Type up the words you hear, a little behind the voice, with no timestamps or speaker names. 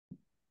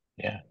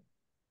Yeah.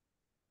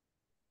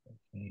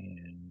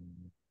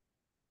 And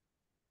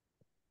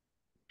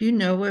Do you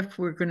know if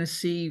we're going to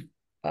see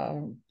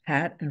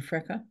Pat and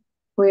Freka?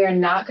 We are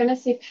not going to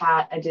see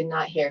Pat. I did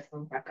not hear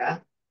from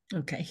Brecca.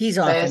 Okay, he's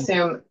So off.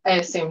 I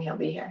assume he'll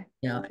be here.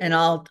 Yeah, and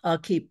I'll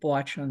keep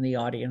watch on the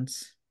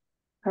audience.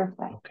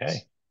 Perfect. okay.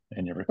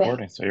 And you're Th-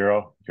 recording, so you're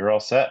all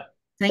set.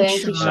 Thanks,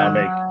 Thank you, And I'll Sean.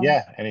 make, Sean.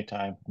 yeah,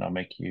 anytime. And I'll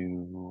make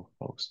you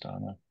host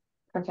on a.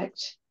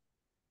 Perfect.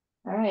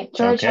 All right.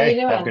 George, how are you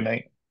Okay. Have a good doing?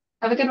 night.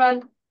 Have a good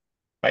one.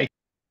 Bye.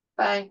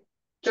 Bye.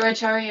 George,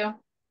 how are you?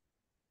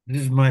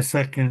 This is my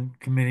second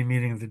committee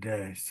meeting of the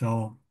day,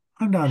 so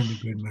I'm not in a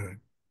good mood.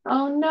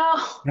 Oh no.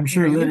 I'm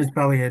sure Lynn Really? has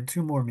probably had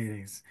two more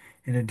meetings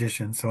in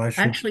addition, so I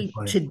should Actually,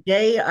 complain.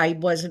 today I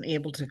wasn't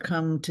able to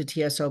come to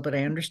TSO, but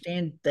I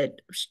understand that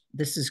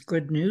this is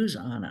good news,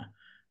 Anna.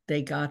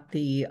 They got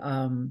the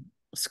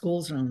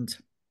school zones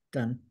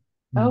done.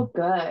 Hmm. Oh,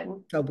 good.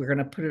 So we're going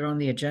to put it on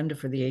the agenda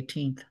for the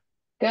 18th.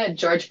 Good.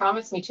 George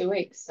promised me 2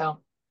 weeks, so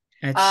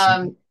That's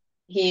um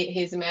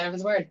he's a man of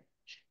his word.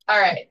 All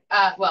right.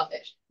 Well,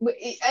 ish.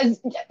 As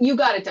you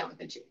got it done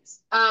within 2 weeks.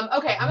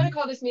 Okay, I'm going to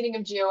call this meeting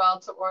of GOL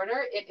to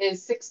order. It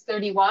is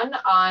 6:31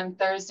 on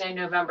Thursday,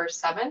 November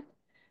 7th.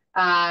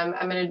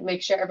 I'm going to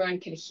make sure everyone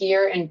can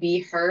hear and be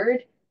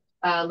heard.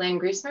 Lynn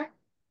Griesmer,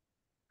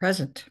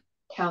 present.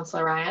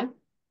 Counselor Ryan.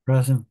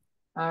 Present.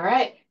 All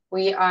right.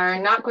 We are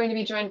not going to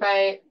be joined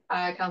by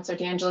Counselor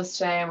DeAngelis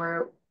today,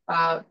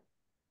 and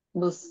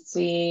we'll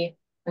see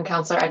when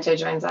Counselor Ete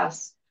joins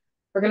us.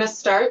 We're going to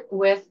start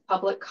with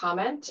public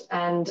comment,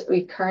 and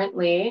we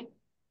currently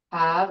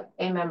have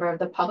a member of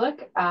the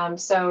public.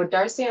 So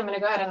Darcy, I'm going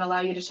to go ahead and allow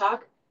you to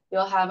talk.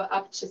 You'll have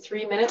up to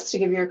 3 minutes to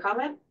give your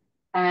comment,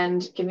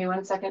 and give me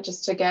 1 second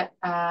just to get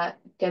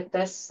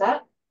this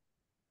set.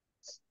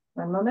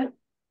 One moment.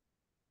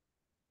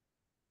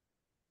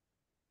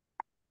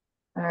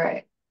 All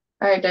right.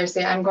 All right,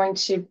 Darcy, I'm going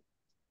to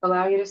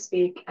allow you to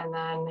speak, and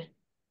then,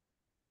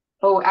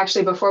 oh,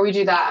 actually, before we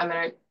do that, I'm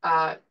going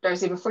to,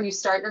 Darcy, before you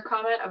start your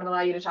comment, I'm going to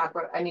allow you to talk,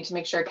 but I need to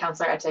make sure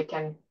Counselor Ete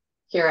can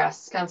hear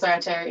us. Counselor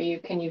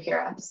Ete, can you hear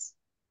us?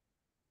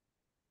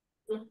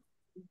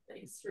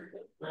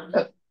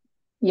 Oh,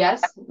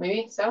 yes,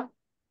 maybe so.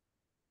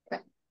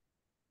 Okay.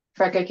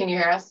 Freka, can you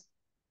hear us?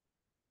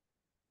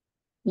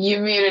 You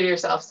muted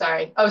yourself,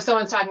 sorry. Oh,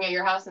 someone's talking at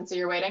your house, and so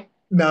you're waiting?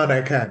 Now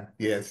I can,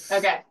 yes.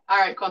 Okay. All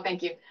right, cool.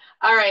 Thank you.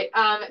 All right.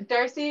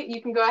 Darcy,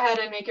 you can go ahead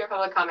and make your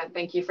public comment.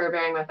 Thank you for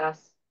bearing with us.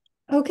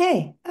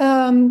 Okay,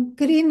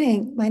 good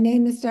evening. My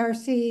name is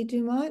Darcy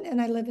Dumont and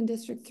I live in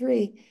District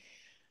 3.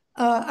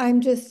 I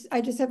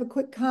just have a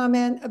quick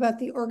comment about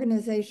the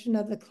organization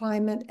of the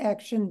Climate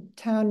Action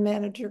Town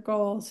Manager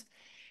goals.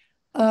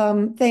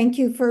 Thank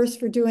you first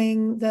for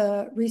doing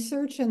the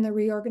research and the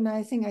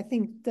reorganizing. I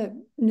think the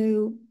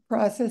new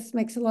process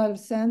makes a lot of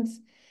sense.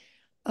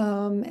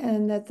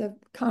 And that the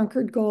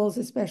Concord goals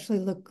especially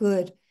look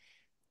good.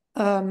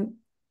 Um,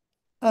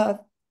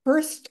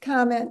 First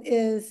comment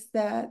is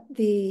that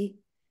the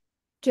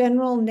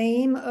general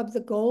name of the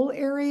goal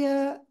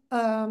area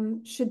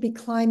should be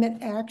climate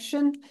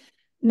action,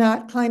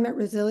 not climate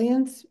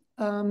resilience,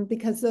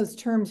 because those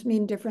terms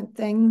mean different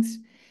things.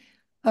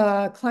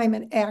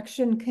 Climate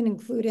action can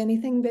include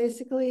anything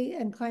basically,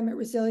 and climate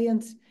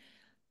resilience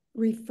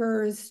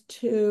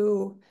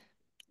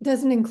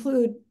doesn't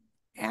include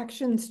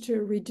actions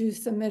to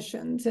reduce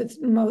emissions. It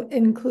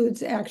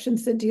includes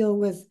actions that deal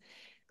with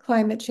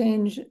climate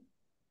change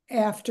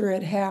after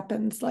it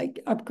happens, like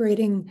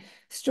upgrading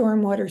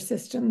stormwater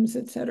systems,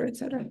 et cetera, et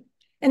cetera.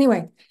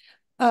 Anyway,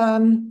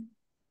 as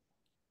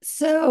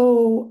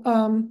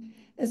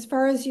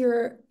far as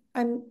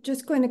I'm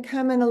just going to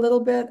comment a little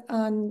bit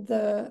on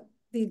the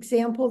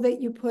example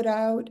that you put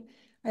out.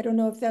 I don't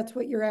know if that's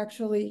what you're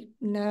actually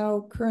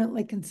now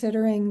currently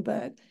considering,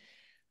 but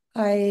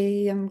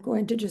I am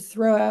going to just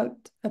throw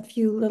out a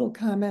few little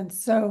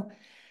comments. So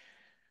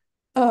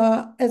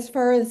as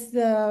far as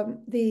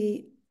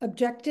the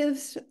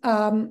objectives,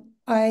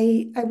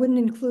 I wouldn't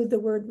include the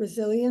word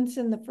resilience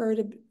in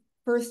the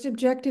first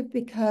objective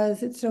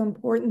because it's so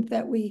important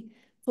that we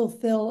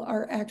fulfill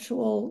our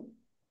actual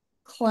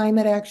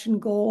climate action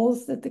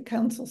goals that the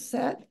council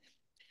set.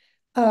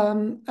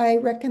 I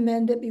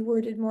recommend it be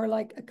worded more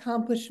like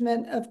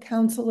accomplishment of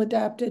council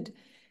adopted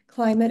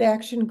climate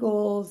action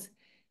goals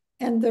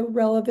and the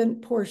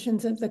relevant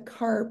portions of the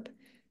CARP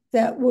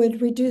that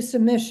would reduce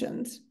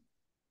emissions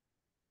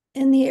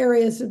in the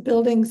areas of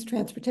buildings,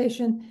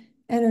 transportation,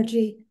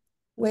 energy,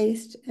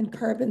 waste, and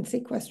carbon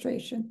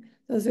sequestration.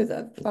 Those are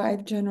the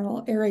 5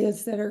 general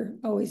areas that are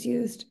always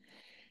used,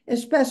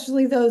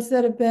 especially those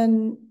that have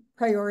been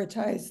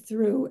prioritized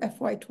through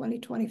FY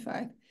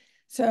 2025.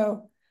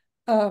 So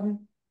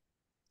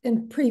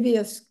in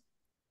previous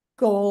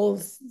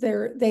goals,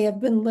 they have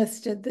been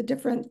listed, the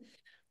different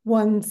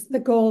ones, the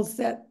goals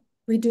that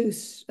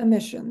reduce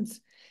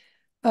emissions.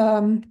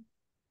 The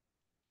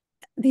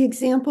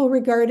example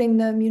regarding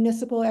the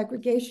municipal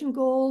aggregation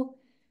goal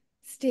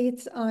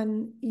states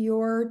on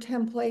your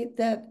template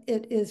that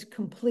it is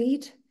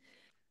complete.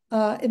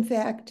 In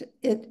fact,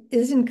 it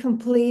isn't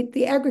complete.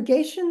 The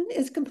aggregation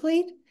is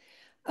complete,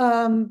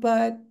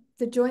 But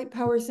the joint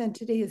powers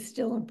entity is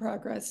still in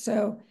progress,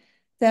 so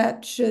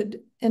that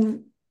should,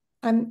 and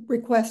I'm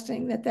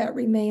requesting that that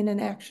remain an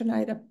action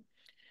item.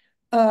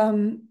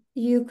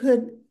 You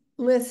could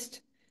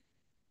list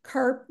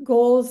CARP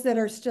goals that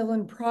are still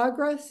in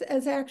progress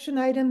as action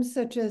items,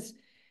 such as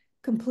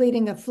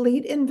completing a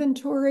fleet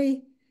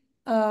inventory,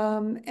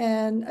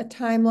 and a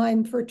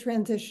timeline for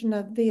transition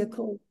of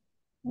vehicles.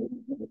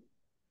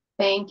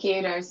 Thank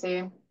you,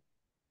 Darcy.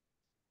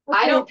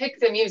 I Okay. don't pick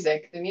the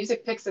music. The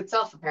music picks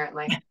itself,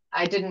 apparently.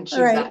 I didn't choose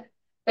All right. that.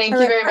 Thank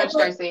All you right. very much,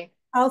 Darcy.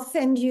 I'll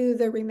send you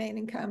the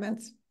remaining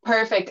comments.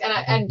 Perfect.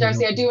 And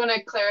Darcy, I do want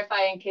to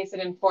clarify in case it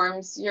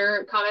informs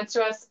your comments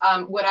to us.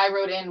 What I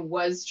wrote in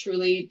was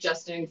truly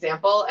just an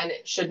example, and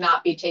it should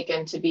not be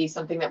taken to be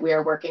something that we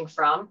are working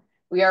from.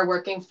 We are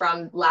working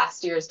from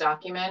last year's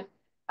document.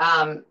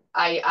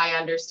 I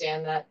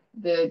understand that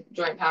the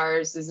joint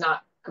powers is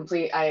not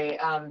complete.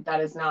 That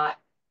is not,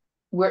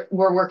 we're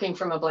working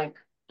from a blank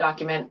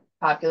document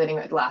populating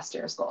with last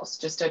year's goals,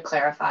 just to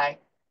clarify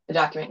the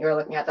document you're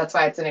looking at. That's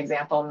why it's an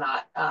example,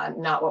 not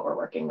what we're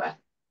working with.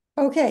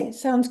 Okay,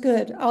 sounds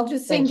good. I'll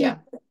just send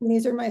Thank you.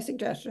 These are my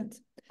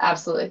suggestions.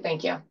 Absolutely.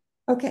 Thank you.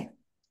 Okay.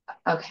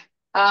 Okay.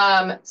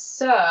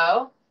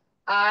 So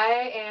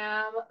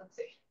let's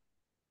see.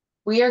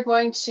 We are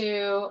going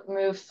to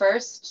move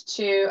first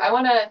to, I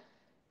want to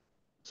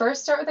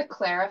first start with a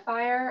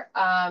clarifier.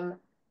 I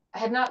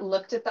had not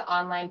looked at the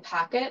online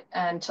packet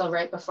until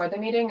right before the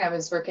meeting. I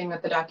was working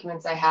with the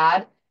documents I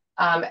had,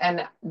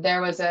 and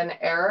there was an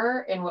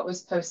error in what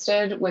was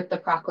posted with the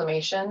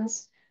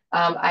proclamations.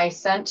 I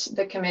sent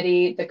the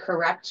committee the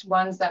correct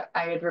ones that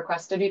I had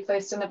requested be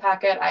placed in the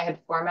packet. I had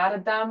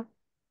formatted them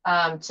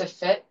to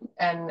fit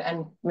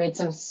and made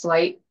some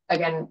slight,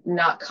 again,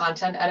 not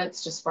content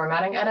edits, just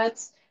formatting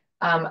edits.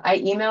 I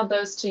emailed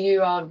those to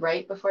you all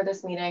right before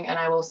this meeting, and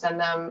I will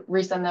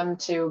resend them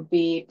to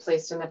be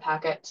placed in the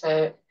packet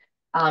to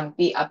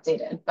be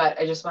updated. But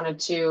I just wanted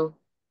to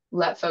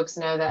let folks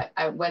know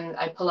that when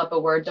I pull up a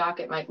Word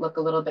doc, it might look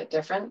a little bit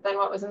different than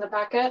what was in the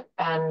packet.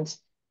 And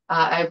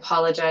I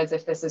apologize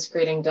if this is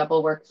creating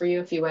double work for you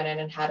if you went in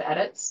and had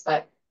edits,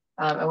 but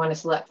I wanted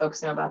to let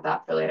folks know about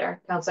that for later.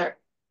 Counselor,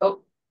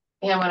 oh,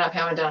 hand went up,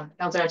 hand went down.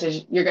 Counselor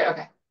Artege, you're good,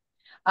 okay.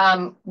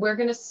 We're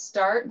going to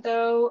start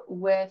though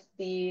with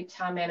the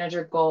town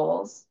manager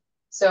goals.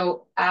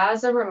 So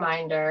as a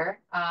reminder,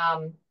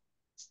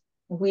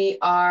 we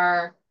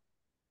are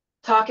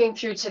talking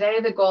through today.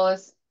 The goal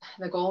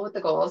with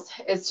the goals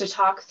is to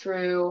talk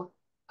through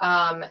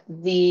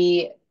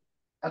the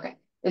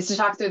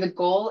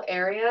goal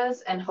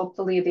areas and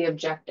hopefully the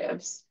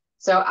objectives.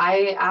 So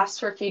I asked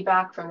for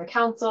feedback from the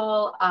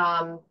council,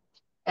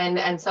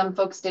 and some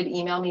folks did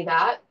email me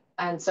that.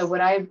 And so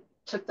what I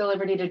took the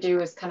liberty to do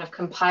is kind of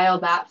compile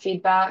that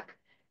feedback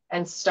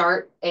and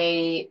start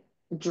a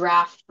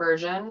draft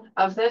version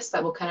of this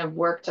that will kind of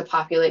work to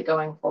populate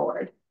going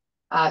forward.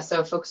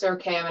 So if folks are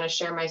okay, I'm going to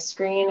share my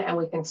screen and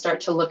we can start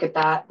to look at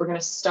that. We're going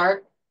to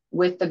start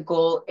with the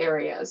goal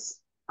areas.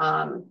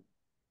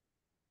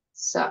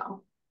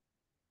 So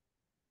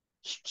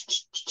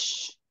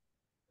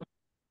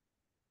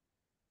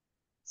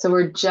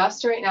we're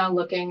just right now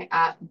looking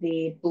at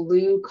the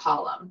blue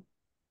column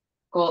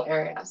goal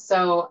area.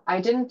 So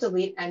I didn't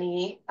delete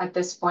any at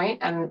this point,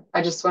 and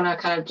I just want to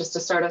kind of just to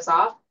start us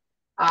off.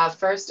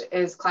 First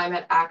is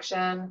climate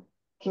action,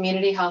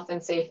 community health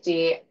and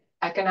safety,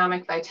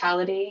 economic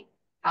vitality,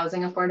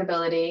 housing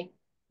affordability,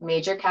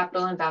 major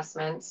capital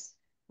investments,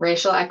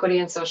 racial equity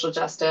and social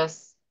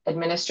justice,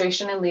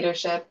 administration and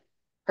leadership,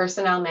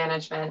 personnel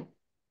management,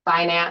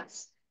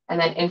 finance, and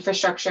then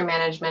infrastructure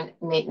management,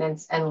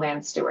 maintenance, and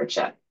land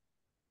stewardship.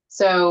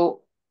 So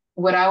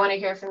what I want to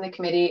hear from the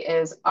committee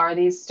is, are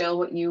these still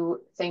what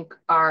you think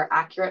are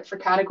accurate for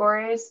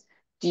categories?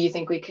 Do you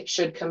think we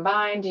should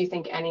combine? Do you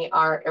think any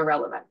are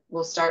irrelevant?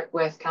 We'll start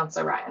with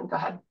Councillor Ryan. Go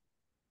ahead.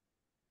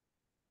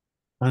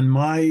 On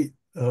my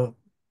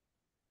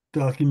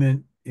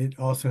document, it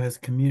also has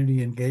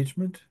community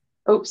engagement.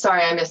 Oh,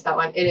 sorry, I missed that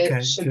one.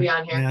 It should be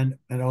on here.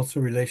 And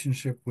also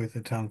relationship with the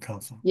town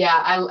council. Yeah,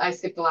 I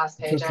skipped the last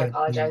page. Okay. I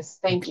apologize.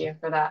 Yeah. Thank you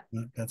for that.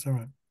 No, that's all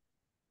right.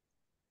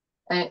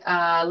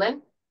 And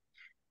Lynn?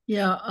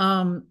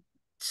 Yeah,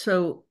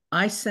 so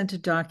I sent a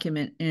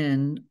document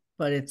in,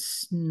 but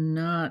it's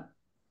not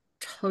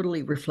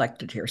totally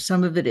reflected here.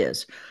 Some of it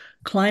is.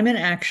 Climate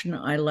action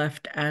I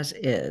left as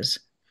is.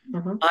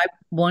 Mm-hmm. I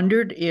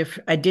wondered if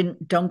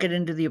don't get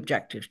into the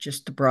objectives,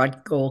 just the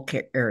broad goal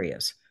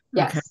areas.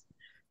 Yes. Okay.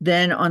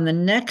 Then on the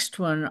next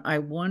one, I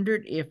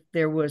wondered if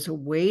there was a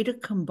way to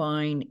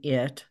combine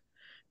it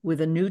with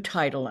a new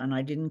title, and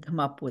I didn't come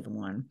up with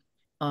one,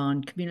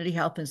 on community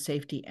health and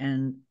safety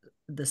and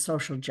the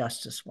social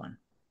justice one.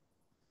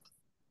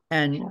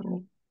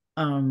 And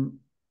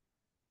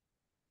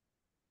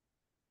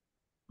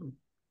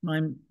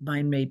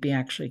mine may be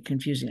actually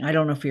confusing. I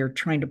don't know if you're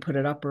trying to put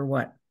it up or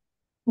what.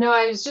 No,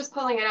 I was just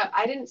pulling it up.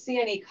 I didn't see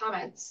any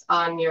comments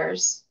on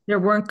yours. There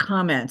weren't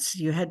comments.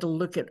 You had to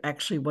look at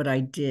actually what I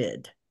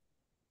did.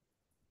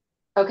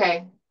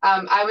 Okay.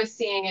 I was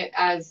seeing it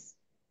as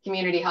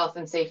community health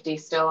and safety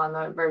still on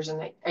the version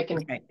that I can.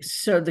 Okay,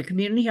 so the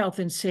community health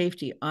and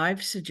safety,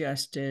 I've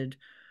suggested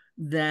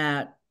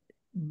that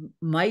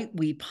might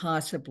we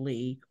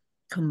possibly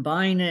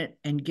combine it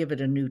and give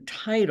it a new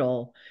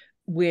title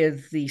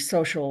with the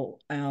social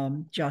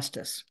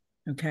justice.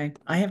 Okay,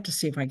 I have to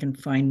see if I can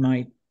find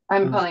my.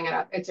 I'm pulling it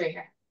up. It's right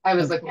here. I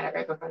was Okay. looking at it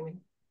right before me.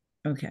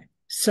 Okay,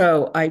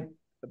 so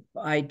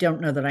I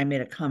don't know that I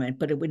made a comment,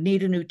 but it would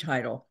need a new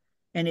title,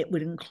 and it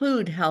would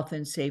include health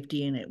and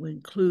safety, and it would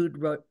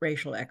include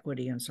racial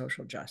equity and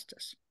social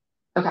justice.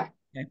 Okay.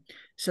 Okay.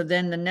 So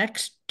then the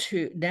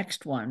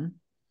next one,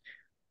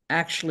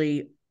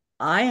 actually,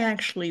 I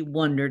actually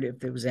wondered if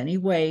there was any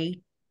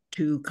way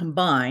to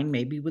combine,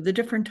 maybe with a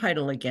different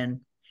title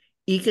again,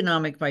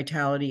 economic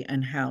vitality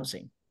and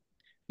housing,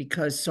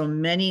 because so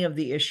many of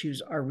the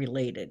issues are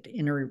related,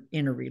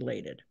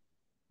 interrelated.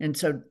 And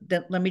so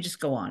let me just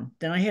go on.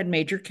 Then I had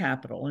major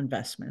capital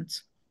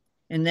investments.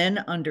 And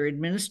then under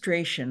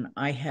administration,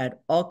 I had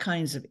all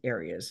kinds of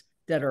areas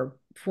that are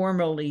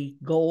formerly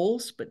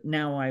goals, but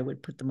now I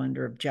would put them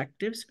under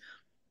objectives.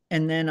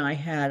 And then I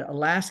had a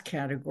last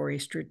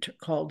category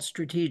called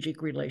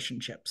strategic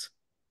relationships.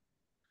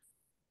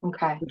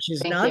 Okay. Which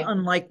is not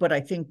unlike what I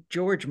think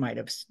George might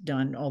have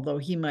done, although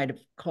he might have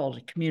called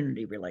it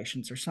community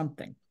relations or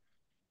something.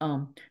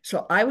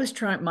 So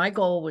my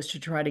goal was to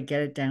try to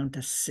get it down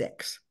to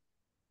 6.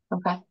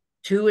 Okay.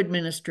 2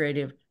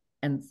 administrative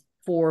and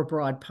 4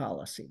 broad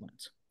policy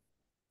ones.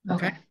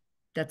 Okay.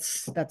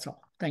 That's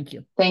all. Thank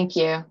you. Thank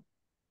you.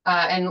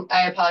 And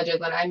I apologize,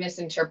 Lynn, I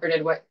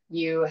misinterpreted what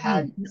you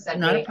had sent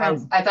not me. a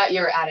problem. I thought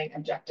you were adding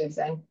objectives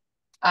in.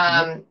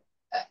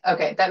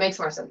 Okay, that makes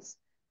more sense.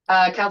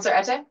 Councillor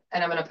Ette,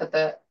 and I'm going to put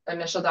the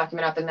initial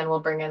document up and then we'll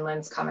bring in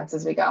Lynn's comments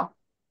as we go.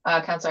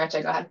 Councillor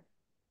Ette, go ahead.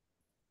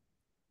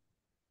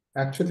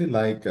 Actually,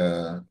 like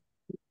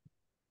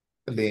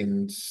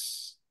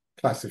Lynn's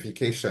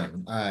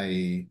classification,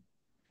 I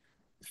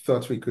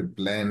thought we could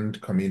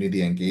blend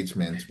community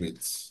engagement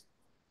with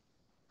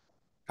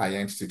higher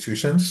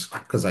institutions,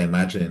 because I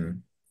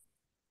imagine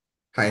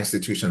high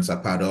institutions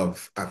are part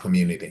of our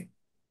community.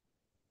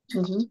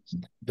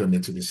 Don't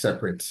need to be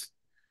separate.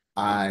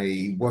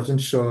 I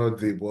wasn't sure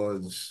there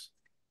was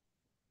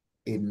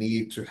a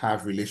need to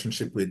have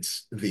relationship with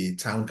the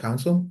town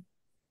council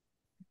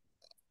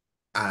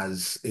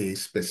as a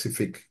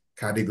specific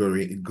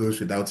category. It goes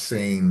without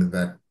saying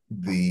that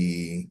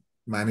the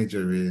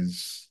manager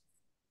is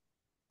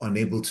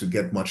unable to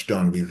get much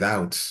done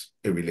without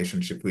a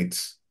relationship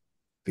with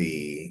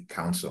the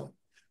council.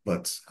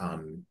 But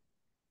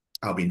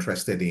I'll be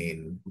interested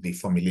in the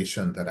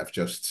formulation that I've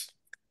just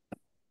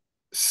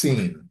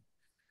seen.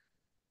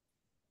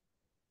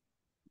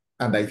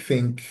 And I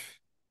think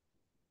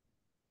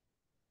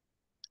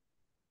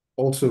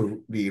also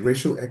the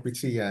racial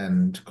equity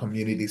and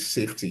community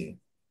safety,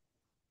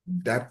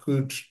 that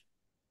could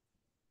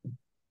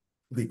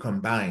be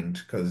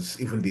combined, because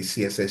even the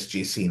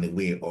CSSGC in a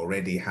way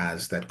already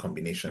has that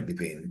combination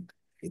within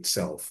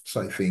itself.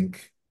 So I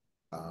think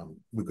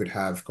we could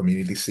have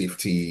community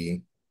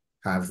safety,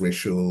 have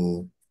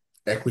racial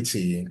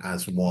equity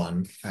as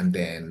one, and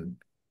then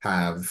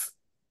have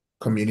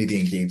community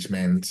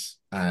engagement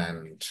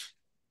and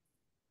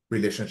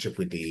relationship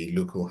with the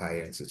local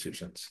higher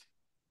institutions.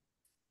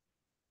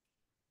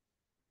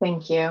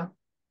 Thank you.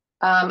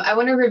 I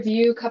want to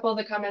review a couple of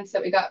the comments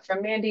that we got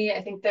from Mandy.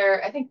 I think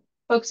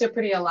folks are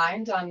pretty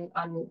aligned on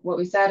what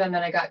we said, and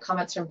then I got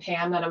comments from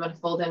Pam that I'm going to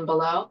fold in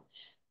below.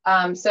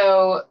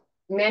 So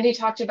Mandy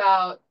talked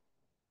about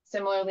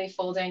similarly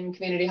folding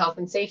community health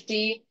and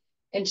safety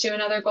into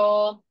another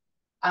goal.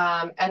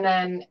 And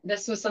then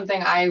this was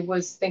something I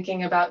was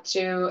thinking about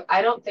too.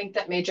 I don't think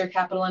that major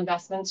capital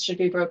investments should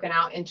be broken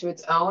out into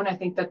its own. I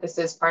think that this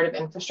is part of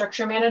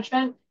infrastructure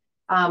management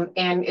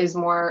and is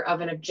more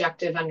of an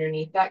objective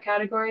underneath that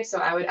category. So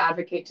I would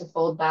advocate to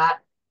fold that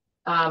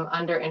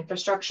under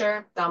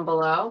infrastructure down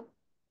below.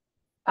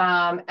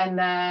 And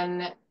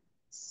then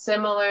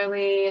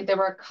similarly, there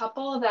were a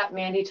couple that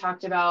Mandy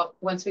talked about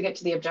once we get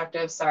to the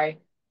objectives. Sorry,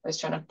 I was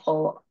trying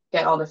to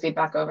get all the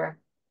feedback over.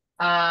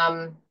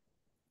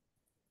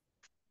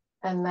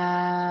 And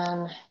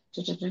then,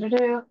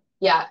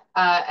 yeah,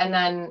 and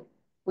then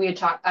we had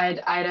talked, I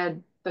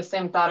had the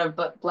same thought of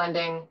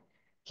blending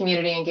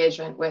community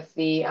engagement with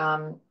the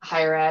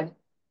higher ed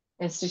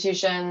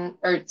institution,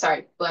 or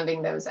sorry,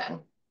 blending those in.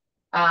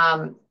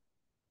 And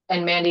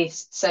Mandy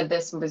said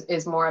this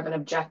is more of an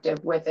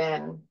objective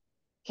within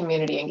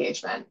community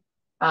engagement,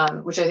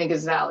 which I think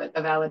is a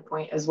valid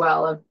point as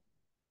well. Of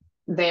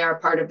they are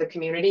part of the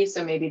community,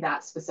 so maybe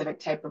that specific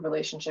type of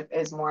relationship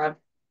is more of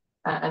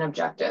an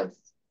objective.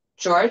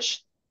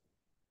 George?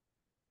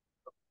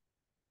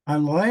 I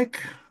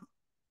like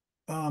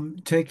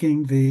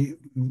taking the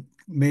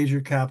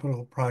major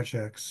capital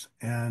projects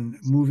and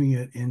moving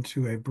it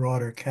into a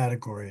broader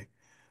category.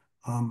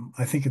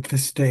 I think at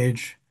this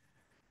stage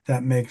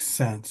that makes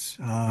sense.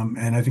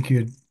 And I think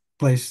you'd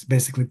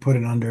basically put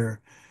it under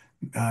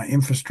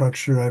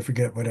infrastructure. I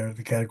forget whatever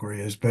the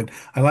category is, but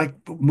I like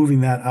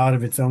moving that out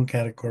of its own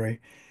category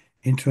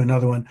into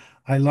another one.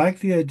 I like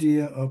the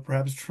idea of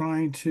perhaps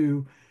trying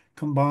to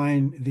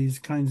combine these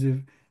kinds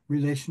of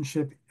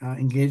relationship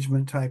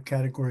engagement type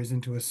categories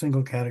into a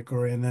single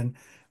category and then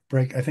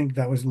break. I think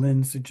that was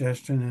Lynn's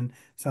suggestion, and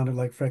sounded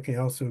like Freke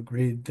also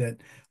agreed that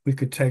we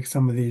could take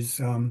some of these.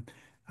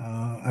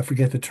 I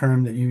forget the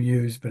term that you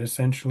use, but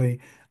essentially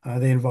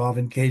they involve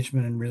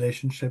engagement and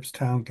relationships,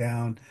 town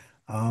gown,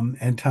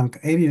 and town,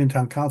 maybe even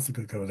town council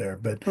could go there.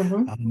 But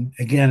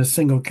again, a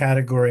single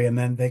category, and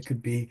then they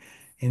could be,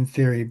 in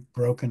theory,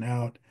 broken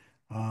out.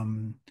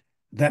 Um,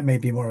 that may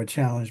be more of a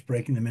challenge,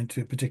 breaking them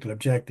into particular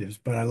objectives,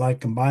 but I like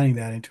combining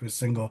that into a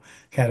single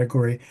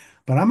category.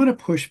 But I'm going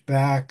to push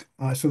back.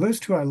 So those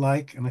two I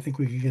like, and I think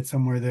we could get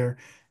somewhere there.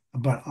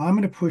 But I'm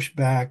going to push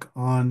back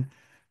on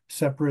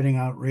separating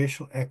out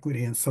racial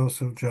equity and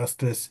social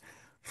justice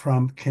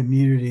from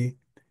community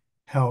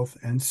health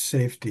and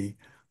safety.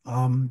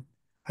 Um,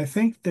 I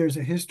think there's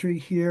a history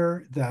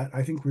here that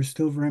I think we're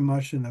still very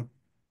much in the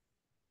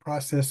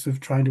process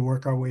of trying to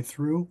work our way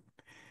through.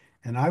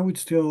 And I would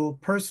still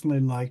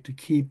personally like to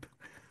keep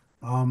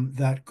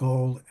that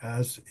goal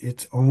as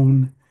its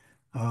own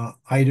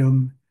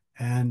item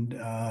and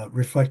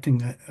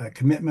reflecting a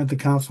commitment the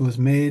council has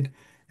made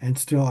and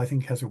still I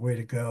think has a way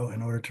to go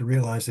in order to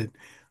realize it,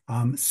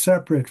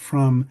 separate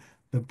from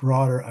the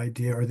broader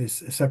idea or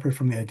this separate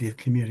from the idea of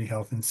community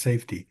health and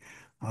safety.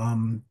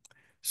 Um,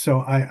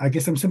 so I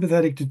guess I'm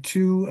sympathetic to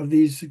two of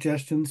these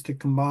suggestions to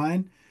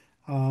combine,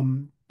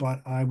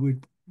 but I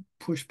would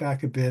push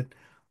back a bit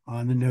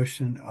on the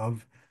notion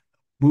of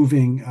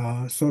moving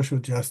social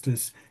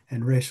justice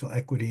and racial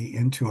equity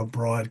into a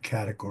broad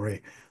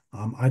category.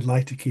 I'd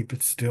like to keep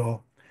it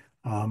still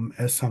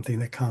as something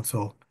that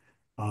council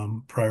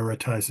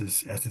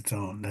prioritizes as its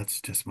own. That's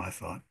just my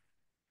thought.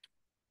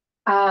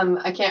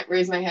 I can't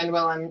raise my hand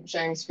while I'm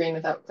sharing screen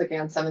without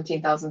clicking on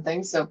 17,000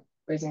 things, so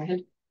raising my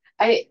hand.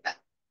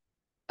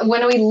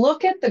 When we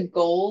look at the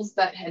goals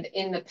that had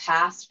in the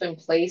past been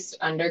placed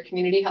under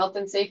community health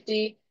and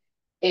safety,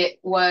 it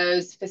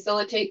was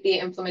facilitate the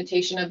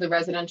implementation of the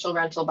residential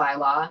rental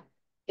bylaw,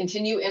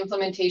 continue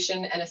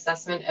implementation and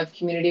assessment of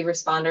community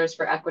responders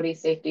for equity,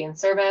 safety, and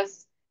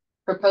service,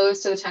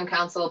 propose to the town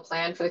council a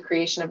plan for the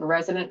creation of a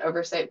resident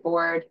oversight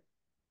board,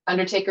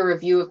 undertake a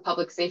review of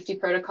public safety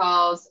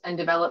protocols, and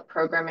develop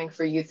programming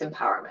for youth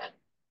empowerment.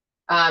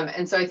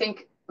 And so I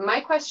think my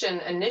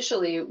question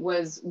initially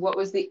was, what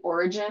was the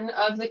origin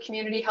of the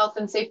community health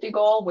and safety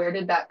goal? Where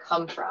did that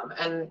come from?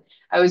 And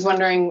I was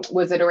wondering,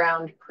 was it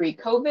around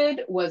pre-COVID?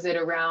 Was it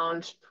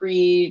around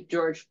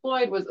pre-George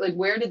Floyd? Was like,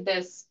 where did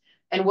this,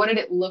 and what did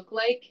it look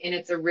like in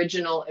its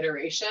original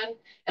iteration?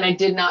 And I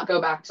did not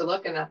go back to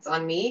look, and that's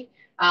on me.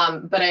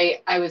 But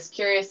I was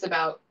curious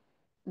about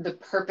the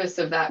purpose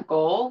of that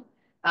goal.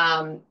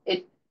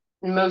 It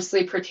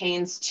mostly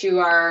pertains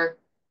to our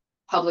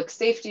public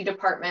safety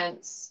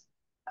departments,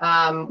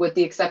 with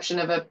the exception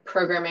of a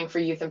programming for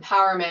youth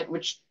empowerment,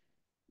 which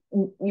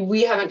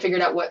we haven't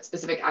figured out what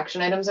specific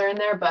action items are in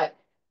there, but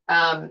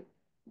I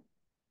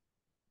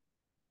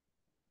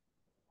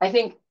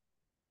think,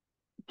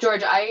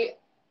 George, I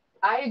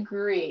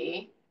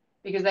agree,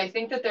 because I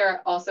think that there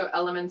are also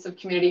elements of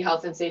community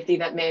health and safety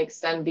that may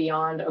extend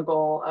beyond a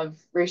goal of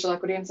racial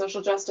equity and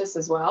social justice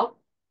as well.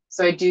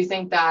 So I do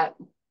think that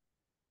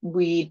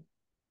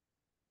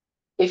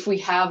if we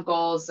have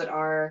goals that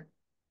are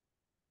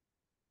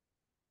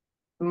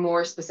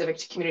more specific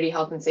to community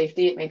health and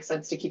safety, it makes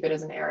sense to keep it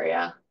as an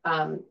area.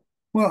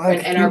 Well, I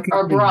and think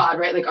are broad,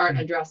 right? Like aren't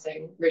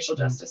addressing racial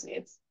Yeah. justice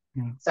needs.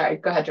 Yeah. Sorry,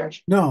 go ahead,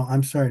 George. No,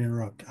 I'm sorry to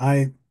interrupt.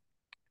 I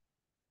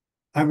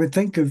would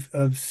think of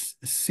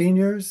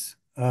seniors,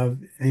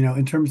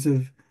 in terms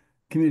of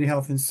community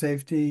health and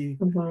safety.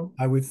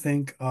 I would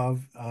think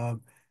of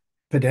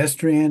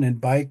pedestrian and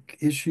bike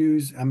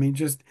issues. I mean,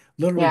 just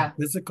literally Yeah.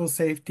 physical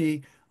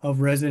safety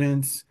of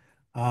residents,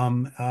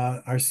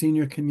 our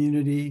senior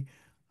community,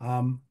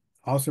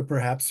 also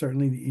perhaps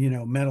certainly,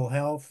 mental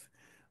health.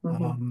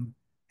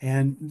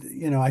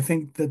 And I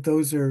think that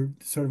those are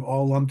sort of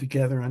all lumped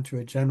together onto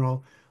a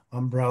general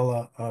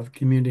umbrella of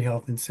community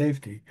health and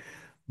safety.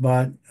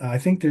 But I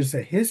think there's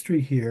a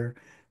history here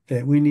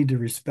that we need to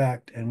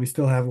respect, and we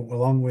still have a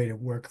long way to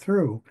work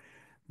through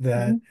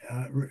that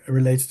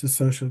relates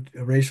to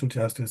racial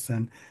justice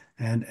and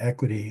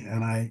equity.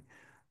 And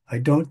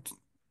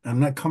I'm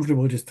not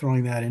comfortable just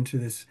throwing that into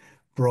this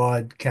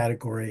broad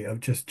category of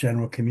just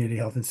general community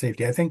health and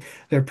safety. I think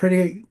there are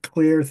pretty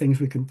clear things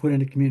we can put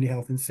into community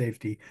health and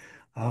safety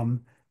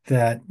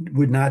that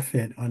would not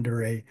fit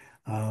under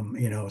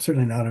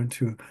certainly not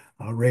into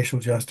racial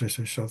justice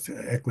or social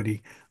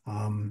equity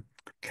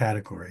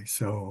category.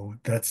 So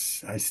I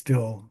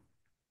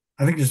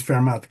think there's a fair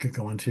amount that could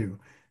go into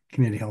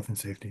community health and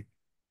safety.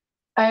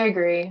 I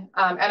agree.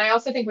 And I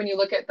also think when you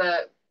look at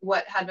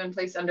what had been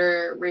placed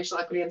under racial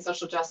equity and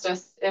social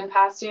justice in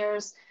past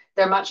years,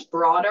 they're much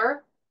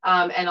broader.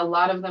 And a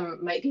lot of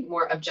them might be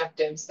more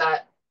objectives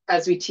that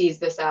as we tease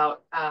this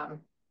out,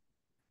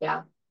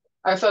 yeah.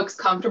 Are folks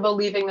comfortable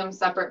leaving them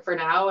separate for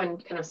now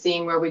and kind of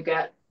seeing where we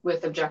get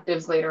with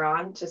objectives later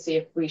on to see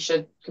if we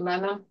should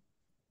combine them?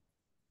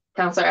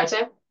 Councillor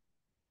Ette?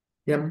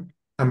 Yeah,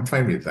 I'm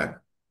fine with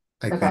that.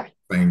 I think Okay,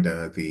 find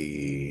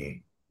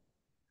the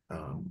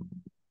um,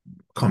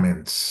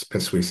 comments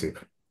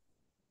persuasive.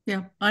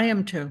 Yeah, I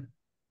am too.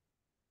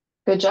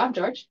 good job,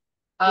 George.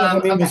 Yeah, I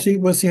mean, Okay,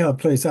 we'll see how it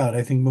plays out.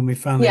 I think when we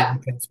finally yeah,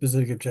 look at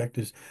specific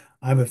objectives,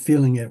 I have a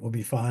feeling it will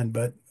be fine,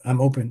 but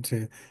I'm open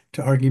to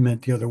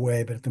argument the other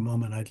way. But at the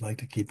moment, I'd like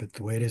to keep it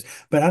the way it is.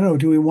 But I don't know,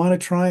 do we want to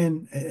try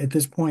and at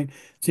this point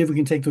see if we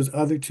can take those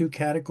other two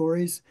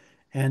categories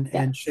and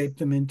yes. shape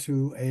them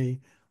into a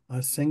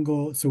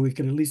single, so we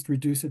could at least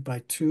reduce it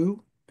by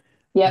two?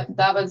 Yep,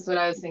 that was what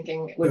I was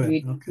thinking would Good.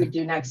 we Okay. would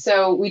do next.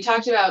 So we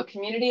talked about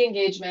community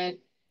engagement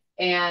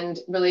and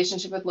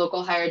relationship with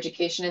local higher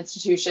education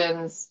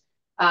institutions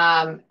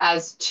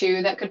as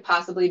two that could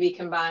possibly be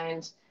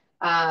combined.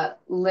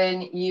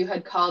 Lynn, you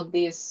had called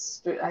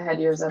these, I had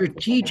yours up a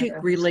second Strategic ago.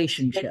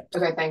 relationships.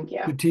 Okay, thank you.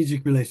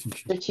 Strategic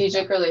relationships.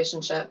 Strategic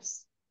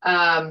relationships.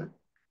 I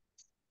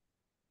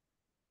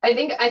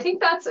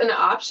think that's an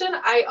option.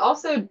 I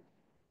also,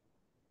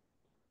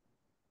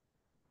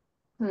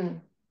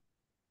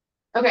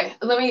 okay,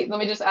 let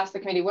me just ask the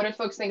committee, what do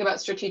folks think about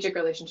strategic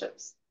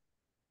relationships?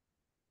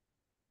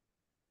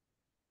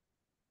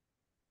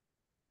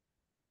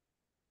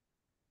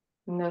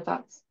 No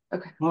thoughts.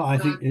 Okay. Well, I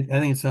think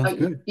it sounds Oh,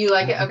 good. you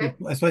like I it? think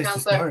Okay. it's a place to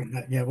Counselor,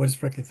 start. Yeah, what does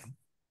Fricka think?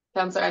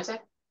 Counselor Ete?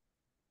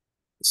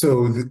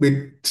 So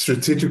with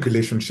strategic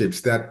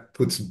relationships, that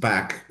puts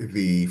back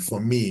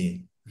for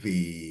me,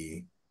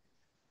 the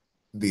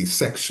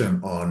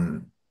section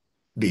on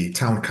the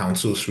town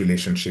council's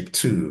relationship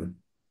to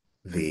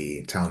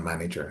the town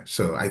manager.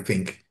 So I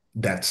think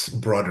that's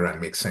broader and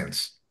makes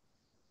sense.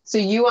 So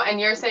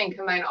you're saying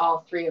combine all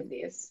three of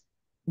these.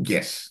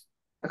 Yes.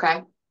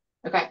 Okay.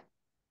 Okay.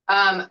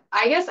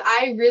 I guess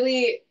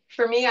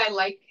for me, I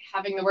like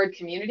having the word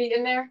community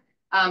in there,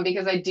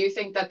 because I do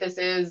think that this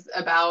is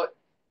about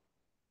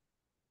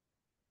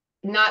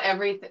not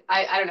everything.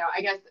 I don't know.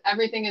 I guess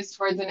everything is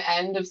towards an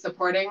end of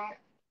supporting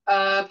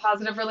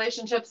positive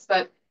relationships,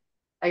 but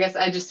I guess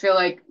I just feel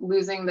like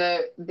losing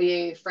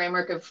the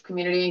framework of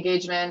community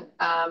engagement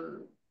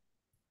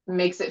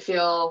makes it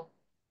feel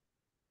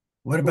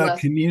What about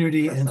less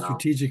community and personal.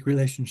 strategic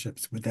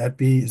relationships?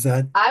 Is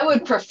that I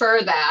would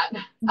prefer that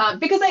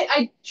because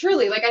I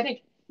truly like, I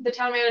think the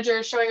town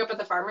manager showing up at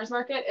the farmer's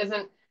market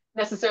isn't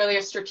necessarily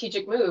a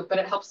strategic move, but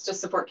it helps to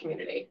support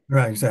community,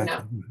 right? you know?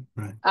 Exactly.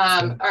 Right.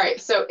 So, All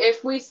right. So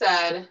if we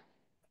said,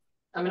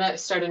 I'm going to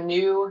start a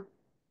new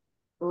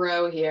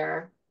row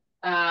here.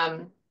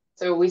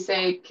 So we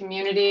say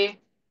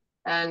community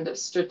and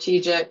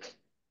strategic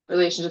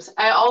relationships.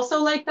 I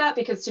also like that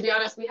because, to be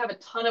honest, we have a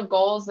ton of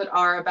goals that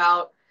are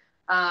about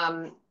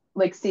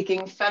like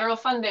seeking federal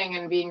funding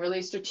and being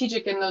really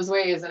strategic in those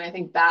ways. And I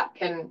think that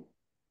can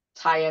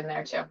tie in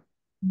there too.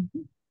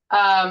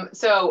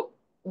 So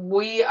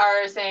we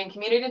are saying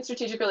community and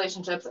strategic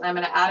relationships, and I'm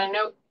going to add a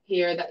note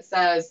here that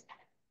says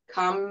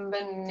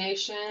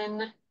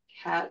combination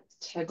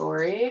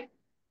category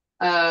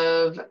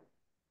of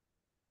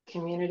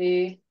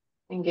community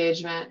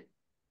engagement,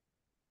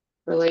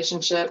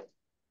 relationship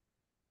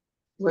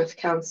with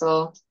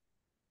council,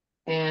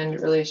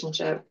 and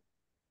relationship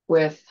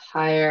with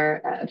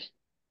higher ed.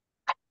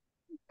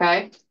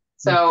 Okay,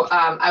 so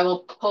I will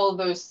pull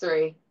those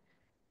three.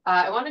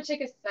 I want to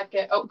take a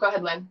second. Oh, go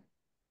ahead, Lynn.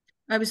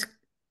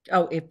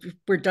 If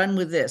we're done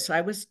with this,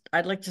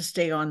 I'd like to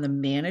stay on the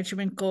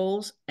management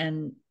goals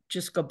and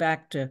just go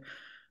back to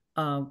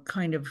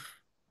kind of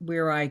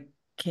where I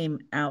came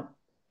out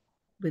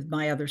with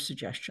my other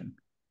suggestion.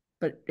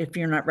 But if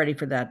you're not ready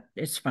for that,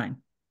 it's fine.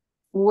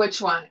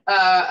 Which one?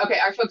 Okay,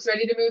 are folks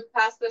ready to move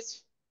past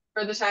this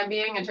for the time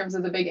being in terms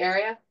of the big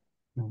area?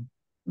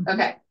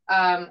 Okay.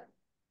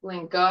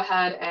 Lynn, go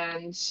ahead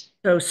and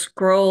So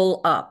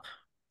scroll up.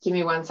 give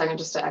me 1 second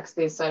just to X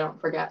these so I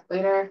don't forget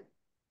later.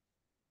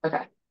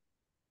 Okay.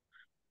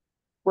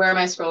 Where am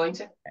I scrolling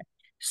to?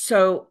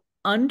 So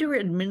under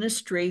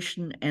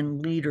administration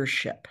and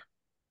leadership,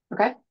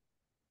 Okay.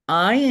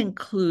 I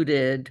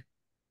included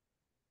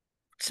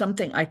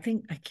something,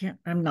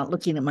 I'm not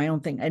looking at my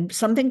own thing, and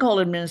something called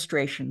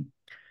administration,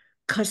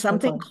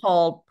 something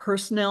called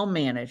personnel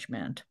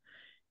management.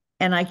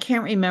 And I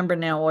can't remember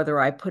now whether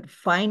I put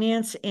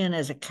finance in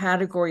as a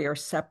category or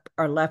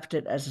left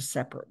it as a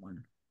separate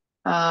one.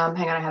 Hang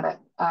on, I have it.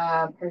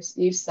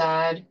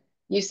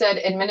 You said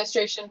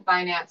administration,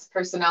 finance,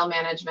 personnel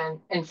management,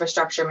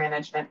 infrastructure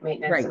management,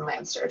 maintenance, Right. and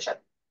land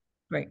stewardship.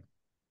 Right.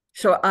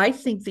 So I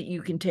think that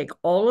you can take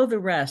all of the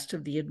rest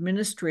of the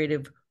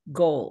administrative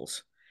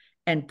goals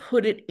and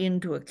put it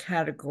into a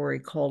category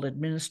called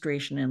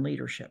administration and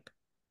leadership.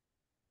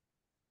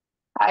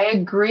 I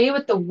agree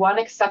with the one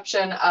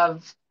exception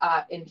of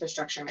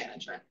infrastructure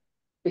management,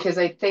 because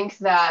I think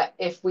that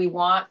if we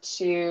want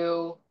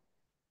to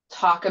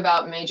talk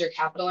about major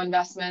capital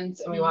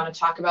investments and we want to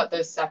talk about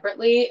those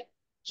separately,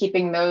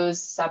 keeping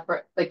those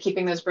separate, like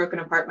keeping those broken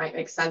apart might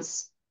make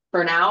sense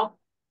for now.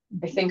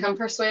 I think I'm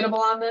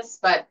persuadable on this,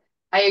 but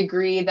I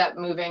agree that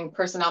moving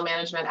personnel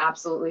management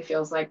absolutely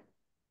feels like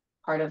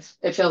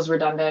it feels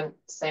redundant.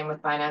 Same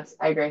with finance.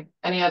 I agree.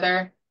 Any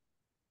other?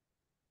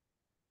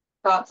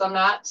 thoughts on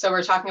that? So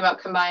we're talking about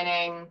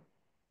combining,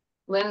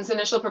 Lynn's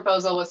initial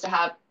proposal was to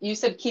have, you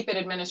said keep it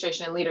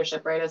administration and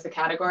leadership, right, as the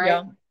category,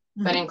 Yeah.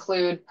 but Mhm.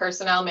 include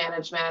personnel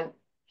management,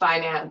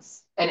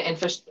 finance, and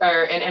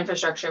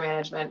infrastructure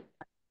management.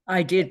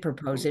 I did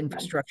propose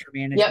infrastructure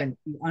Yep. management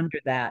under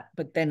that,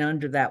 but then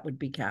under that would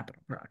be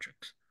capital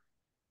projects.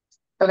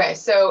 Okay,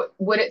 so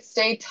would it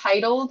stay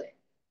titled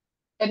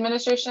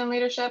administration and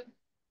leadership?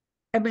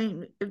 I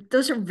mean,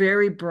 those are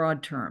very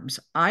broad terms.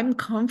 I'm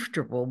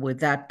comfortable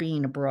with that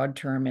being a broad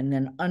term and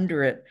then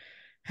under it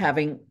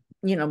having,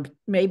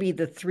 maybe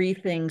the three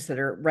things that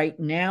are right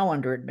now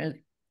under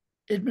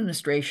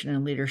administration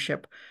and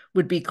leadership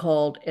would be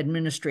called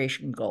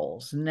administration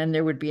goals. And then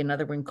there would be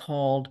another one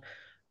called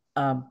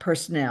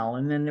personnel.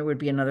 And then there would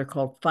be another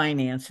called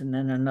finance. And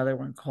then another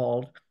one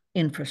called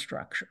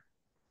infrastructure.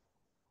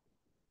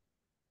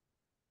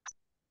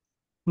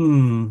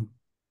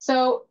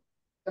 So,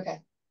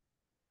 okay.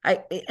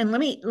 And let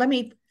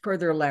me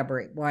further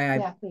elaborate why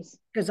Yeah, please.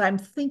 because I'm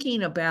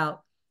thinking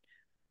about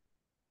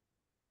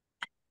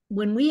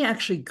when we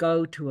actually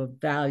go to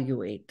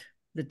evaluate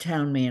the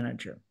town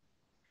manager,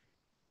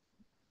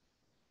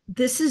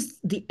 this is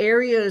the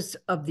areas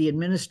of the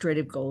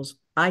administrative goals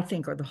I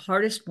think are the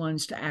hardest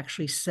ones to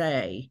actually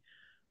say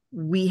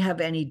we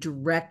have any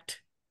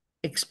direct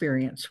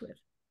experience with.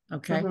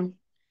 Okay. Mhm.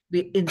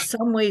 In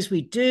some ways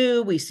we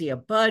do, we see a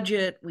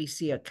budget, we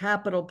see a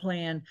capital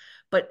plan,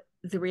 but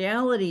the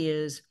reality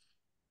is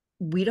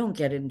we don't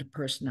get into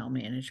personnel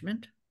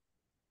management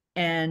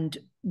and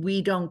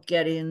we don't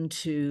get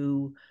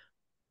into,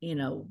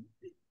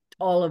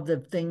 all of the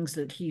things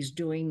that he's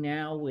doing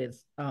now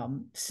with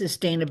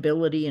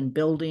sustainability and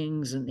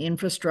buildings and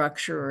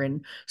infrastructure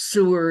and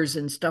sewers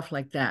and stuff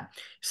like that.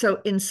 So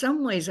in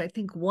some ways, I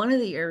think one of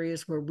the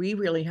areas where we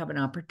really have an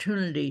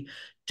opportunity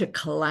to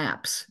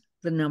collapse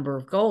the number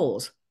of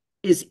goals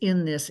is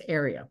in this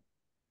area.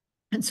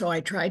 And so I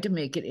tried to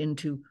make it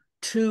into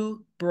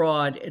two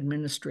broad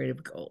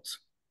administrative goals.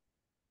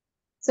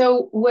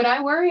 So what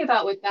I worry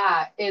about with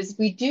that is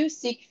we do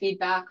seek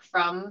feedback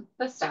from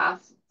the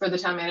staff for the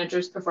town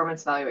manager's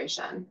performance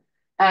evaluation.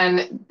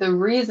 And the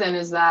reason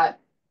is that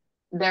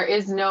there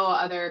is no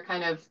other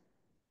kind of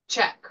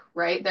check,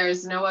 right?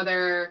 There's no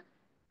other,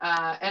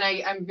 and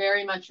I'm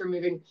very much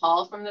removing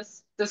Paul from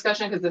this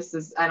discussion because this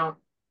is, I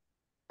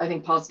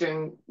think Paul's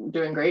doing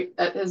great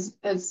at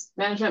his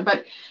management,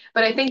 but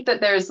I think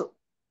that there's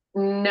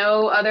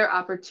no other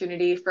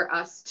opportunity for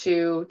us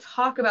to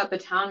talk about the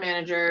town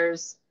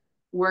manager's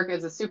work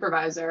as a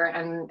supervisor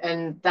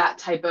and that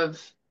type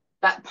of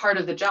that part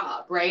of the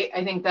job, right?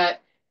 I think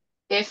that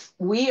if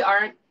we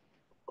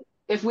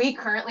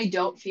currently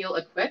don't feel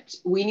equipped,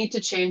 we need to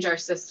change our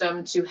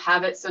system to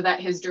have it so that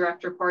his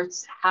direct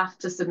reports have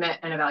to submit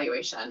an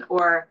evaluation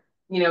or,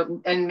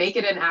 and make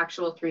it an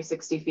actual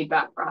 360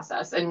 feedback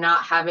process and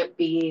not have it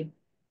be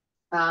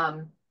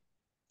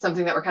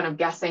something that we're kind of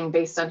guessing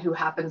based on who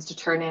happens to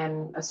turn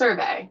in a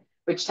survey,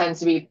 which tends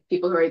to be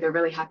people who are either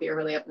really happy or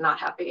really not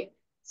happy.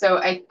 So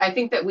I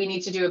think that we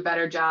need to do a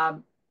better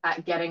job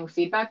at getting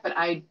feedback, but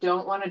I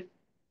don't want to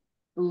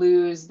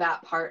lose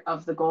that part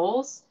of the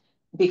goals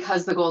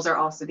because the goals are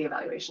also the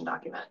evaluation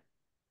document.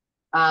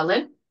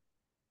 Lynn?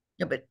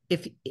 Yeah, but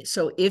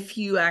if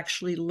you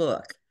actually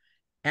look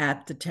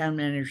at the town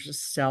manager's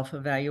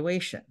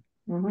self-evaluation,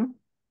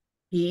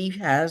 he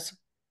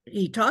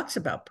talks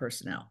about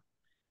personnel.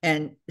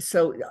 And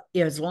so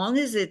as long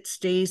as it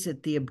stays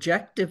at the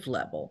objective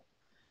level,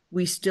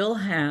 we still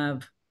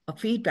have a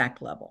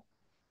feedback level.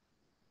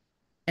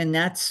 And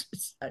I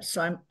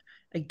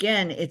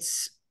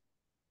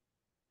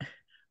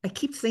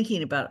keep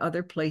thinking about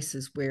other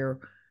places where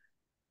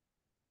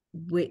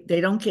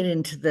they don't get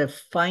into the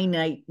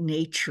finite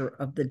nature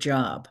of the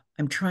job.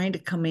 I'm trying to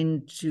come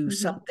into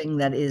something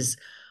that is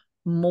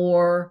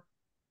more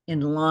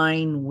in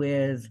line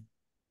with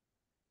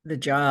the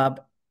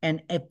job.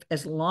 And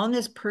as long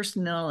as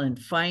personnel and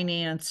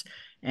finance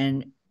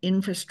and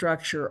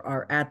infrastructure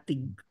are at the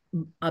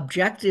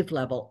objective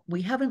level,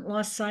 we haven't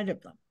lost sight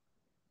of them.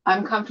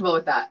 I'm comfortable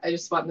with that. I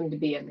just want them to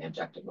be in the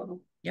objective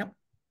level. Yep.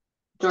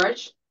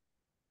 George?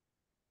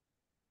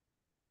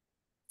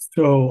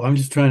 So I'm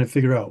just trying to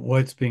figure out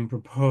what's being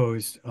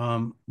proposed.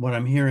 What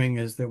I'm hearing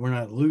is that we're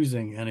not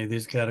losing any of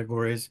these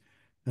categories,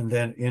 and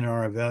that in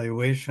our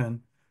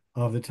evaluation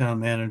of the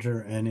town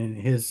manager and in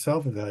his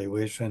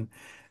self-evaluation,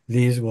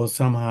 these will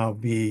somehow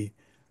be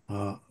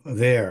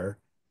there.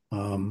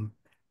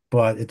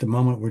 But at the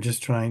moment, we're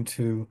just trying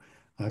to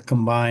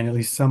combine at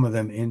least some of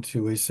them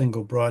into a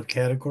single broad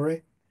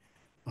category.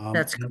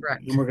 That's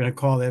correct. And we're going to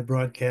call that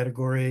broad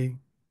category.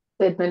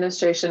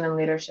 Administration and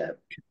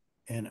leadership.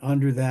 And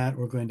under that,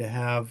 we're going to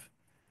have.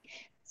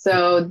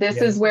 So this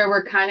is where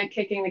we're kind of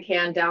kicking the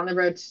can down the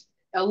road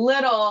a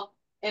little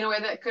in a way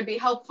that could be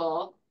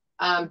helpful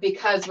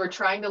because we're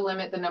trying to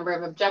limit the number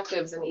of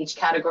objectives in each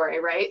category,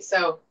 right?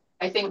 So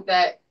I think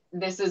that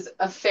this is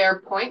a fair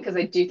point because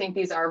I do think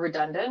these are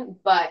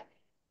redundant, but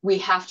we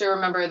have to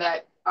remember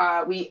that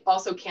we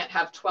also can't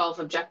have 12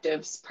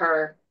 objectives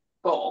per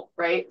goal,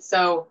 right?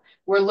 So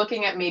we're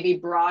looking at maybe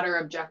broader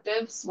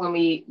objectives when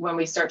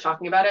we start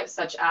talking about it,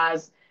 such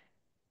as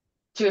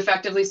to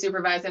effectively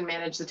supervise and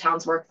manage the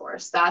town's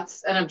workforce.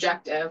 That's an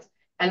objective.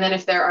 And then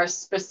if there are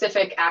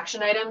specific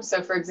action items,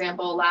 so for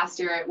example, last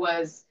year it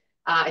was,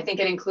 I think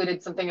it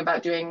included something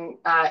about doing,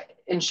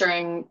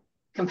 ensuring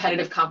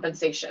competitive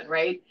compensation,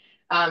 right?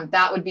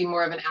 That would be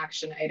more of an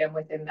action item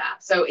within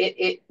that. So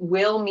it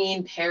will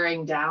mean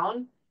paring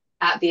down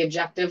at the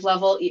objective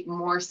level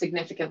more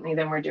significantly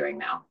than we're doing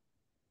now.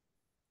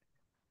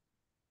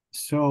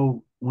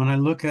 So when I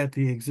look at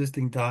the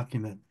existing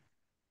document,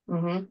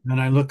 Mm-hmm.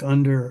 and I look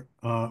under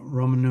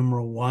Roman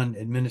numeral 1,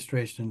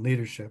 administration and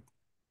leadership,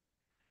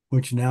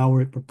 which now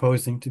we're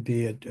proposing to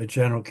be a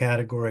general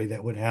category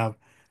that would have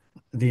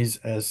these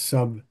as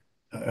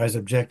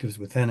objectives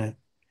within it.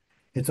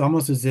 It's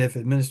almost as if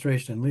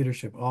administration and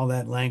leadership, all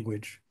that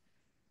language,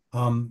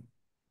 I'm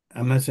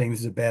not saying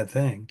this is a bad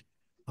thing,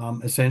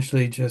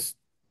 essentially just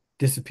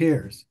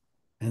disappears.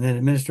 And then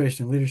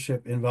administration and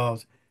leadership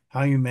involves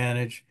how you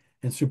manage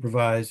and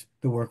supervise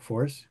the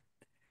workforce,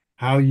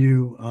 how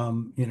you,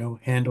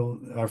 handle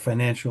our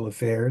financial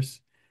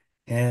affairs,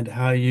 and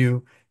how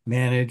you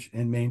manage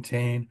and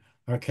maintain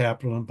our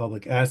capital and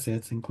public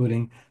assets,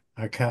 including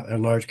our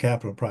large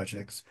capital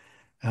projects.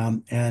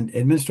 And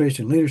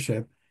administration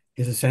leadership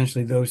is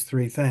essentially those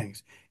three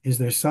things. Is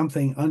there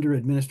something under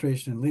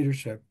administration and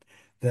leadership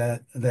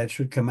that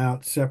should come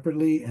out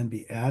separately and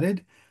be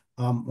added?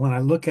 When I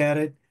look at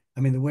it,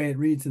 I mean, the way it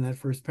reads in that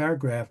first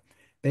paragraph,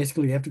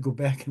 basically you have to go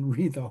back and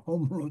read the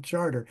Home Rule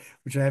Charter,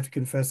 which I have to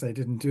confess I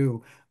didn't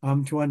do,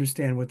 to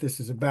understand what this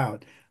is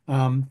about.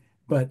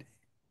 But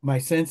my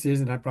sense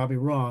is, and I'm probably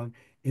wrong,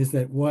 is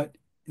that what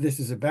this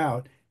is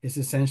about is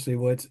essentially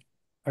what's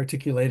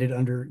articulated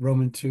under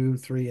Roman 2,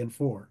 3, and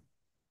 4.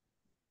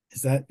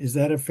 Is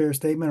that a fair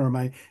statement, or am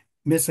I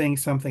missing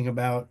something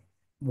about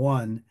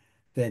 1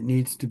 that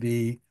needs to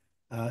be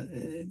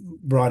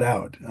brought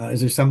out? Is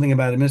there something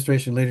about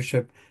administration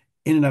leadership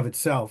in and of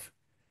itself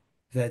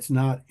that's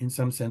not in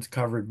some sense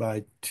covered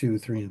by 2,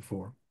 3, and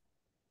 4?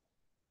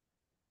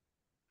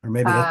 Or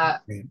maybe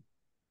that's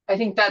I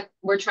think that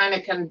we're trying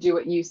to kind of do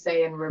what you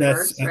say in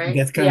reverse, right?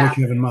 That's kind of what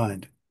you have in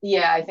mind.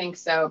 Yeah, I think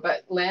so.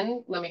 But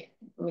Lynn, let me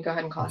go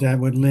ahead and call Is that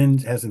what Lynn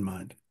has in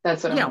mind?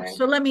 That's what I'm Yeah, hearing.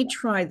 so let me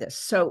try this.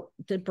 So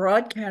the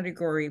broad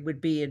category would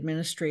be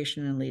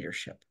administration and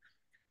leadership.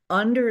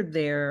 Under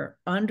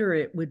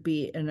it would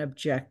be an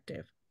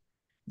objective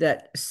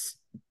that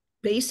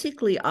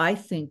basically I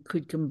think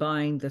could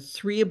combine the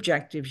 3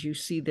 objectives you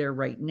see there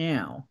right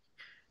now.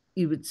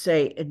 You would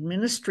say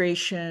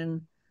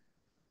administration,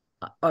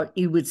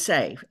 you would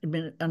say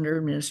under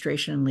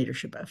administration and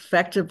leadership,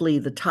 effectively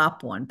the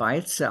top one by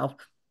itself,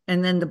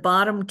 and then the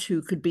bottom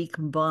 2 could be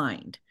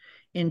combined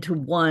into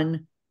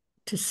one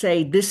to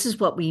say this is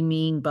what we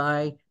mean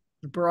by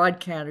the broad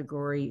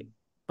category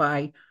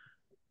by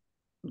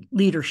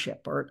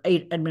leadership or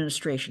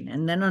administration.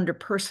 And then under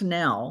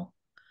personnel,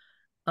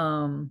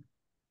 So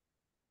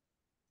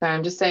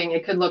I'm just saying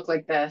it could look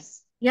like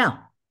this, yeah,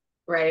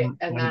 right?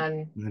 And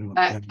then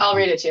I'll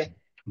read it to you.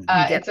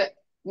 It's a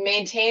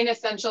maintain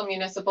essential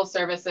municipal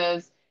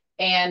services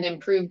and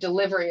improve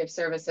delivery of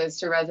services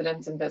to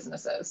residents and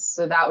businesses.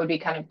 So that would be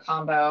kind of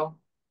combo.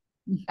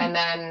 And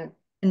then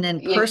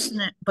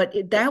person, but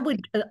that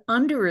would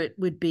under it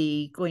would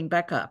be going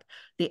back up.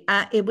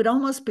 It would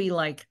almost be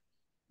like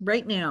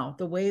right now,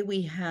 the way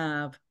we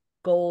have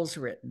goals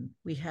written,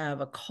 we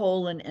have a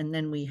colon and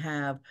then we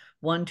have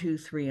 1, 2,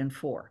 3, and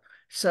 4.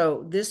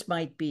 So this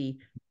might be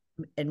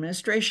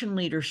administration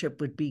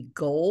leadership would be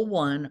goal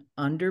 1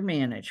 under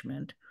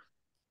management.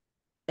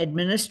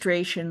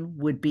 Administration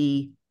would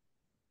be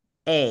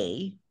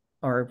A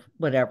or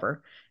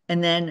whatever.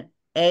 And then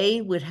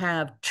A would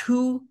have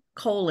 2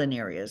 colon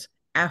areas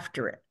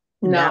after it.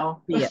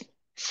 No,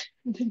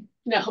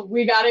 no,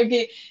 we gotta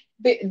be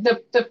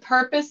the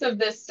purpose of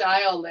this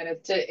style, Lynn,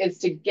 is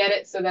to get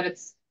it so that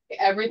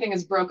everything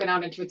is broken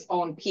out into its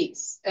own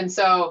piece. And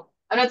so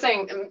I'm not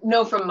saying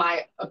no from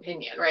my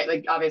opinion, right?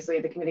 Like obviously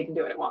the committee can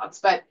do what it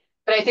wants, but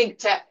I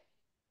think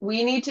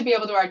we need to be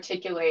able to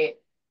articulate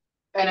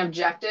an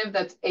objective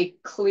that's a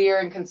clear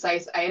and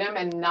concise item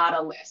and not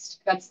a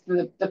list. That's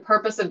the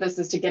purpose of this,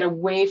 is to get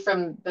away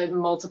from the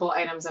multiple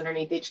items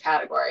underneath each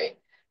category.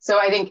 So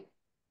I think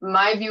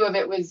my view of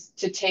it was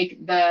to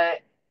take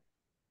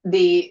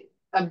the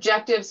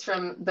objectives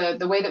from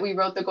the way that we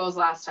wrote the goals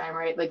last time,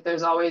 right? Like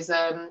there's always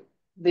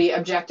the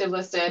objective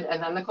listed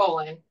and then the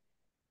colon.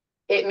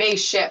 It may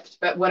shift,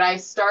 but what I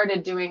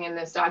started doing in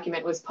this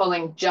document was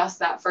pulling just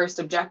that first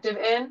objective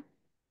in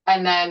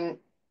and then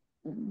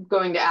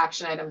going to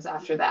action items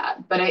after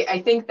that. But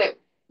I think that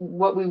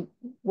what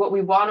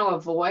we want to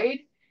avoid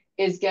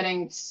is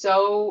getting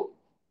so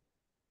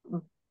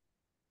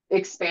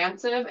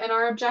expansive in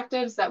our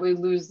objectives that we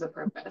lose the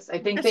purpose. I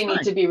think they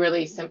need to be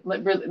really simple,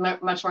 really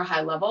much more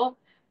high level.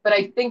 But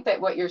I think that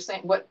what you're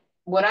saying,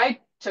 what I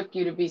took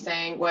you to be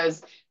saying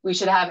was we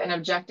should have an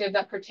objective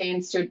that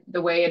pertains to the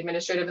way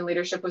administrative and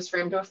leadership was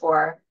framed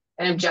before,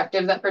 an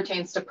objective that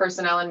pertains to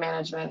personnel and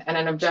management, and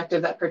an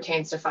objective that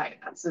pertains to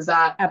finance. Is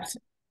that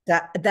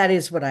That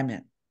is what I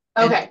meant.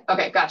 And Okay,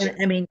 okay, gotcha.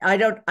 I mean,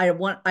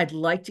 I'd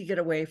like to get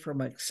away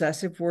from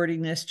excessive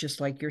wordiness,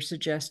 just like you're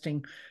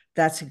suggesting.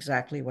 That's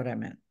exactly what I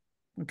meant.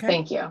 Okay.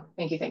 Thank you.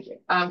 Thank you. Thank you.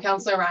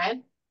 Counselor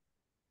Ryan?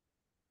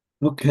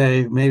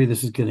 Okay, maybe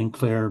this is getting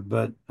clear,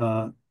 but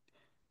so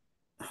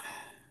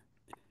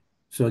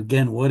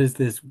again, what is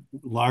this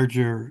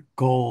larger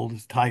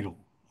goals title?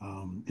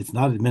 It's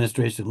not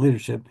administration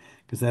leadership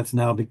because that's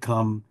now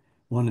become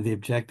one of the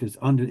objectives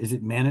under, is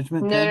it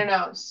management No, no, then?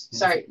 no.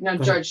 Sorry. No,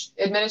 Go ahead. George,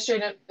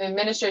 administration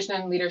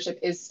and leadership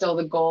is still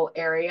the goal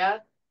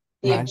area.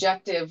 The Right.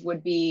 objective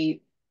would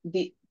be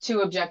the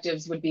two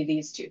objectives would be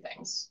these two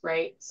things,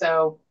 right?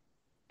 So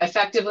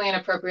effectively and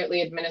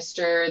appropriately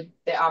administer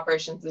the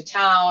operations of the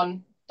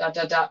town,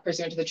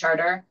 pursuant to the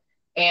charter,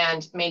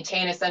 and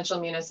maintain essential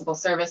municipal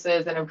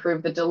services and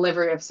improve the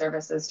delivery of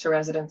services to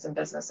residents and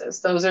businesses.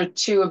 Those are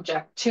two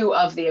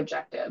of the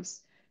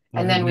objectives.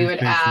 Of And then we would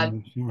add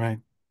administration, right.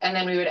 And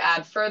then we would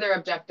add further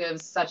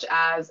objectives such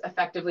as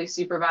effectively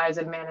supervise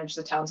and manage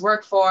the town's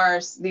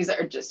workforce. These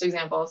are just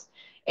examples.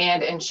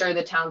 And ensure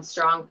the town's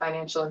strong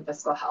financial and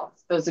fiscal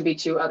health. Those would be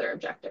two other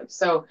objectives.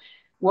 So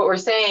what we're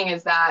saying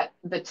is that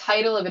the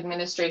title of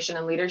administration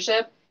and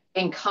leadership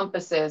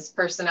encompasses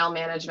personnel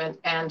management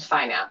and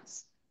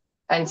finance.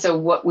 And so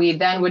what we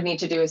then would need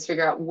to do is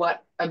figure out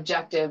what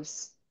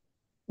objectives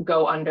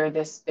go under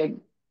this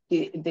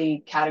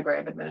the category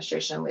of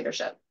administration and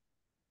leadership.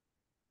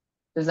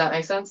 Does that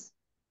make sense?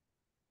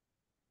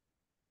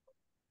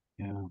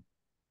 Yeah.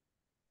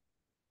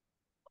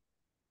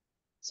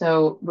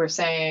 So we're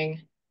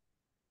saying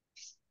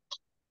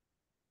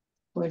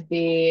would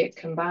be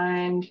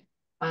combined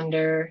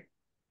under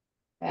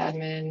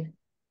admin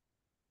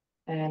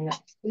and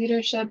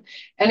leadership.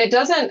 And it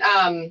doesn't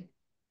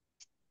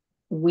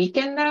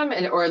weaken them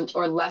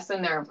or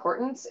lessen their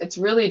importance. It's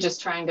really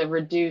just trying to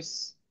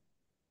reduce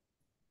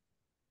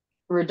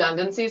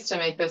redundancies to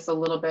make this a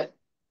little bit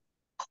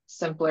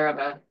simpler of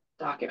a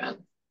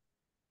document.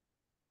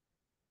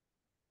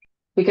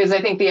 Because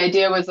I think the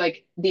idea was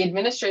like the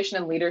administration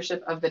and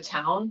leadership of the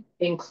town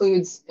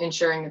includes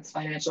ensuring its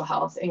financial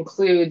health,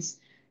 includes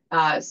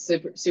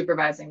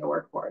supervising the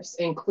workforce,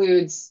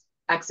 includes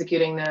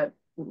executing the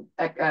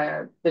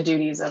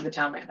duties of the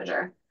town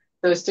manager.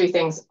 Those three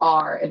things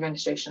are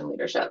administration and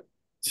leadership.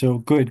 So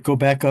good. Go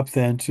back up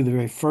then to the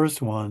very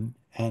first one,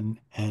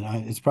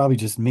 it's probably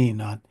just me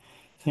not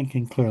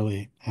thinking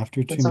clearly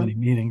after too That's many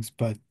meetings,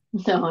 but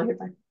no, you're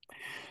fine.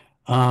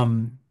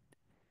 um,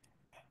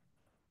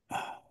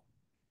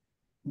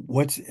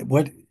 what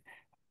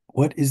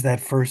is that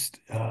first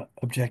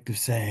objective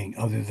saying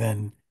other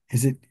than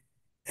is it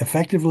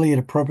effectively and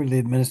appropriately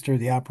administer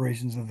the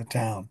operations of the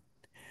town?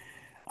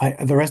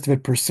 The rest of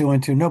it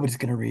pursuant to nobody's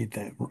going to read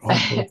the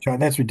whole chart.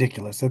 That's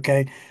ridiculous.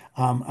 Okay.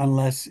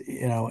 Unless,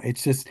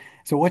 it's just,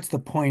 so what's the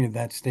point of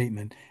that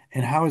statement?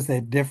 And how is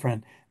that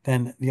different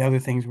than the other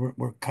things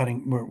we're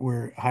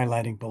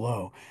highlighting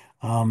below?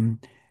 Um,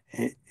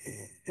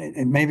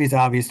 maybe it's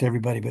obvious to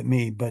everybody but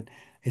me, but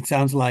it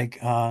sounds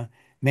like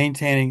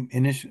maintaining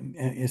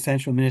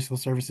essential municipal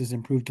services,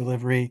 improve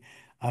delivery,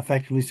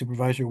 effectively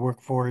supervise your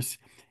workforce,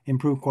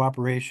 improve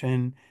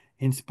cooperation,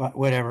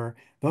 whatever.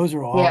 Those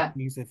are all Yeah.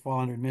 things that fall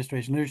under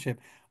administration leadership.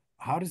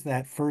 How does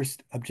that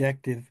first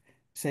objective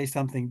say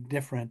something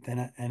different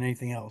than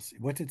anything else?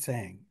 What's it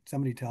saying?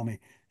 Somebody tell me.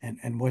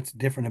 And what's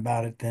different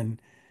about it than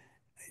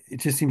it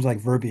just seems like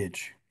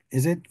verbiage.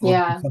 Is it? Or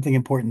Yeah. something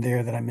important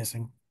there that I'm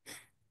missing?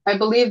 I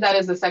believe that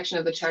is the section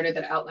of the charter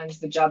that outlines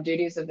the job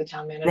duties of the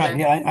town Right. manager.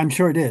 Yeah, I'm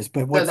sure it is.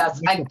 But So what's that's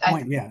the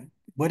point? Yeah.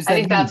 What does I that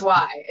think that's mean?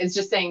 why. It's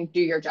just saying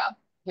do your job.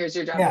 Here's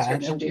your job Yeah,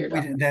 description, do your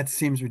job. that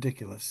seems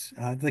ridiculous.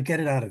 Get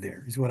it out of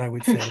there is what I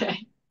would say.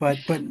 Okay. But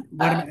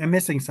what I'm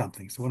missing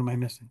something. So what am I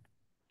missing?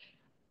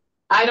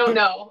 I don't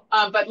know.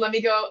 But let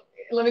me go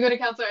to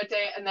Councilor Arte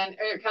and then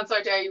Councilor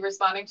Arte, are you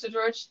responding to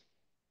George?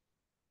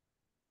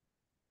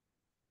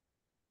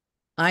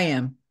 I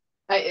am.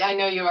 I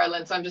know you are,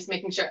 Lynn, so I'm just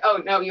making sure.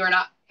 Oh, no, you are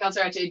not.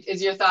 Councilor Arte,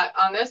 is your thought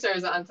on this or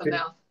is it on something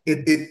else?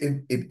 It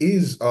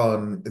is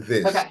on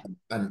this. Okay.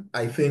 And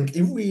I think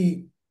if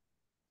we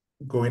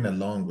going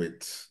along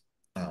with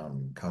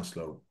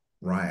Councillor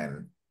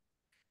Ryan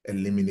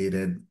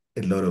eliminated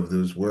a lot of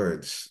those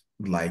words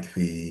like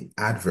the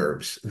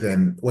adverbs,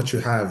 then what you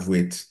have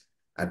with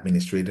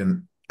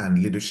administrating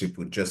and leadership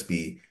would just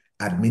be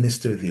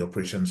administer the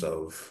operations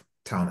of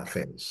town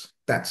affairs.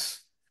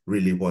 That's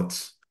really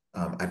what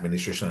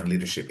administration and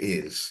leadership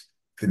is.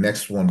 The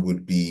next one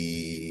would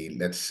be,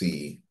 let's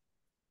see,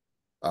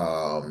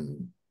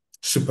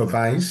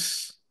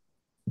 supervise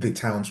the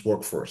town's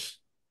workforce.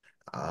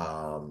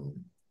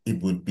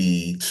 It would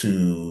be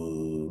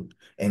to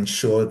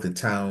ensure the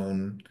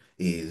town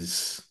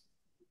is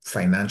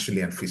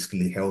financially and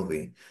fiscally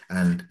healthy.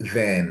 And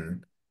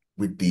then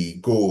with the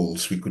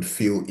goals, we could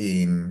fill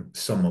in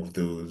some of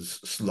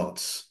those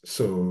slots.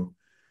 So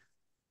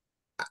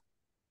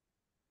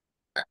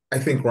I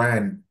think,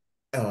 Ryan,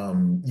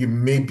 you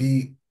may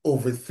be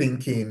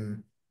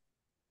overthinking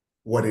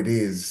what it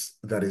is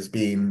that is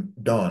being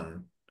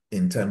done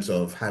in terms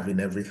of having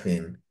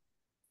everything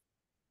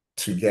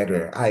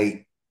together.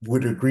 I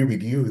would agree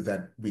with you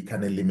that we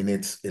can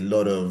eliminate a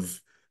lot of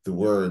the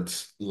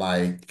words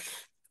like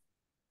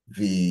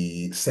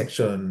the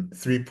section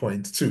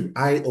 3.2.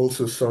 I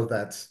also saw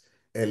that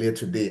earlier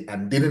today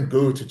and didn't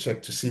go to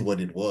check to see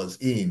what it was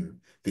in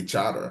the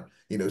charter,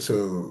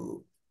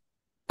 so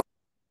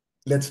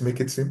let's make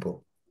it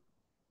simple.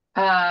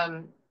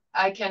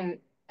 I can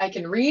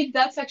read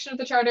that section of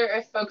the charter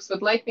if folks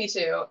would like me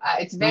to.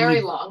 It's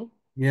very long.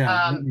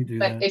 Yeah, let me do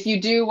But that. if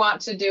you do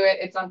want to do it,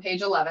 it's on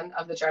page 11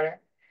 of the charter.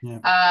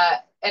 Yeah.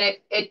 And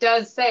it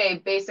does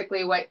say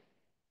basically what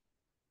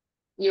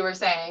you were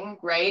saying,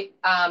 right?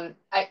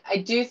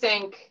 I do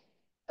think,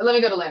 let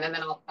me go to Lynn and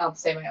then I'll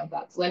say my own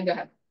thoughts. Lynn, go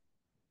ahead.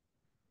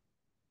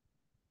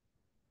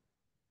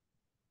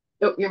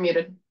 Oh, you're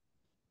muted.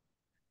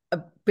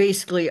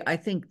 Basically, I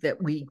think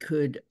that we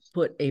could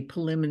put a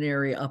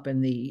preliminary up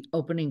in the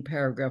opening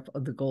paragraph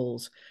of the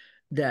goals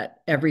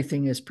that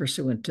everything is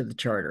pursuant to the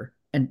charter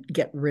and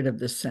get rid of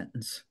this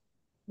sentence.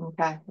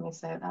 Okay, let me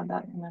say add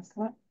that in this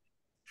one.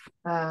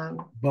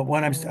 But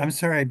what I'm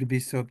sorry to be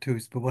so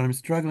obtuse, but what I'm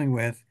struggling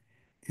with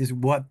is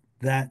what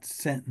that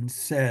sentence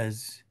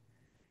says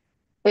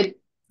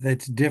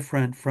that's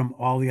different from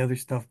all the other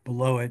stuff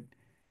below it.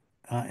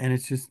 And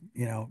it's just,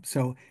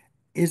 so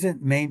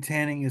isn't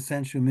maintaining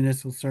essential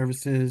municipal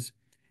services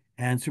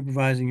and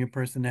supervising your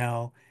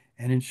personnel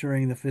and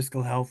ensuring the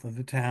fiscal health of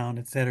the town,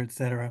 et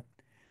cetera,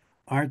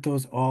 aren't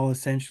those all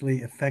essentially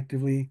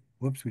effectively,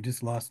 whoops, we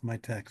just lost my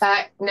text.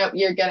 No,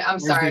 you're getting, I'm Or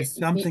is there sorry.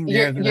 something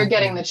there that You're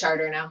getting the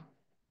charter now.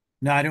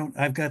 No, I don't,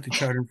 I've got the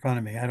charter in front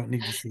of me. I don't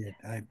need to see it.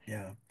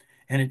 Yeah.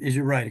 And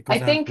you're right, it I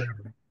goes on think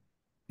forever.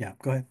 Yeah,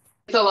 go ahead.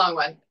 it's a long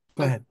one.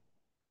 Go ahead.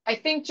 I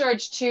think,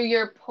 George, to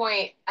your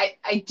point,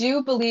 I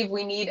do believe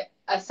we need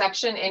a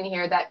section in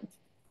here that,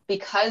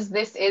 because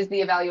this is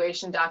the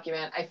evaluation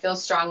document, I feel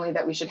strongly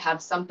that we should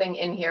have something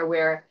in here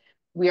where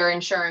we are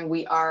ensuring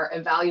we are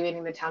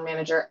evaluating the town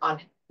manager on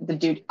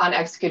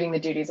executing the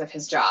duties of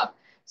his job.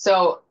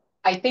 So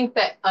I think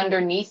that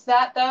underneath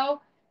that,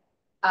 though,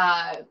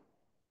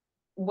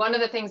 one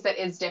of the things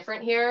that is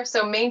different here,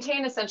 so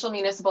maintain essential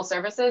municipal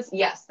services,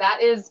 yes,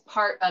 that is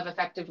part of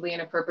effectively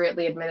and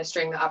appropriately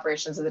administering the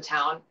operations of the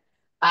town.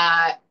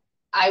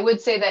 I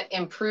would say that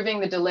improving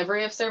the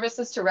delivery of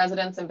services to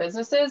residents and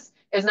businesses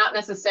is not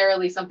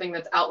necessarily something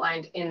that's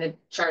outlined in the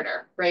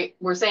charter, right?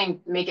 We're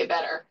saying make it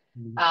better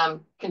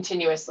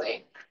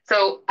continuously.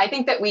 So I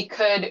think that we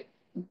could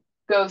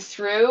go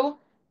through,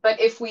 but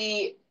if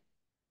we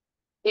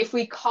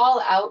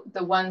call out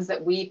the ones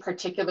that we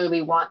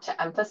particularly want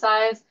to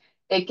emphasize,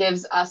 it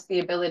gives us the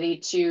ability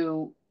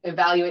to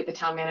evaluate the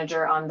town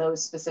manager on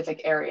those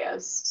specific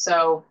areas.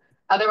 So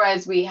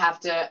otherwise we have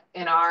to,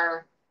 in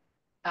our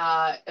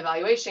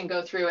evaluation,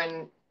 go through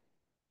and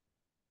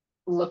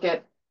look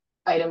at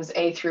items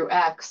A through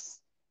X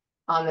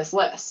on this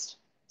list.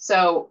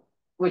 So,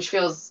 which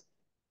feels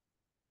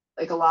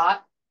like a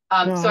lot.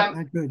 No, So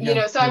I'm, good,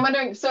 yeah. so I'm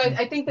wondering, so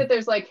I think that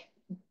there's like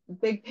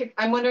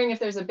I'm wondering if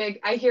there's a big,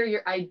 I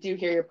do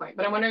hear your point,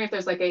 but I'm wondering if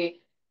there's like a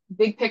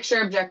big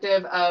picture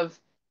objective of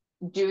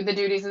do the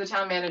duties of the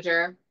town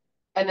manager,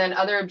 and then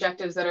other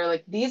objectives that are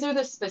like, these are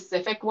the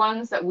specific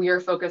ones that we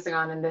are focusing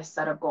on in this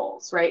set of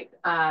goals, right?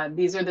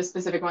 These are the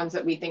specific ones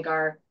that we think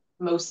are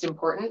most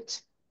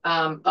important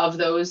of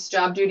those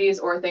job duties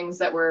or things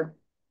that we're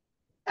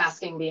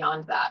asking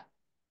beyond that.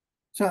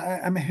 So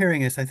I'm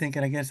hearing this, I think,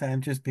 and I guess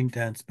I'm just being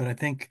dense, but I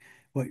think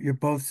what you're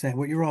both saying,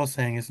 what you're all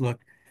saying is, look,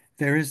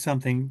 there is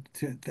something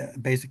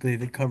that basically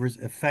that covers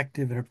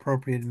effective and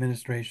appropriate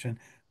administration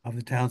of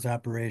the town's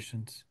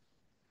operations.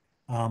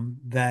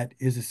 That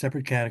is a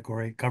separate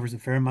category, covers a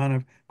fair amount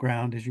of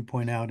ground, as you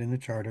point out in the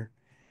charter,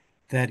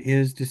 that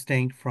is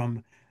distinct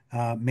from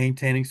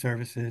maintaining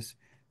services,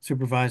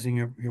 supervising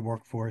your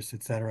workforce,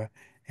 et cetera,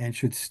 and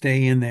should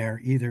stay in there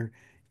either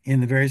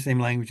in the very same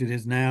language it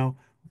is now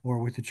or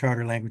with the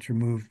charter language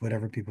removed,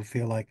 whatever people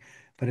feel like.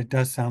 But it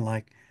does sound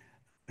like,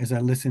 as I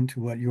listen to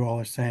what you all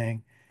are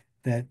saying,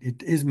 that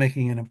it is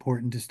making an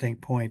important,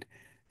 distinct point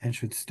and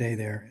should stay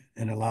there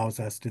and allows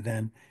us to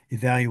then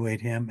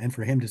evaluate him and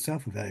for him to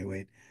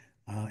self-evaluate.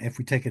 If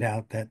we take it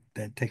out, that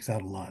takes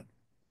out a lot.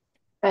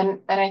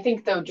 And I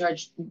think, though,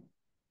 George,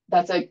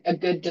 that's a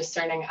good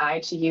discerning eye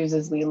to use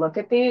as we look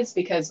at these,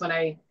 because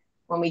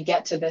when we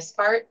get to this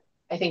part,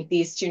 I think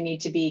these two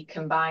need to be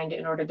combined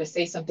in order to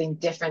say something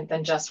different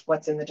than just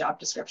what's in the job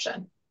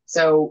description.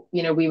 So,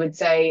 we would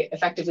say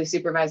effectively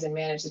supervise and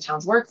manage the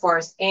town's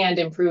workforce and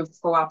improve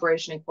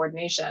cooperation and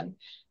coordination.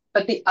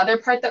 But the other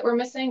part that we're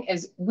missing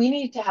is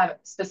we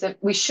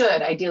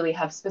should ideally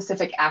have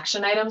specific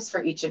action items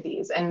for each of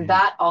these. And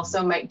that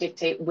also might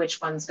dictate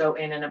which ones go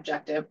in an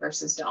objective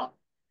versus don't.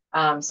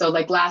 So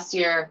like last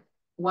year,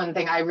 one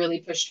thing I really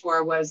pushed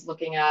for was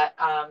looking at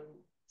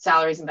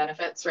salaries and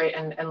benefits, right?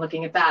 And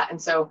looking at that.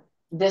 And so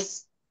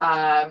this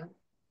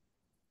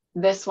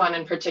one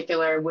in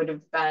particular would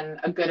have been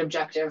a good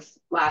objective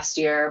last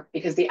year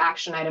because the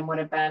action item would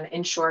have been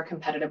ensure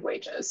competitive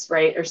wages,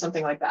 right? Or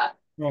something like that.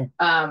 Right.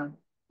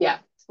 Yeah.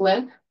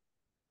 Lynn?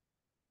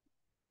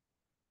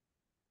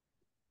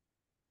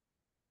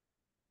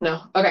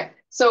 No. Okay.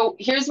 So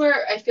here's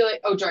where I feel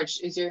like, oh,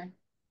 George,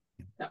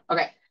 no.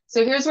 Okay.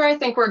 So here's where I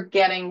think we're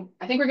getting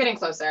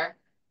closer.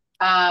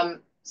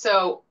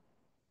 So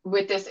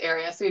with this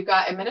area, so we've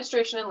got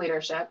administration and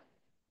leadership,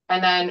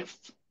 and then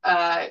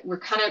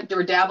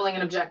we're dabbling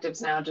in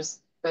objectives now,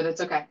 but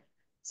it's okay.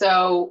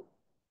 So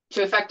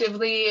to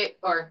effectively,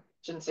 or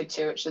shouldn't say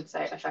to, it should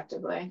say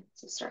effectively.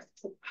 So start.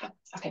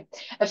 Okay.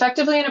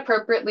 Effectively and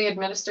appropriately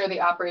administer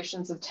the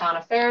operations of town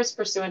affairs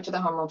pursuant to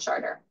the Home Rule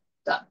Charter.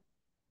 Done.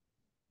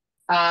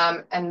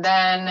 And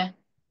then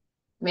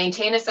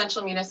maintain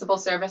essential municipal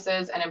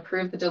services and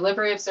improve the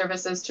delivery of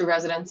services to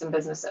residents and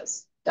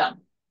businesses.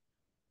 Done.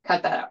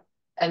 Cut that out.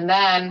 And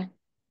then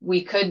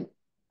we could,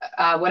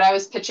 what I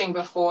was pitching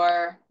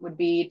before would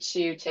be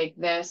to take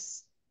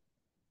this,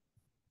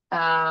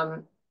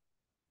 oh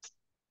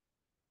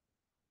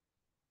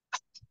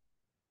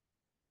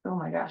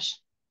my gosh,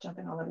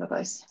 jumping all over the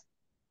place.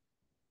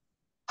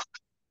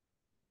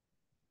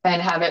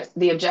 And have it,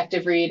 the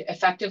objective read,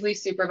 effectively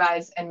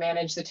supervise and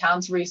manage the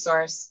town's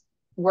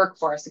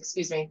workforce,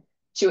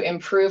 to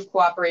improve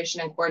cooperation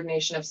and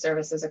coordination of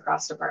services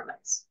across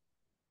departments.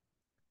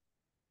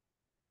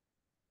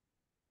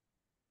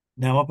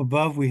 Now up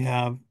above, we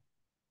have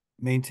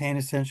maintain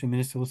essential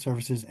municipal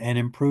services and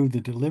improve the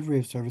delivery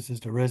of services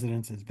to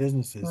residents and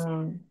businesses.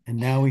 And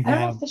now we I don't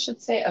know have, if this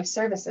should say of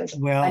services.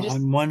 well,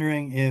 I'm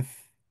wondering if,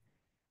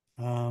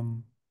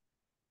 and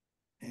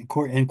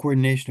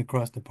coordination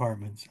across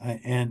departments.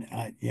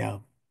 Yeah.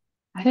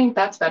 I think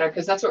that's better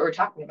because that's what we're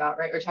talking about,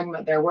 right? We're talking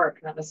about their work,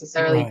 not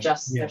necessarily Right.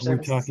 just Yeah, their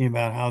services. we're talking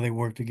about how they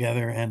work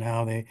together and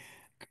how they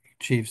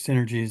achieve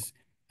synergies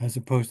as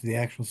opposed to the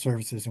actual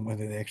services and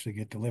whether they actually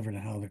get delivered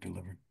and how they're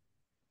delivered.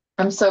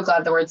 I'm so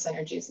glad the word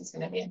synergies is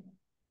going to be in.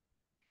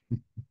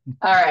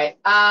 All right.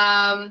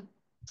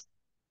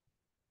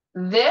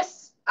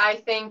 This I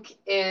think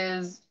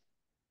is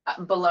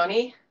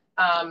baloney.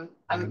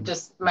 I'm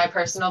just my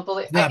personal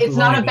belief. It's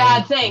not a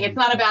bad thing. It's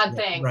not a bad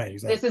thing. Right,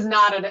 exactly. This is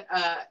not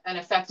an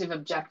effective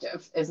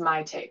objective, is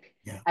my take.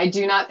 Yeah. I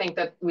do not think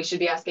that we should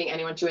be asking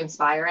anyone to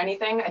inspire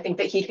anything. I think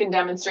that he can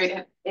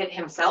demonstrate it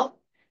himself,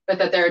 but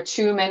that there are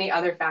too many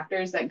other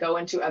factors that go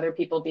into other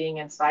people being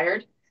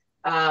inspired,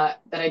 that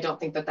I don't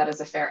think that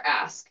is a fair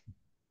ask.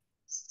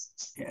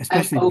 Yeah,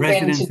 especially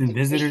residents and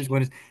visitors.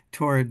 What is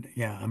toward?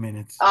 Yeah, I mean,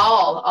 it's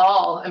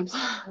all.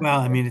 Well,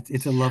 I mean,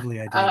 it's a lovely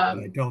idea, but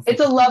I don't think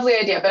it's a lovely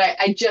idea, but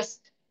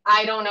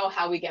I don't know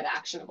how we get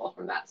actionable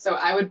from that. So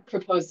I would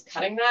propose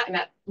cutting that, and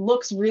that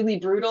looks really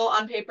brutal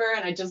on paper.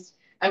 And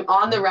I'm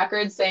on the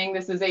record saying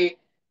this is a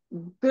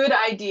good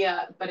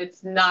idea, but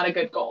it's not a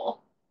good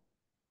goal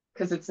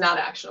because it's not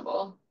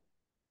actionable.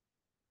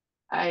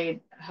 I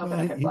hope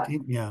I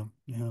could yeah.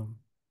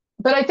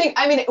 But I think,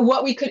 I mean,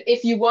 what we could,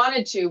 if you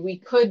wanted to, we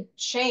could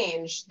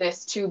change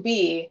this to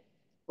be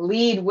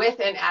lead with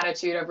an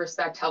attitude of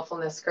respect,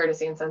 helpfulness,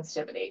 courtesy, and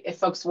sensitivity. If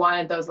folks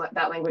wanted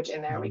that language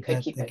in there, we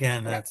could keep it.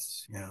 Again,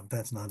 that's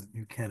not,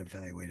 you can't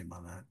evaluate him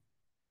on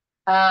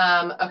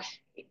that.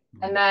 Okay.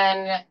 And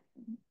then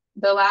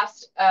the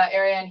last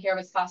area in here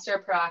was foster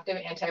a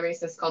proactive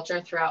anti-racist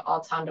culture throughout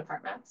all town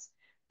departments.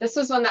 This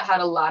was one that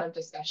had a lot of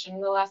discussion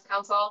in the last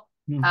council.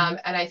 And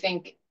I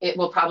think it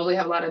will probably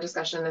have a lot of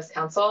discussion in this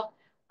council.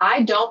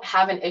 I don't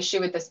have an issue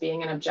with this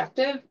being an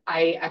objective.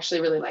 I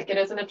actually really like it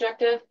as an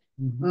objective.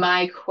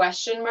 My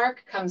question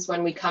mark comes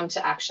when we come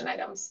to action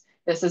items.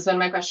 This has been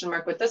my question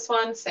mark with this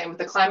one, same with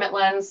the climate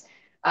lens.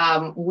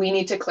 We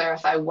need to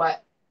clarify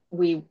what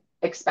we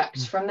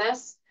expect from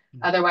this.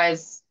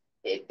 Otherwise,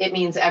 it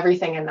means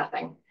everything and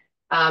nothing.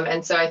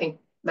 And so I think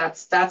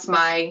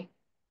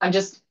I'm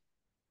just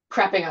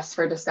prepping us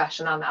for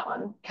discussion on that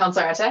one.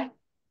 Councillor Ette?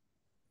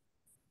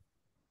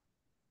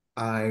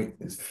 I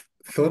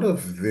thought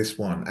of this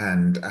one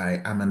and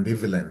I am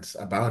ambivalent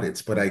about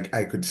it, but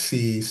I could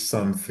see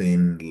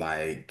something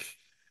like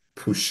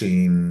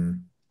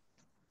pushing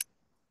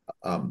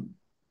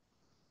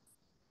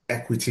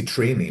equity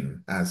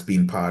training as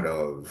being part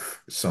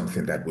of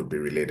something that would be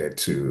related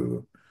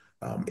to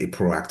a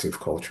proactive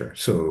culture.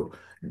 So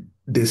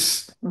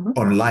this,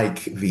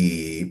 unlike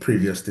the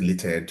previous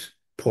deleted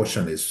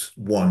portion, is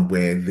one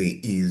where there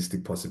is the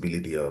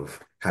possibility of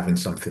having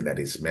something that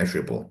is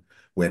measurable.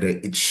 Whether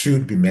it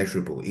should be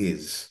measurable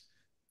is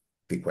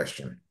the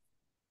question.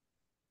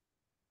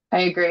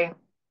 I agree.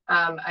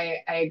 I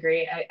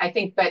agree. I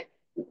think, but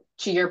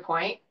to your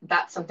point,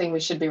 that's something we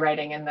should be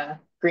writing in the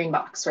green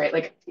box, right?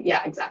 Like,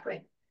 yeah,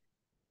 exactly.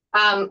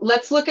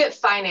 Let's look at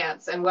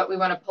finance and what we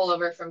want to pull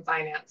over from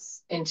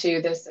finance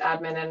into this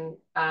admin.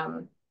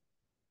 And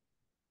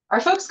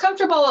are folks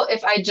comfortable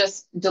if I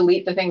just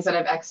delete the things that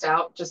I've X'd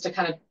out just to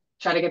kind of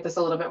try to get this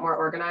a little bit more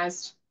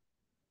organized?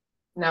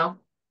 No?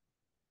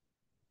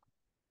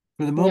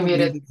 For the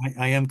moment,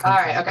 I am comfortable.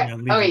 All right, okay.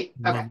 Oh, wait,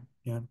 okay.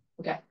 Yeah.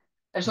 Okay.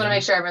 I just want to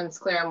make sure everyone's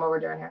clear on what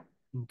we're doing here.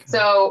 Okay.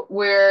 So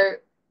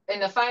we're in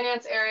the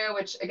finance area,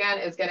 which again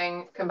is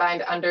getting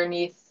combined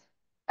underneath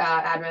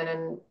admin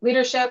and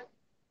leadership.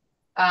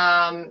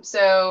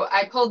 So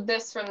I pulled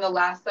this from the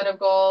last set of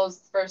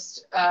goals.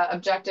 First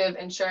objective,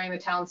 ensuring the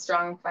town's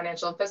strong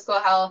financial and fiscal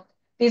health.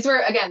 these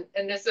were, again,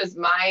 and this was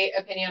my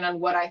opinion on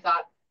what I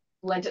thought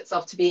lent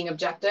itself to being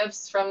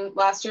objectives from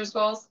last year's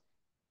goals.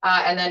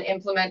 And then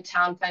implement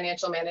town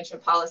financial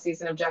management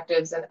policies and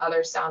objectives and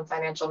other sound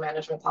financial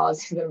management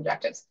policies and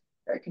objectives.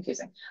 Very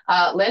confusing.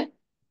 Lynn?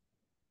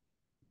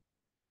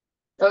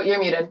 Oh, you're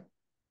muted.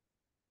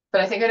 But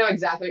I think I know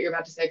exactly what you're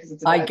about to say because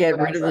it's I exactly get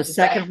what I rid was of the about to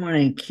say. second one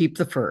and keep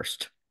the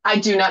first. I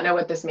do not know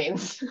what this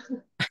means.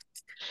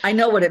 I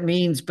know what it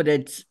means, but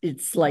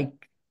it's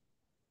like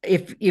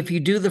if you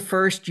do the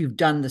first, you've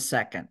done the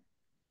second.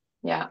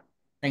 Yeah.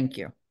 Thank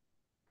you.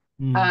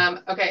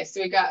 Okay,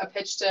 so we got a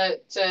pitch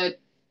to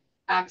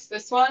axe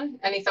this one.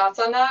 Any thoughts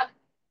on that?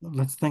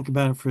 Let's think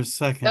about it for a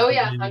second. Oh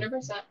yeah,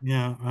 100%.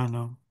 Yeah, I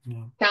know.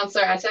 Yeah.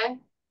 Councillor Ete?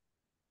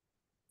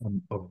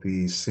 Of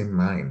the same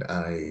mind,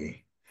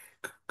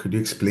 could you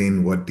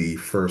explain what the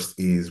first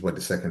is, what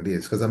the second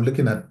is? Because I'm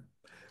looking at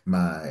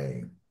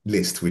my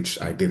list,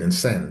 which I didn't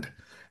send,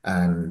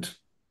 and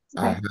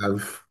I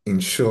have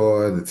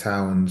ensure the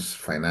town's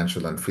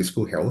financial and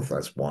fiscal health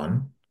as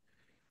one,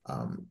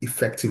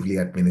 effectively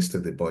administer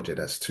the budget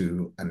as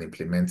two, and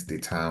implement the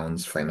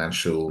town's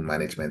financial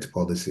management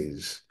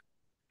policies.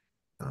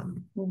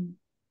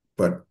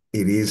 But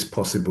it is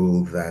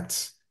possible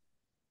that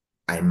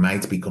I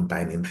might be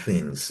combining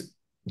things,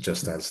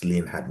 just as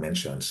Lynn had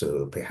mentioned.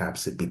 So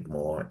perhaps a bit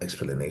more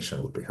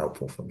explanation would be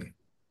helpful for me.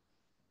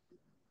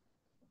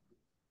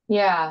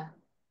 Yeah.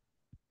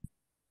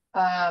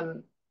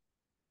 I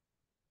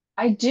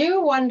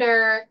do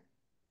wonder,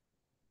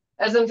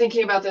 as I'm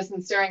thinking about this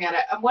and staring at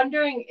it, I'm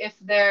wondering if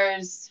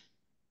there's.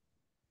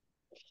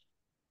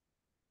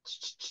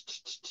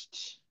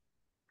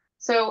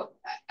 So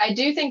I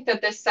do think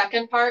that this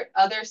second part,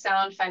 other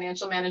sound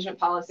financial management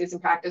policies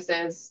and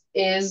practices,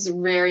 is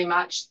very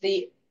much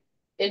the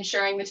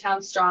ensuring the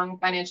town's strong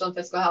financial and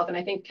fiscal health. And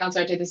I think,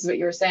 Councillor Arte, this is what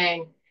you were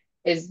saying,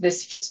 is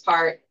this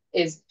part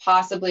is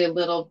possibly a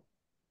little,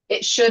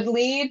 it should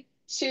lead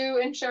to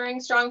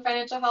ensuring strong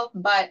financial health,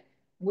 but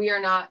we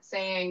are not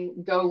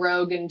saying go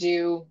rogue and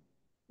do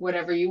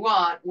whatever you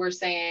want. We're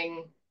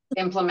saying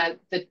implement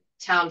the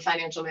town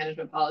financial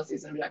management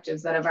policies and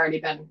objectives that have already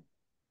been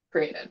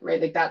created, right?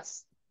 Like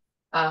that's,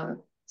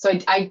 so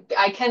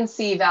I can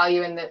see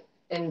value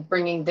in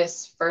bringing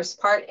this first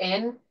part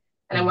in.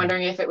 And I'm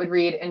wondering if it would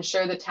read,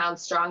 ensure the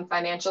town's strong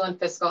financial and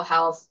fiscal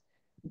health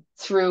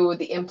through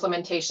the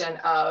implementation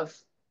of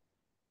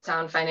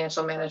town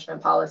financial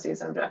management policies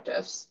and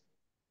objectives.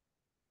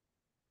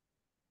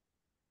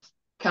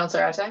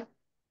 Councillor Ate?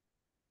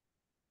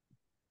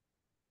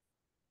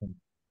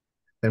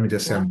 Let me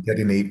just say, Yeah. I'm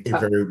getting a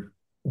very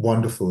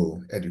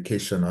wonderful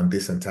education on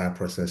this entire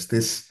process.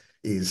 This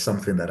is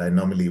something that I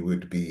normally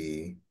would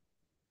be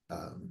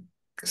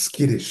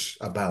skittish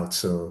about.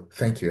 So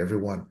thank you,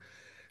 everyone.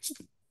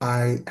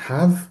 I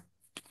have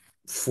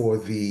for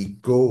the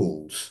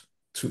goals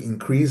to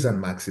increase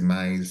and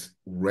maximize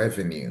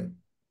revenue.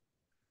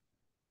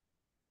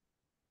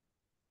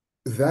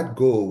 That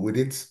goal, would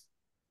it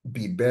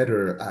be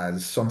better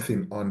as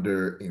something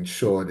under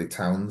ensure the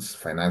town's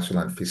financial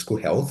and fiscal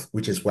health,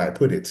 which is where I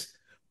put it,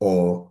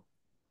 or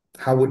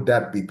how would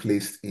that be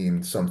placed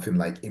in something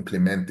like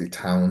implement the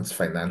town's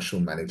financial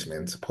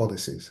management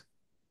policies?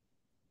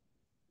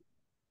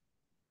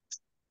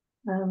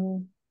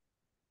 Can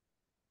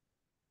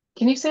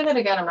you say that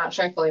again? I'm not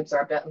sure I fully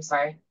absorbed it. I'm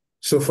sorry.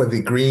 So for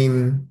the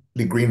green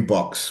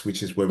box,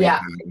 which is where we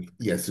have,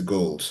 yes, the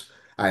goals,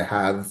 I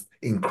have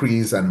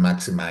increase and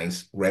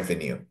maximize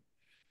revenue.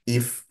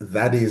 If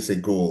that is a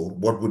goal,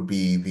 what would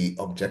be the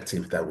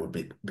objective that would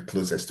be the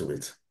closest to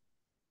it?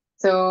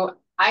 So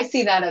I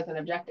see that as an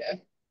objective.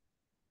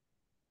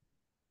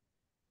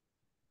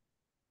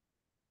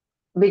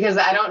 Because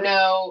I don't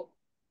know,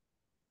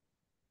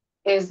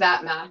 is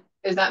that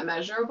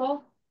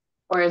measurable?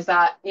 Or is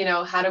that,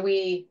 how do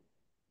we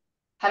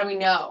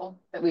know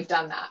that we've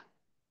done that?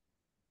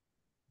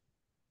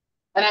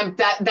 And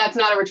that's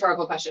not a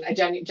rhetorical question. I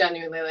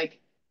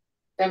genuinely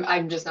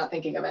I'm just not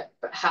thinking of it.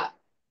 But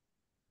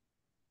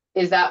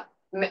is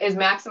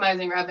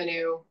maximizing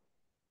revenue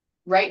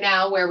right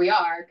now where we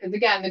are? Because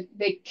again,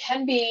 they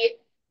can be,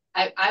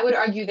 I would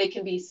argue they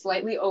can be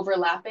slightly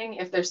overlapping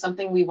if there's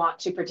something we want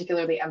to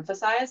particularly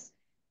emphasize.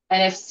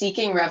 And if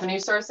seeking revenue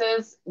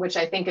sources, which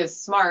I think is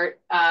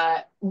smart,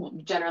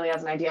 generally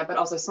as an idea, but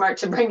also smart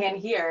to bring in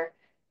here,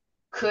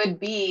 could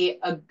be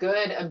a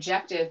good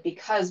objective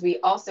because we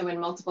also in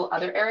multiple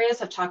other areas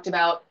have talked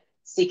about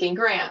seeking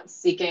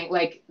grants,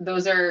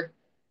 those are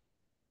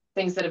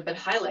things that have been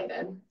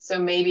highlighted. So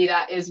maybe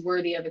that is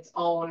worthy of its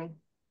own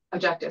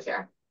objective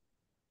here.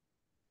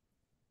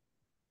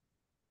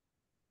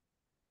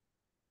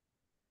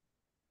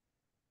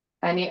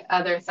 Any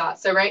other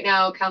thoughts? So right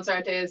now, Councillor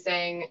Arte is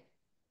saying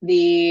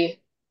the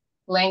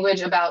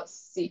language about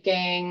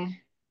seeking,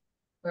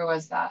 where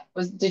was that?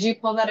 Did you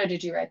pull that or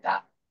did you write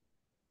that?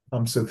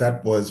 So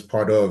that was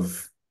part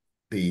of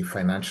the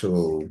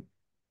financial,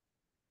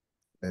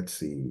 let's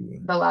see.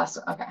 The last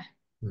one, okay.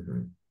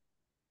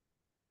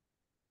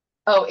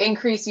 Oh,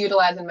 increase,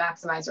 utilize, and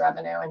maximize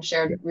revenue and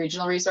shared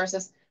regional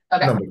resources.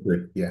 Okay. Number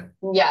 3, yeah.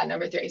 Yeah,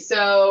 number 3.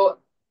 So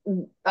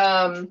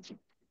Um,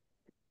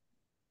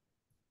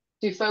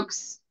 do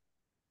folks,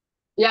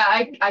 yeah,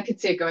 I could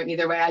see it going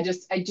either way.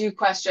 I do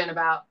question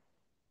about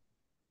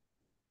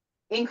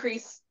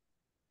increase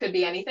could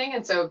be anything.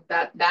 And so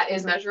that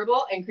is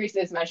measurable. Increase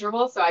is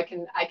measurable. So I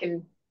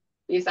can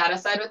be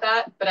satisfied with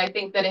that. But I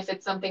think that if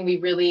it's something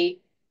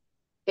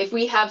if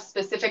we have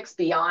specifics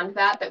beyond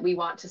that we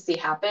want to see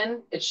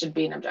happen, it should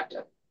be an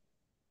objective.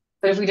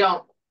 But if we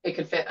don't, it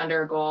could fit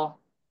under a goal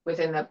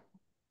within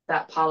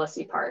that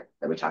policy part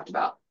that we talked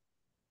about.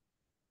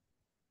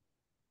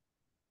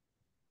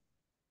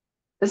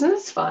 Isn't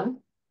this fun?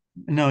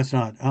 No, it's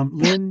not.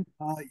 Lynn,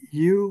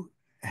 you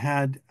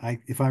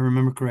if I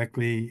remember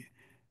correctly,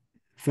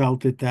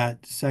 felt that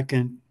that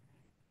second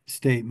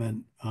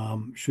statement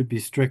should be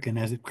stricken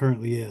as it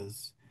currently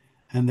is,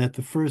 and that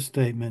the first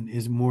statement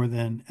is more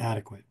than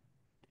adequate.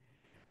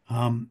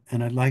 And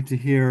I'd like to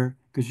hear,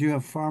 because you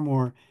have far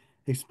more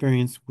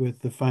experience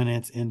with the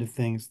finance end of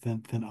things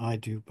than I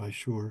do, by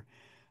sure.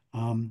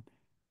 Um,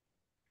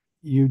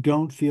 you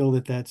don't feel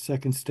that that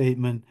second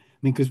statement, I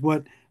mean, because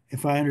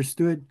if I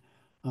understood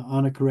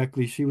Anna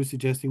correctly, she was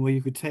suggesting, well,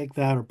 you could take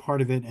that or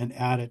part of it and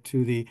add it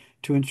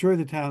to ensure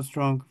the town's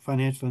strong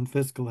financial and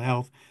fiscal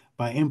health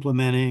by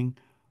implementing,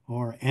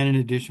 and in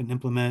addition,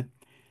 implement.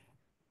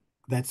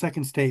 That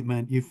second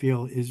statement you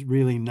feel is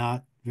really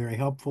not very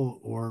helpful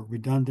or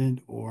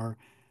redundant, or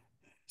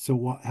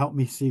so help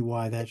me see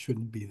why that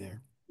shouldn't be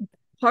there.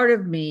 Part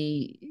of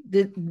me,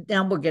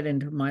 now we'll get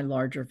into my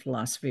larger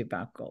philosophy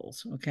about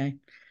goals, okay?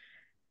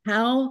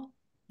 How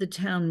the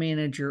town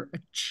manager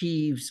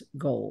achieves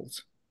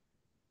goals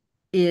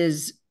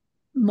is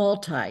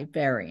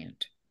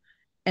multivariant.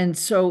 And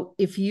so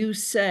if you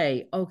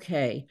say,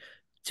 okay,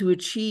 to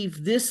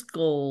achieve this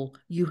goal,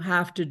 you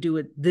have to do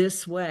it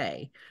this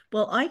way.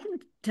 Well, I can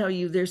tell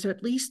you there's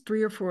at least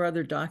 3 or 4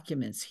 other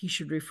documents he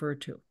should refer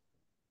to.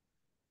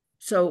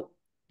 So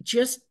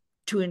just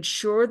to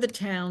ensure the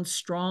town's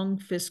strong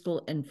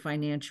fiscal and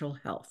financial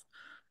health.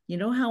 You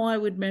know how I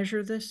would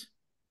measure this?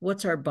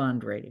 What's our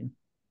bond rating?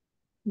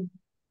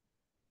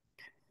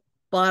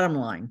 Bottom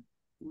line.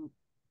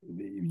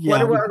 Yeah, What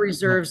do our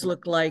reserves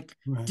look like?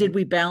 right. Did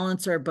we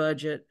balance our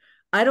budget?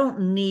 I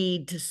don't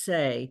need to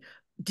say,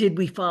 did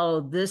we follow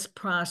this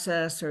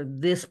process or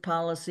this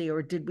policy,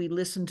 or did we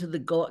listen to the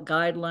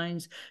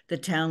guidelines, the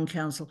town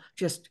council?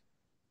 Just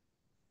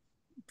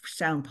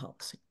sound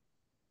policy.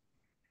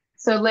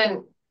 So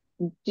Lynn,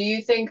 do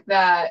you think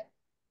that,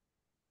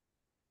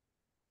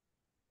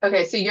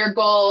 okay, so your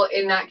goal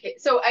in that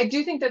case, so I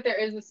do think that there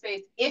is a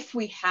space, if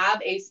we have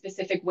a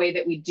specific way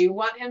that we do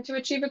want him to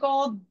achieve a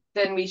goal,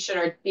 then we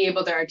should be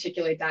able to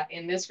articulate that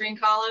in this green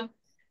column.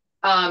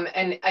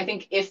 And I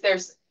think if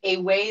there's a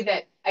way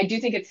that I do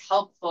think it's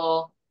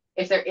helpful,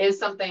 if there is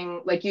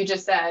something like you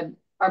just said,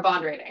 our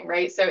bond rating,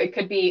 right? So it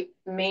could be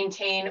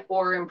maintain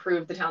or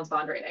improve the town's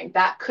bond rating.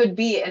 That could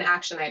be an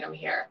action item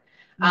here.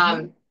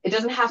 It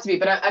doesn't have to be,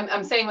 but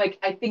I'm saying, like,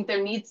 I think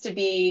there needs to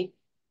be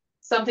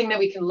something that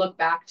we can look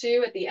back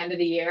to at the end of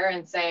the year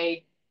and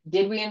say,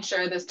 did we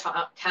ensure this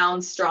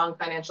town's strong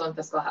financial and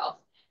fiscal health?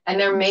 And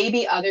there may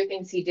be other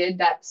things he did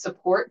that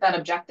support that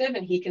objective,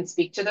 and he can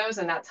speak to those,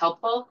 and that's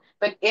helpful.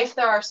 But if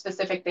there are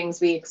specific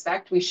things we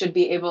expect, we should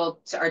be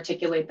able to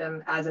articulate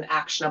them as an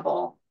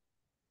actionable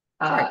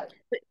Right.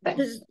 thing.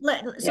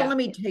 So let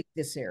me take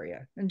this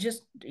area and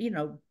just,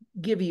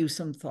 give you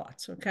some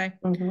thoughts, okay?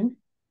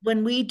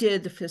 When we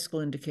did the fiscal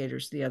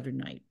indicators the other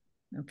night,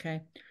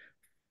 okay?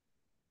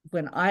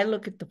 When I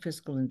look at the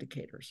fiscal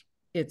indicators,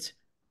 it's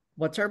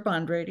what's our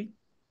bond rating?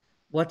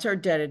 What's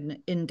our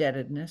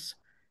indebtedness?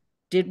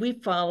 Did we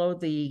follow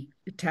the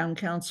town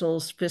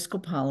council's fiscal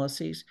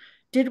policies?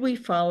 Did we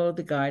follow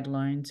the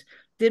guidelines?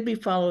 Did we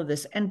follow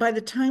this? And by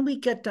the time we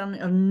get done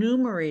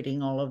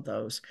enumerating all of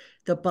those,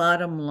 the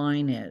bottom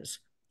line is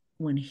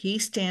when he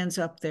stands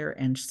up there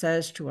and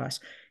says to us,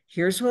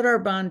 here's what our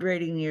bond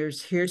rating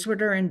is, here's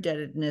what our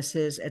indebtedness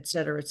is, et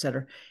cetera,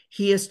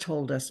 he has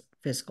told us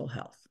fiscal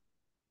health.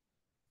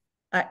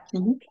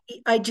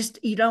 I just,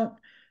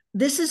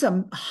 this is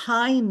a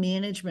high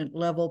management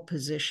level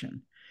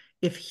position.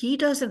 If he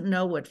doesn't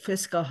know what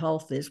fiscal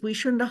health is, we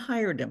shouldn't have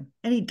hired him.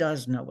 And he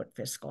does know what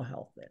fiscal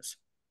health is.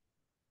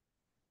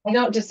 I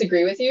don't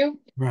disagree with you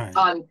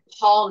on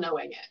Paul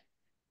knowing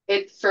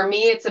it. For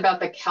me, it's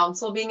about the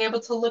council being able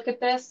to look at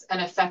this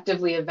and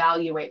effectively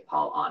evaluate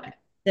Paul on it.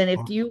 Then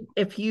if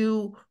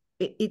you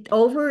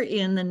over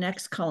in the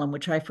next column,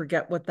 which I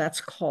forget what that's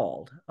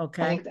called,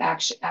 okay? I think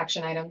it's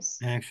action items.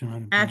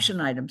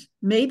 Action items.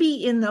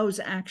 Maybe in those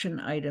action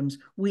items,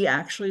 we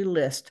actually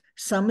list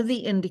some of the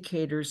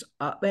indicators.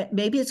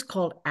 Maybe it's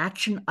called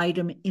action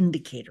item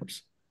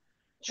indicators,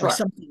 or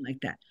something like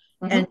that.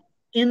 And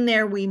in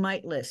there, we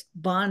might list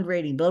bond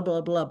rating, blah,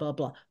 blah, blah, blah,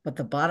 blah. But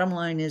the bottom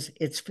line is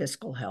it's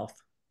fiscal health.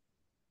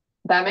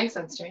 That makes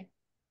sense to me.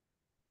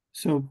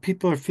 So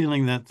people are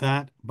feeling that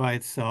that by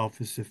itself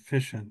is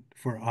sufficient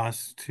for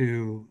us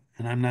to,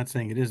 and I'm not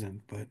saying it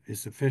isn't, but is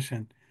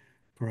sufficient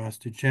for us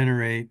to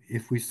generate,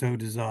 if we so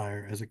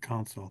desire as a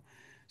council,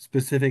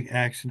 specific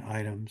action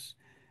items.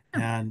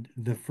 And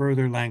the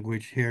further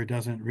language here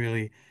doesn't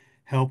really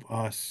help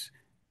us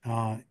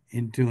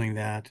in doing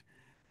that.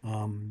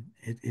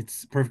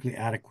 It's perfectly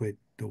adequate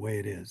the way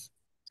it is.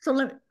 So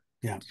let,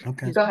 Yeah,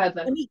 okay. Go ahead,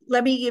 Lynn.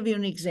 let me give you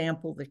an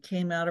example that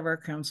came out of our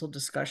council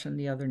discussion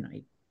the other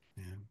night.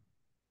 Yeah.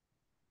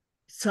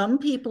 Some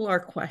people are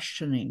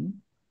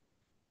questioning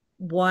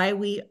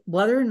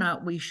whether or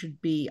not we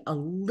should be a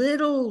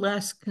little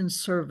less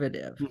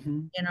conservative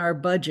in our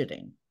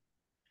budgeting.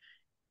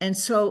 And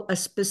so a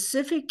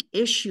specific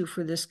issue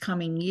for this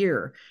coming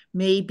year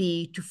may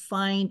be to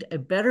find a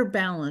better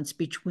balance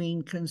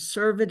between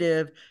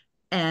conservative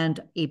and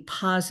a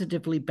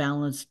positively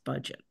balanced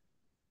budget.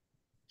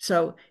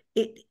 So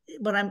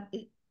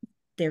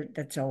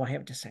that's all I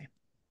have to say.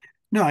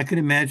 No, I could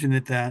imagine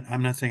that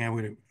I'm not saying I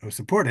would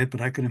support it, but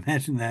I could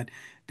imagine that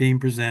being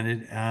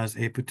presented as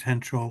a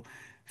potential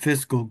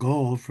fiscal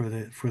goal for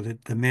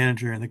the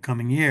manager in the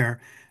coming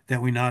year,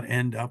 that we not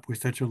end up with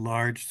such a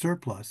large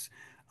surplus.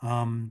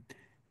 And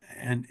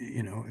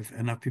if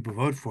enough people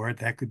vote for it,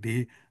 that could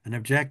be an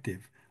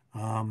objective.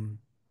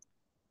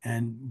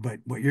 But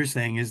what you're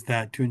saying is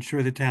that to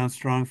ensure the town's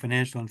strong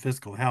financial and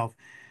fiscal health,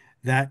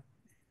 that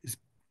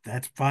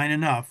that's fine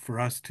enough for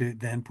us to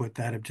then put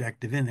that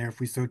objective in there if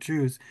we so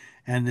choose.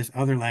 And this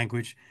other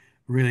language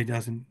really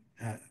doesn't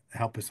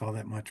help us all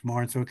that much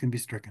more, and so it can be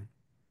stricken.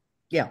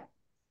 Yeah,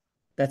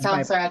 that's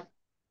Councillor,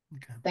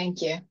 Okay.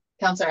 thank you.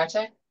 Councillor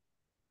Ache?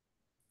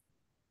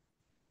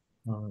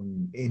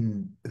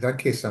 In that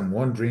case, I'm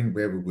wondering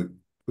where we would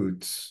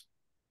put,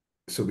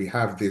 so we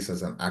have this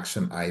as an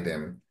action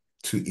item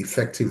to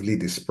effectively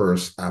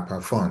disperse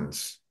ARPA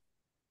funds.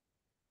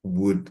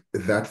 Would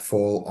that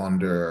fall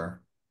under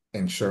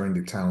ensuring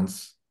the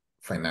town's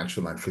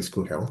financial and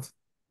fiscal health?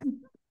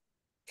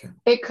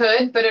 It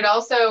could, but it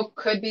also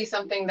could be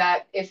something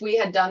that if we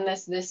had done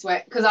this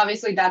way, because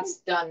obviously that's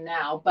done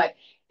now, but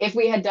if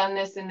we had done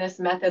this in this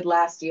method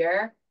last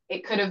year,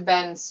 it could have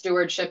been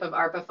stewardship of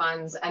ARPA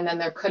funds, and then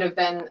there could have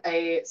been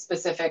a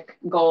specific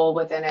goal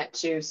within it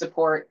to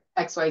support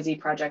XYZ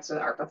projects with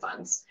ARPA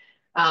funds.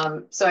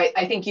 So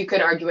I think you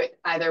could argue it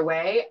either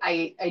way.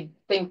 I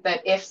think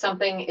that if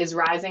something is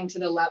rising to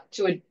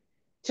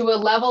to a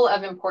level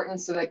of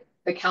importance so that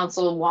the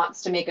council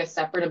wants to make a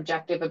separate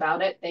objective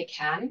about it, they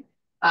can.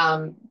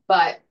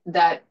 But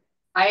that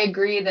I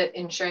agree that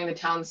ensuring the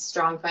town's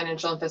strong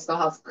financial and fiscal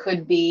health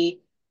could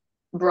be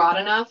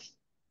broad enough.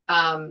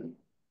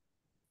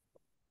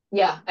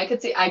 Yeah, I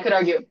could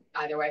argue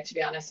either way, to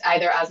be honest,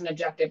 either as an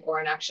objective or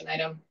an action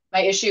item.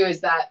 My issue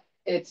is that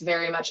it's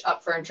very much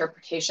up for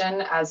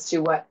interpretation as to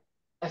what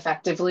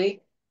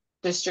effectively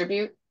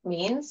distribute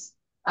means.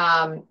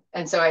 And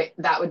so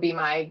that would be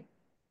my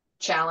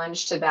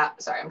challenge to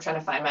that. Sorry, I'm trying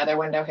to find my other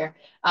window here.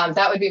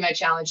 That would be my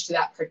challenge to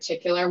that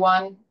particular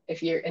one,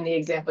 if you're in the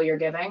example you're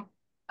giving,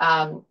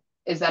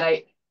 is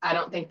that I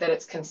don't think that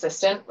it's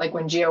consistent. Like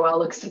when GOL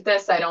looks at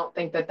this, I don't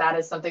think that that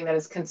is something that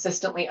is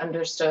consistently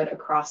understood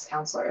across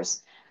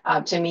councilors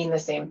to mean the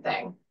same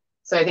thing.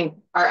 So I think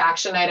our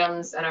action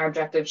items and our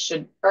objectives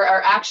or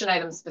our action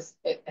items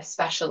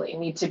especially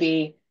need to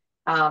be,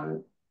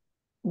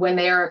 when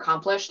they are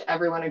accomplished,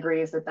 everyone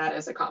agrees that that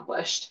is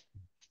accomplished.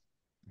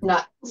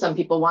 Not some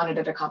people wanted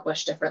it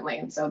accomplished differently,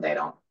 and so they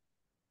don't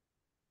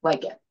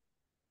like it.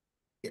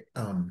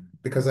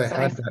 Because I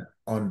had that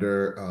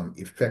under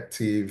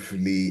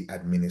effectively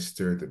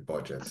administer the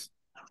budget.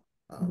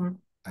 And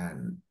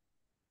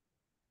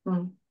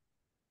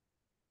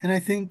I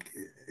think,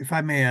 if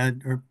I may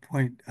add or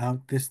point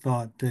out this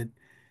thought,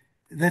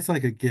 that's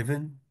like a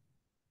given.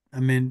 I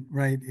mean,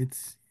 right,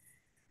 it's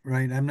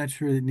right. I'm not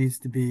sure it needs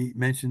to be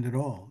mentioned at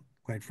all,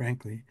 quite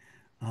frankly,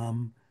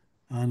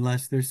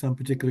 unless there's some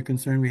particular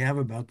concern we have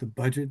about the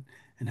budget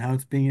and how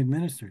it's being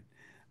administered.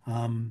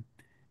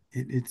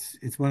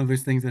 It's one of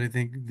those things that I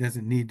think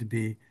doesn't need to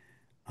be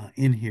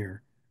in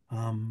here,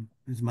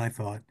 is my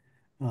thought.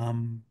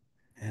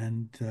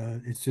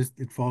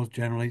 It falls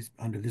generally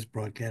under this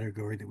broad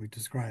category that we've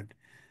described.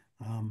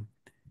 And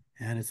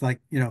it's like,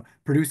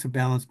 produce a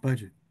balanced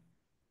budget.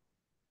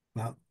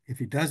 Well, if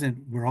he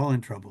doesn't, we're all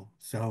in trouble.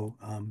 So,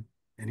 and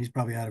he's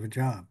probably out of a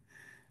job.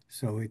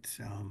 So it's,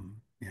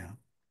 yeah.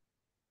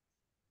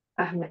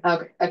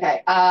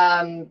 Okay.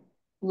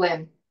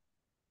 Lynn.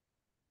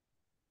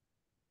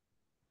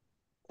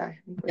 Sorry.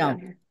 No,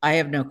 I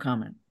have no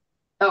comment.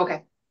 Oh,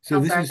 okay. So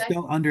this is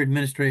still under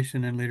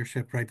administration and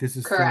leadership, right? This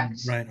is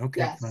correct. Right.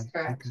 Okay. Yes, Fine.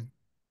 correct. Okay.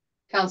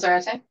 Councillor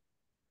Ate?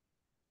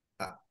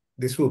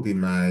 This will be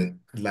my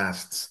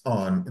last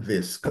on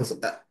this, because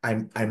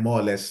I more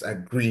or less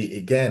agree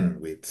again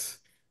with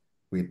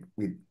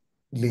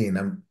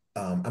Lynn.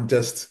 I'm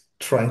just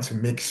trying to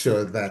make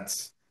sure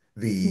that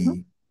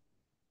the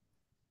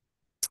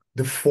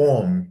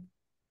form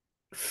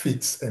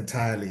fits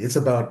entirely. It's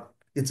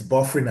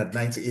buffering at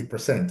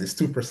 98%. It's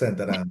 2%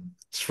 that I'm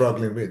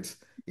struggling with,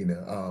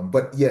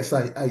 But yes,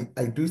 I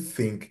do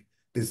think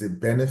there's a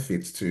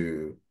benefit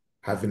to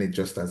having it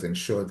just as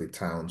ensure the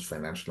town's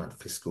financial and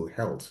fiscal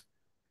health,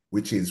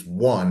 which is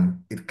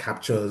one, it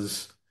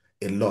captures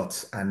a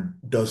lot and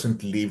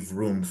doesn't leave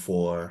room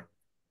for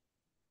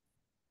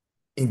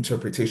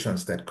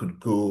interpretations that could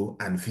go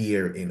and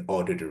veer in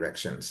other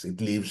directions.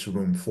 It leaves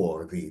room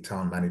for the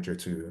town manager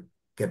to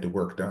get the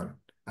work done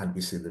and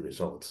we see the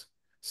results.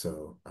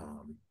 So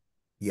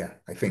yeah,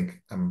 I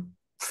think I'm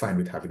fine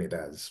with having it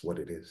as what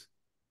it is.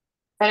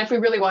 And if we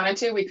really wanted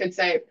to, we could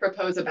say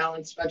propose a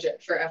balanced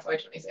budget for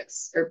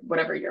FY26 or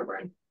whatever year we're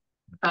in,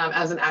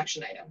 as an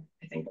action item,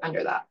 I think,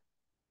 under that.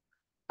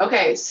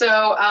 Okay,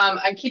 so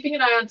I'm keeping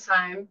an eye on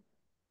time.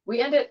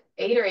 We end at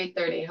 8 or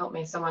 8:30. Help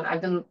me, someone.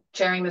 I've been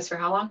chairing this for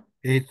how long?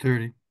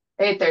 8:30.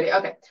 8:30.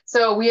 Okay.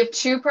 So we have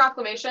two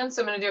proclamations.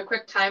 So I'm going to do a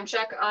quick time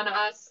check on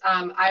us.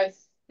 I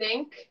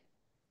think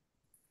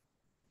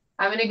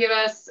I'm going to give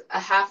us a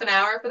half an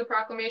hour for the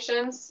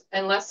proclamations.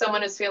 Unless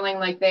someone is feeling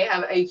like they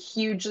have a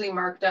hugely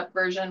marked up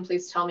version,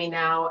 please tell me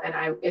now.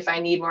 And if I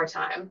need more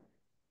time.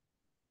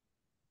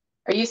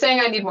 Are you saying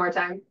I need more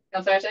time,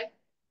 Councilor Arte?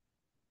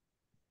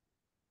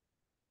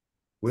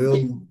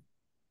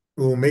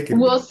 We'll make it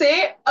We'll work.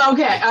 see.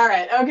 Okay. All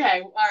right.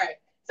 Okay. All right.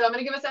 So I'm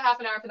going to give us a half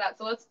an hour for that.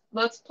 So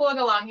let's plug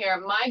along here.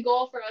 My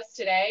goal for us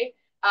today,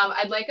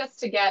 I'd like us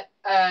to get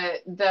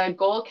the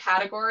goal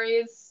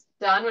categories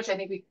done, which I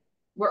think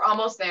we're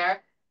almost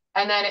there.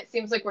 And then it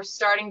seems like we're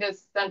starting to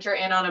center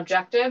in on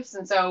objectives.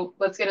 And so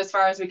let's get as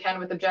far as we can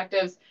with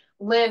objectives.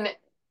 Lynn,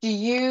 do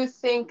you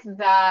think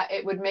that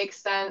it would make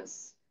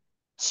sense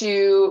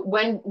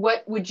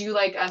what would you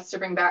like us to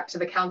bring back to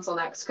the council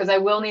next? Because I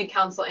will need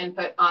council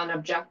input on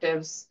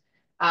objectives.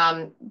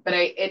 But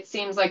it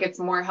seems like it's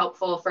more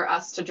helpful for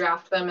us to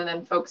draft them and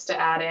then folks to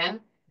add in.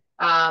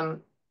 I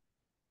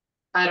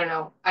don't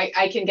know.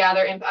 I can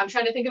gather input. I'm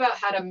trying to think about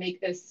how to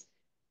make this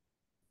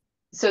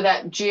so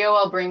that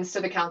GOL brings to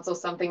the council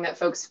something that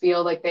folks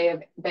feel like they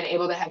have been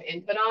able to have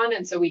input on.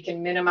 And so we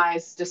can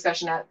minimize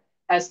discussion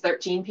as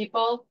 13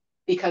 people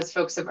because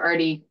folks have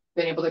already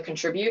been able to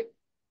contribute,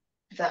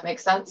 if that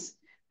makes sense.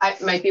 I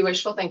might be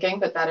wishful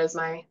thinking, but that is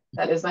my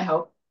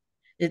hope.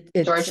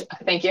 George,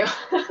 thank you.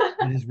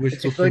 It is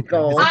wishful It's a good thinking.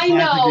 goal. It's a I know,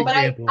 classic but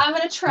example. I'm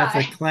going to try.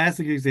 That's a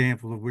classic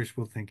example of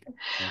wishful thinking.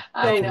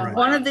 I That's know. right.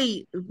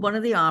 One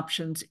of the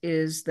options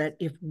is that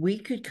if we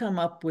could come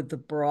up with the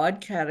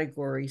broad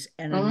categories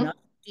and Mhm. enough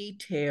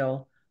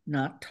detail,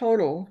 not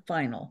total,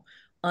 final,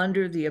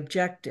 under the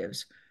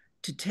objectives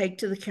to take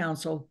to the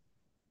council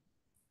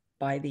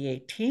by the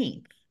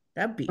 18th,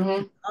 that'd be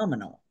Mhm.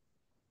 phenomenal.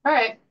 All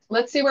right,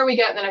 let's see where we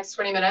get in the next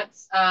 20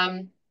 minutes.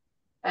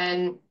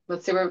 And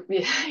let's see where,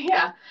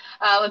 yeah,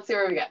 let's see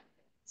where we get.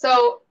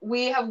 So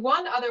we have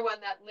one other one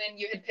that Lynn,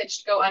 you had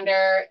pitched go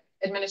under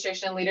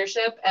administration and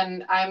leadership,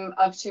 and I'm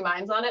of two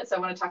minds on it, so I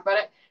want to talk about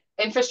it.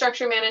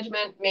 Infrastructure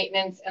management,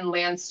 maintenance, and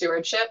land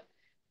stewardship.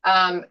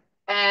 And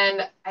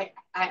I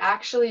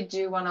actually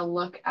do want to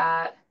look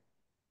at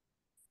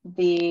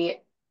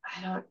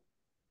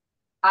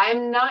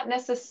I'm not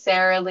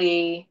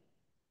necessarily,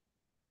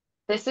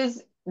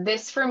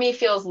 this for me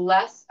feels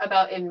less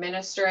about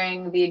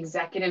administering the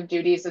executive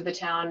duties of the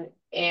town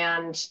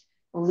and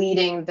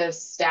leading the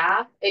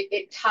staff.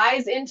 It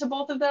ties into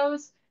both of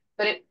those,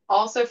 but it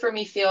also for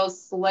me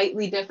feels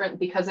slightly different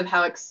because of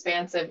how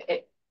expansive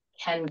it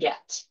can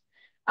get.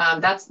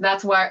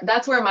 That's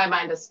where my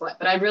mind is split,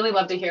 but I'd really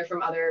love to hear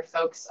from other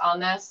folks on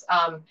this.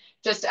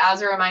 Just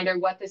as a reminder,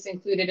 what this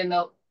included in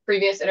the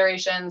previous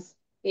iterations,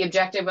 the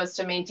objective was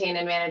to maintain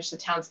and manage the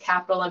town's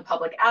capital and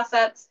public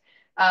assets.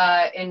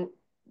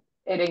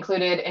 It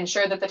included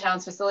ensure that the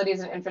town's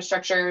facilities and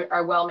infrastructure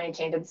are well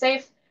maintained and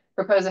safe,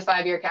 propose a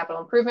 5-year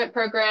capital improvement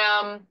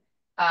program.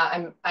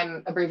 I'm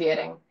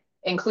abbreviating.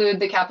 Include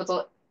the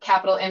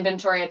capital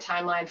inventory, a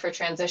timeline for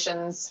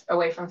transitions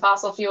away from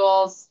fossil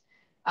fuels.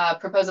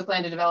 Propose a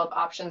plan to develop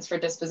options for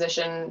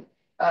disposition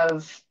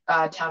of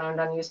town-owned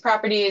unused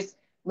properties.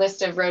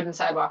 List of road and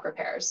sidewalk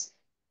repairs.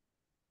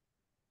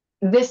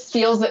 This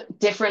feels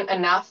different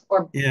enough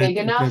or big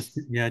enough.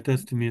 It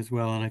does to me as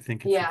well, and I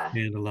think it should Yeah.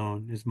 stand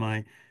alone is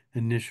my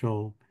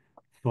initial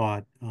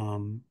thought.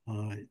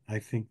 I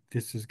think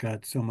this has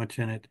got so much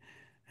in it,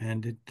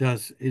 and it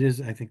is,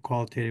 I think,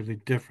 qualitatively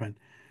different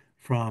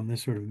from the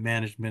sort of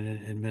management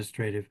and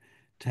administrative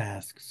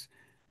tasks.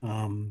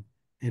 It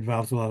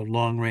involves a lot of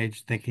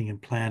long-range thinking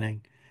and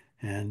planning,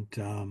 and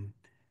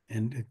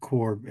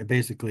core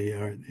basically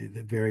are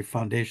the very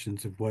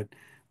foundations of what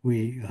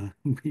we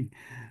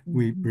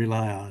we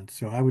rely on.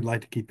 So I would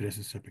like to keep it as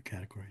a separate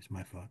category, is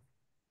my thought.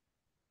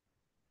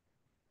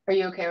 Are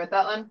you okay with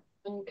that, Lynn?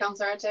 And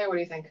Councilor Arte, what do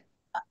you think?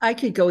 I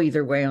could go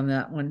either way on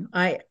that one.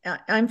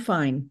 I'm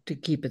fine to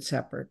keep it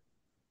separate.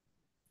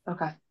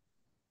 Okay.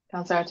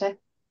 Councilor Arte?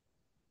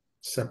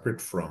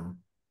 Separate from.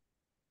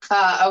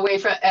 Away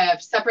from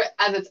separate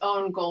as its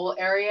own goal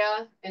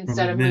area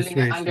instead of moving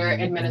it under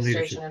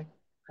administration.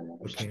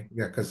 Okay,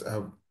 yeah, because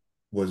I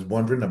was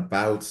wondering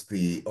about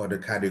the other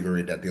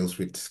category that deals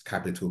with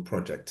capital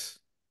projects.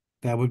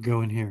 That would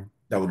go in here.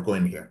 That would go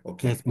in here.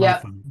 Okay. That's my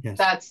thought.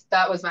 Yes.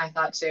 That was my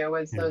thought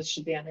too, those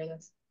should be under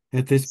this.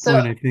 At this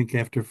point, I think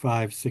after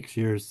 5-6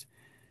 years,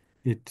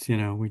 it's,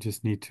 we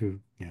just need to,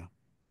 Yeah.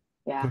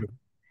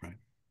 Right.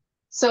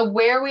 So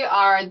where we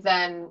are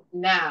then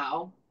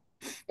now,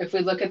 if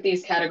we look at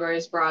these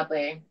categories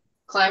broadly,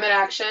 climate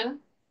action,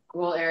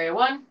 goal area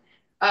 1.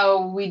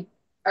 We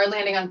are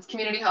landing on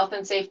community health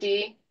and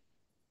safety,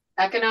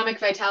 economic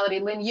vitality.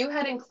 Lynn, you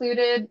had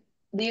included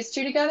these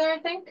two together, I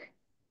think.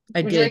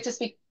 I Would you like did. to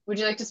speak? Would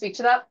you like to speak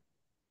to that?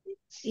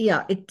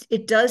 Yeah,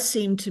 it does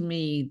seem to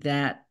me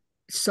that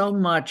so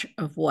much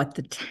of what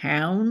the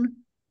town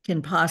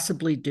can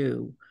possibly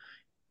do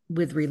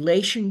with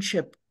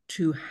relationship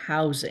to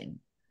housing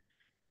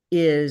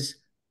is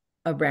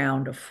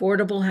around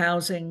affordable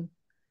housing.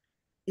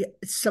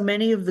 So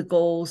many of the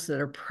goals that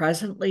are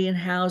presently in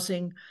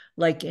housing,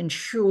 like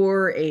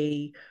ensure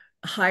a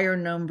higher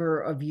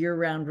number of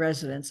year-round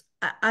residents,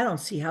 I don't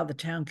see how the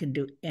town can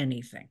do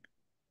anything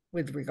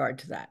with regard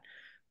to that.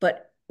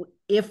 But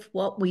if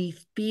what we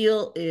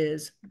feel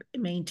is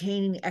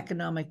maintaining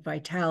economic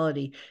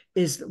vitality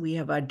is that we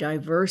have a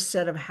diverse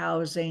set of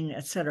housing,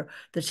 et cetera,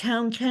 the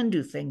town can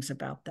do things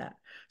about that.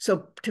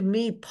 So to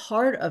me,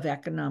 part of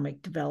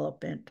economic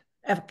development,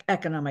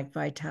 economic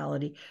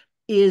vitality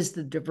is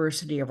the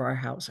diversity of our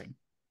housing.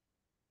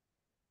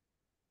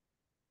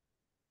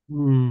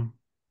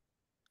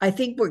 I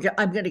think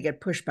I'm going to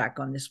get pushback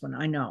on this one.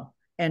 I know.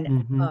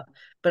 And,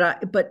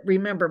 but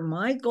remember,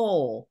 my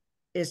goal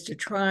is to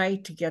try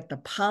to get the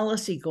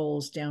policy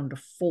goals down to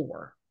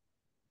 4.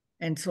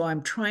 And so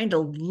I'm trying to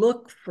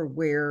look for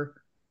where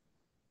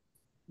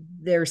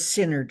there's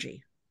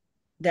synergy.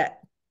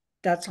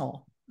 That's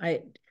all.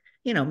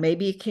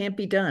 Maybe it can't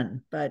be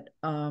done, but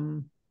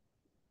I'm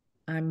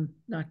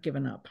not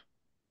giving up.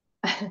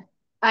 I'm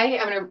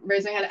going to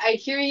raise my hand. I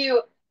hear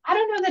you. I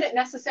don't know that it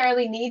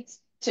necessarily needs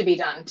to be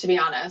done, to be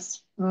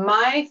honest.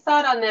 My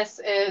thought on this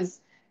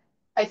is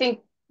I think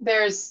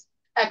there's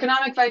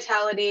economic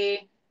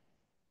vitality.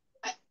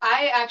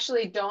 I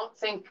actually don't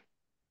think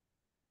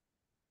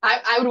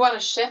I would want to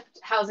shift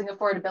housing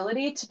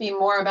affordability to be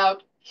more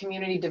about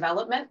community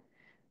development,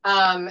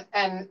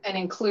 and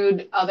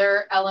include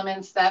other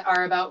elements that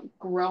are about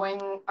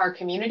growing our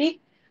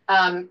community.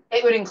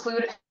 It would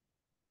include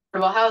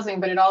affordable housing,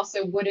 but it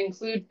also would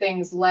include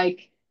things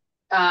like,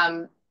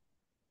 I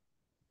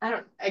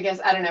don't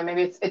know,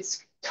 maybe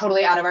it's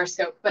totally out of our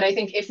scope, but I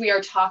think if we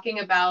are talking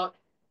about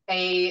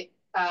a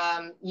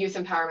youth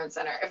empowerment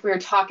center, if we are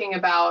talking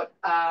about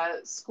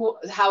school,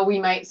 how we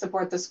might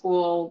support the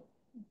school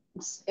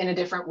in a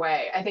different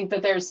way, I think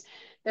that there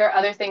are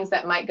other things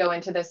that might go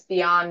into this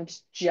beyond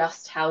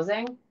just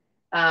housing.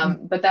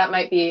 But that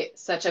might be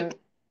it's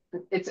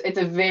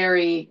a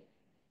very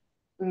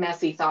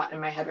messy thought in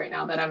my head right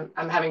now that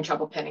I'm having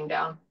trouble pinning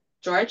down.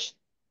 George?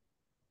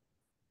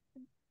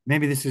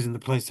 Maybe this isn't the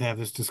place to have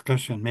this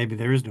discussion. Maybe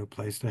there is no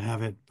place to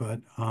have it, but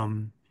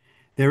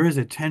there is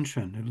a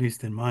tension, at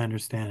least in my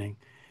understanding,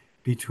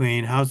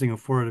 between housing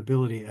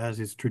affordability as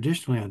it's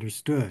traditionally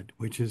understood,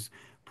 which is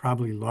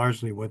probably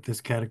largely what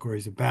this category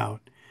is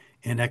about,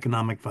 and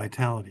economic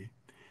vitality.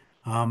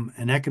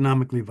 An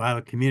economically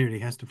vital community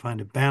has to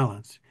find a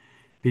balance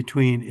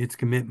between its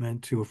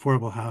commitment to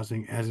affordable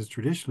housing as it's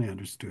traditionally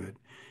understood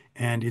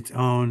and its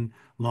own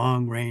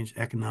long-range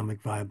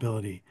economic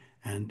viability,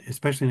 and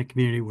especially in a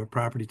community where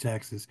property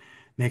taxes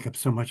make up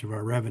so much of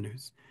our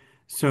revenues.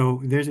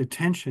 So there's a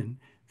tension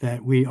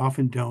that we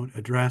often don't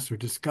address or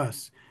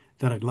discuss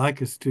that I'd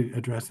like us to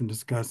address and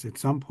discuss at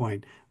some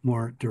point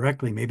more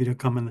directly. Maybe it'll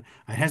come in, it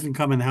hasn't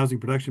come in the housing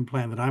production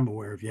plan that I'm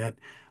aware of yet.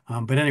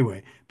 But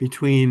anyway,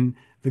 between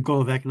the goal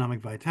of economic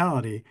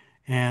vitality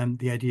and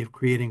the idea of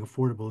creating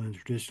affordable in the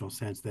traditional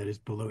sense that is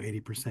below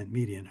 80%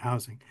 median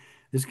housing.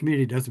 This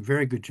community does a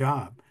very good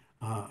job,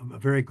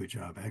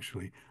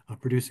 actually,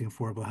 of producing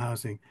affordable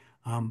housing,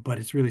 but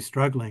it's really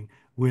struggling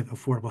with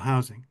affordable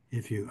housing,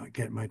 if you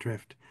get my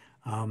drift.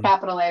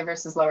 Capital A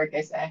versus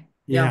lowercase a.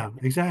 Yeah,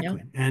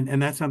 exactly.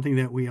 And that's something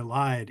that we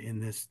allied in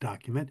this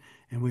document,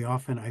 and we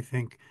often, I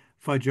think,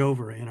 fudge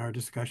over in our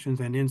discussions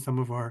and in some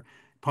of our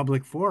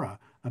public fora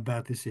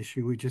about this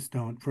issue. We just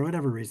don't, for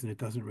whatever reason, it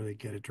doesn't really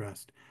get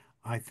addressed,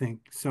 I think.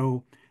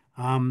 So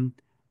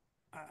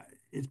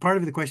it's part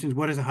of the question is,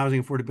 what does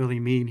housing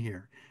affordability mean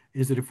here?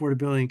 Is it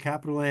affordability in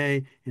capital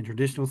A in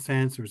traditional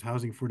sense, or is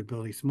housing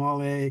affordability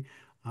small a?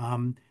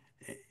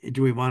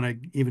 Do we want to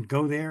even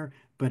go there?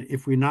 But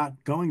if we're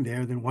not going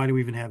there, then why do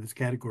we even have this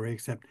category?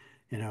 Except,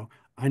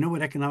 I know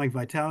what economic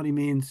vitality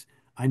means.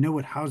 I know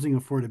what housing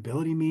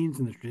affordability means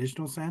in the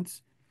traditional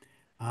sense.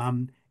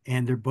 And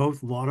they're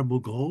both laudable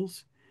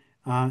goals,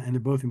 and they're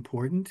both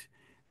important.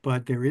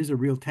 But there is a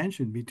real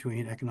tension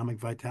between economic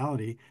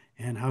vitality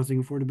and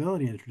housing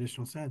affordability in a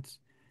traditional sense.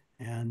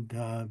 And,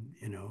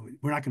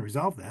 we're not going to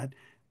resolve that,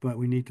 but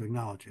we need to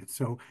acknowledge it.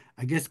 So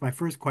I guess my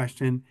first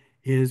question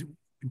is,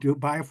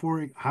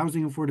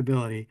 housing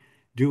affordability,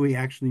 do we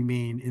actually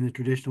mean in the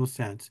traditional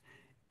sense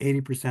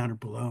 80% or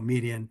below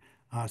median,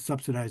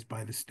 subsidized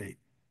by the state?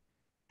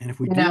 And if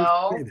we do say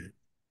No,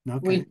 that,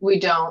 okay, we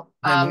don't.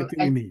 then what do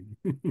we mean?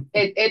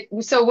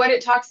 So what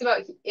it talks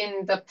about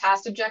in the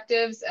past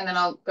objectives, and then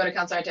I'll go to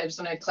Councilor Arte, I just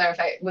want to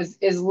clarify,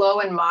 is low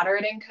and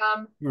moderate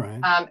income.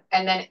 Right.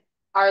 And then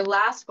our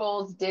last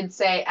goals did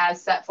say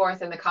as set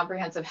forth in the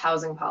comprehensive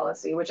housing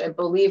policy, which I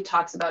believe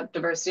talks about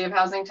diversity of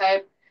housing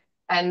type.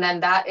 And then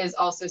that is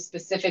also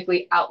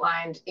specifically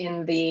outlined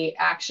in the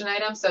action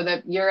item. So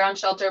the year-round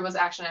shelter was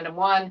action item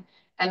 1,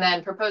 and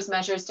then proposed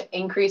measures to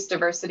increase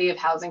diversity of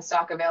housing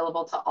stock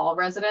available to all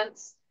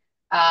residents.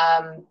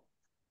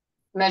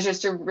 Measures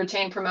to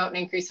retain, promote, and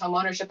increase home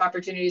ownership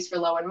opportunities for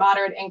low and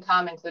moderate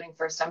income, including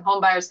first-time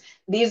homebuyers.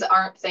 These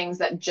aren't things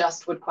that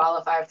just would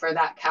qualify for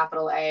that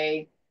capital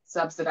A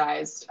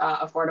subsidized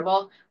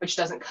affordable, which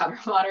doesn't cover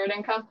moderate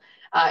income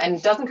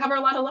and doesn't cover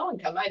a lot of low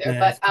income either.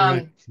 That is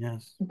correct.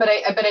 Yes. But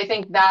I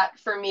think that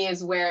for me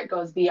is where it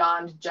goes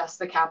beyond just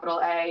the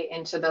capital A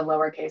into the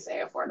lowercase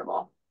a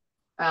affordable.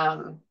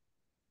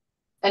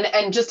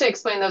 And just to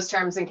explain those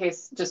terms in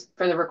case, just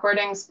for the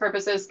recordings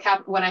purposes,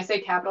 when I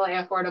say capital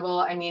A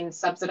affordable, I mean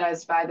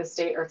subsidized by the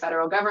state or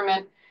federal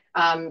government.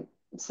 And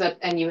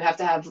you have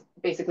to have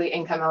basically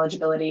income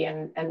eligibility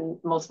and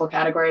multiple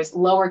categories.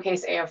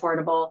 Lowercase a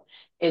affordable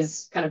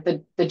is kind of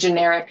the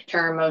generic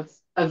term of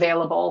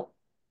available.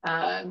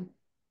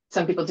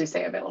 Some people do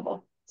say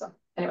available. So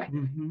anyway,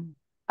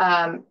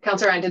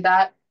 Councilor Ryan, did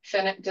that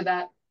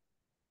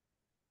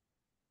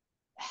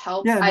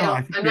help? Yeah, no,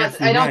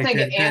 I don't think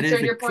it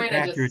answered your point.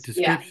 Accurate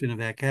description of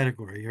that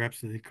category. You're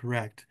absolutely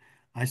correct.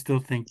 I still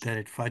think that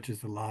it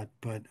fudges a lot,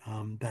 but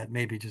that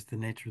may be just the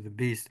nature of the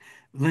beast.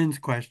 Lynn's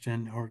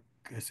question or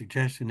a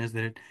suggestion is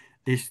that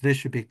this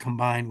should be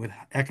combined with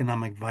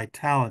economic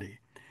vitality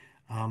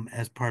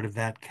as part of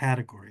that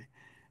category.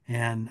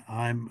 And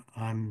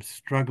I'm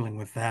struggling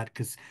with that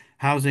because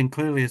housing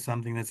clearly is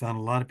something that's on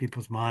a lot of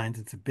people's minds.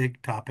 It's a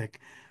big topic.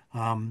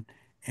 And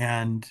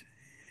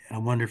I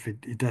wonder if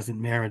it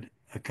doesn't merit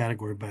a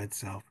category by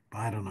itself.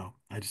 I don't know.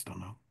 I just don't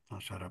know. I'll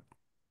shut up.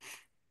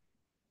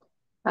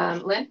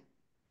 Lynn?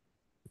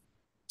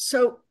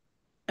 So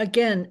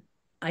again,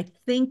 I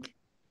think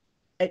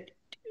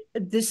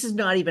this is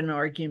not even an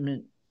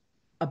argument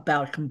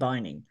about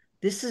combining.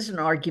 This is an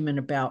argument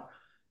about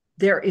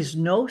there is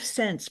no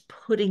sense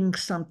putting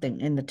something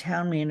in the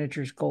town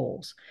manager's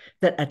goals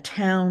that a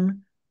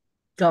town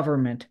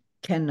government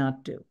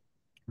cannot do.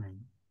 Right.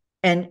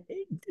 And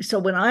so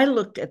when I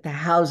looked at the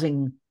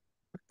housing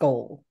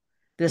goal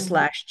this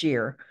last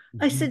year,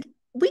 I said,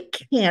 we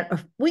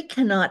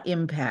cannot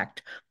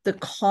impact the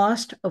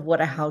cost of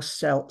what a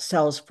house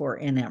sells for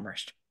in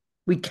Amherst.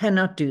 We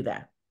cannot do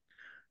that.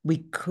 We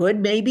could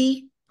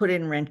maybe put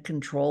in rent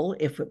control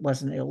if it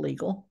wasn't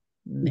illegal.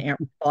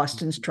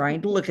 Boston's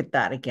trying to look at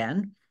that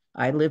again.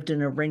 I lived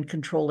in a rent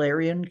control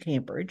area in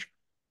Cambridge.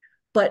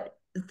 But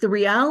the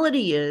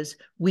reality is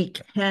we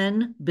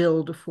can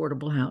build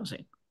affordable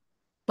housing,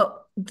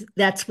 but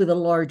that's with a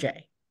large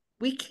A.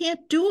 We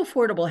can't do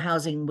affordable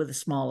housing with a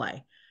small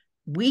a.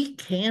 We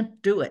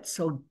can't do it.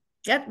 So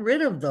get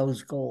rid of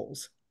those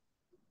goals.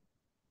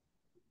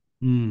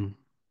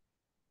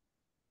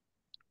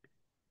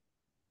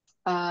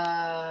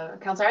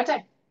 Councilor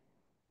Ate.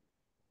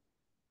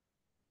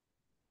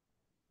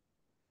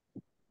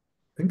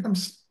 I think I'm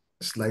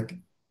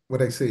slightly,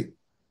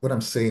 what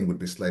I'm saying would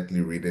be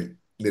slightly related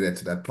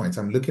to that point.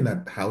 I'm looking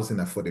at housing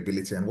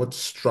affordability, and what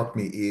struck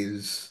me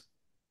is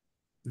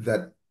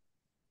that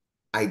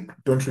I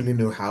don't really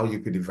know how you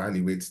could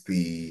evaluate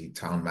the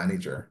town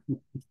manager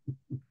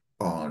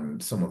on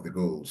some of the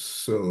goals.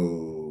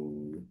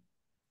 So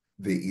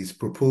there is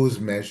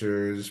proposed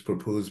measures,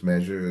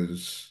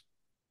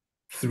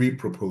 3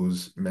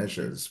 proposed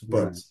measures,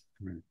 but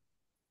Right.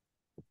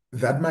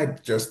 that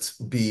might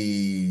just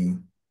be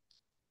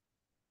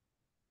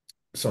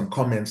some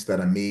comments that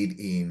are made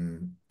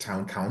in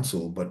town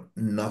council, but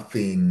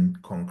nothing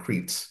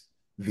concrete.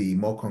 The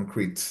more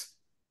concrete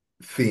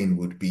thing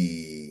would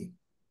be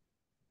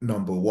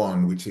number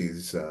 1, which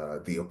is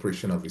the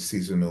operation of a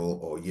seasonal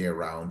or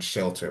year-round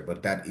shelter,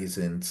 but that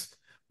isn't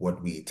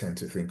what we tend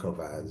to think of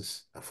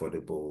as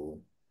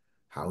affordable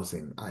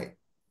housing.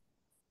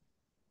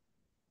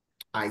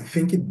 I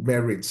think it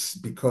merits,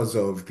 because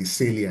of the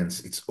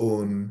salience, its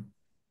own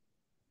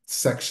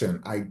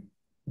section. I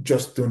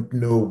just don't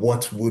know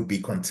what would be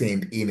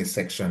contained in a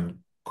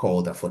section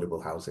called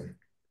affordable housing.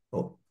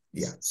 Oh,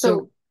 yeah.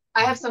 So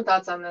I have some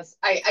thoughts on this.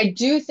 I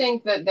do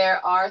think that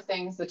there are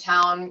things the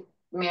town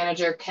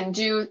manager can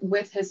do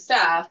with his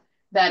staff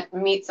that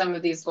meet some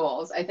of these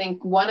goals. I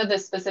think one of the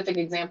specific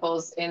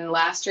examples in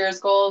last year's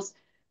goals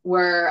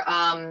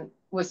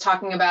was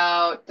talking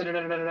about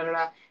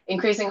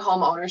increasing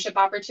home ownership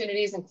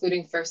opportunities,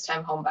 including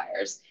first-time home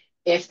buyers.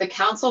 If the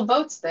council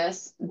votes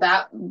this,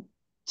 that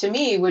to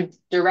me would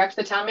direct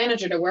the town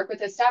manager to work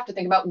with his staff to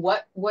think about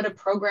what would a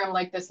program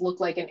like this look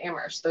like in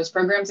Amherst. Those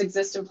programs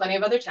exist in plenty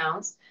of other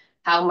towns.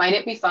 How might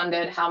it be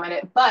funded? How might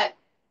it, but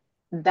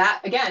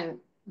that again,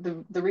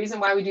 the reason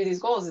why we do these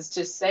goals is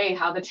to say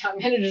how the town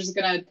manager is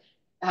going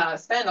to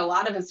spend a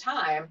lot of his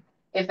time.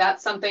 If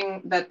that's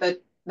something that the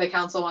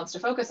council wants to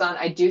focus on,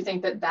 I do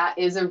think that that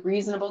is a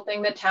reasonable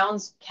thing that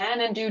towns can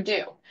and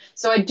do.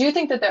 So I do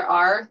think that there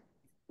are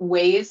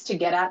ways to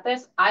get at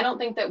this. I don't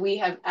think that we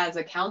have, as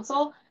a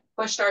council,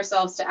 pushed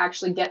ourselves to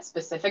actually get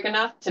specific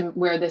enough to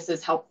where this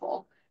is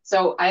helpful.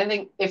 So I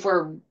think if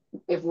we're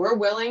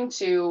willing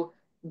to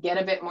get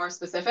a bit more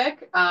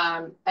specific,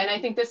 and I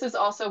think this is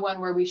also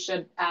one where we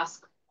should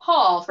ask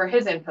Paul for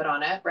his input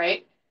on it,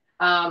 right?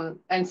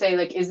 And say,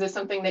 like, is this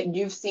something that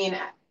you've seen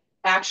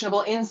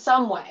actionable in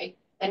some way?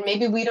 And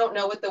maybe we don't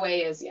know what the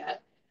way is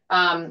yet.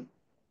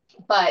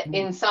 But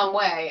in some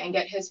way, and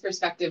get his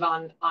perspective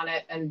on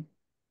it and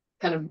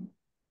kind of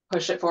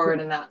push it forward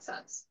in that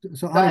sense.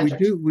 So Go Anna,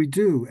 ahead, George. we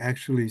do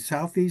actually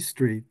Southeast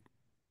Street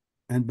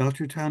and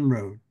Belchertown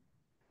Road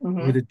were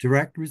Mhm. the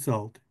direct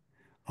result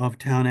of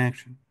town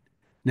action.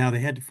 Now they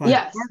had to find a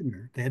Yes.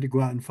 partner. They had to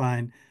go out and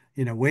find,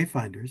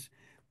 wayfinders,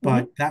 Mhm.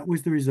 but that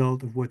was the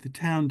result of what the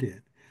town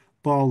did.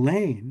 Ball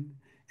Lane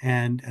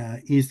and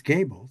East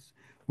Gables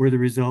were the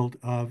result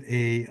of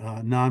a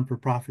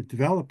non-for-profit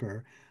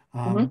developer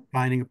Mhm.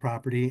 finding a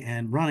property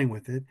and running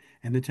with it,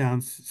 and the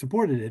town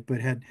supported it, but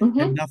had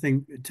Mhm.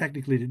 nothing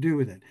technically to do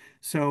with it.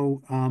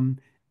 So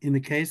in the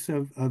case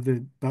of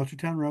the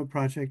Belchertown Road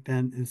project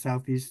and the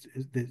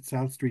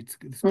South Street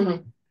School,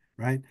 Mhm.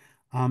 right?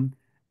 Um,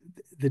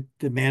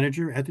 the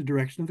manager at the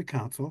direction of the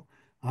council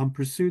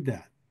pursued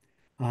that.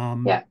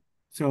 Um, Yeah.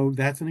 so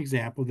that's an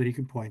example that he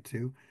can point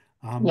to.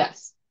 Um,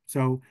 Yes.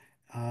 so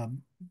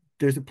um,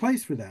 there's a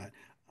place for that.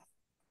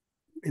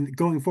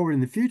 Going forward in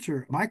the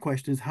future, my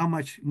question is how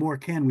much more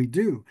can we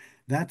do?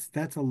 That's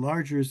a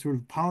larger sort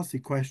of policy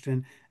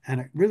question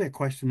and really a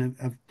question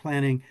of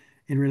planning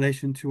in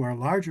relation to our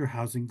larger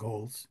housing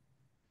goals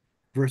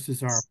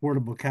versus our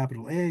affordable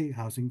capital A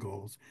housing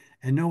goals.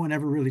 And no one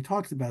ever really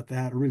talks about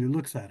that or really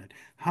looks at it.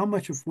 How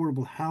much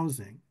affordable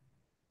housing,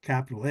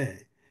 capital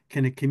A,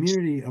 can a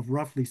community of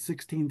roughly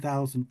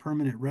 16,000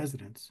 permanent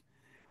residents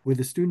with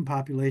a student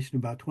population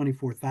about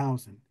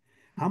 24,000,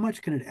 how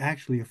much can it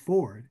actually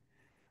afford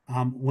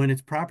when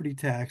its property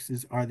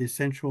taxes are the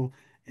essential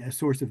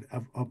source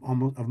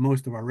of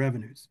most of our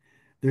revenues?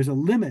 There's a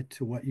limit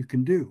to what you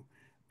can do,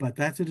 but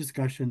that's a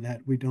discussion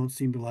that we don't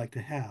seem to like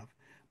to have,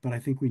 but I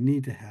think we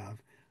need to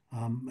have.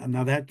 And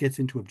now that gets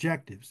into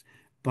objectives,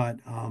 but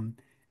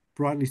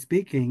broadly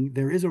speaking,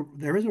 there is a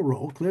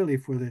role clearly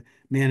for the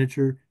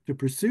manager to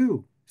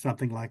pursue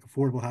something like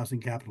affordable housing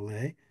capital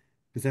A,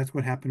 because that's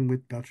what happened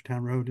with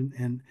Belchertown Road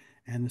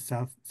and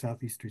the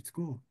Southeast Street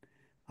School.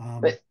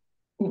 Um, But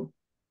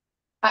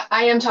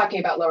I am talking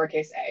about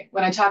lowercase a.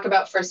 When I talk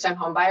about first-time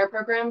home buyer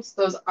programs,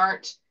 those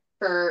aren't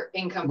for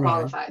income right,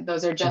 qualified.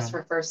 Those are just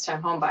right. for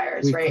first-time home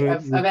buyers, We right?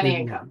 could, we Of any could,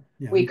 yeah, income.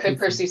 yeah, We we could could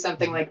say, pursue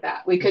something yeah, like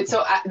that. We could, okay,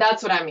 so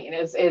that's what I mean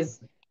is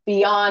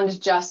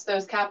beyond just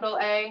those capital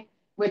A,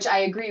 which I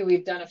agree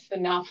we've done a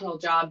phenomenal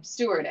job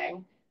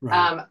stewarding. right,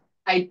 Um,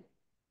 I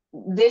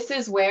this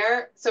is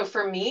where, so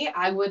for me,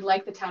 I would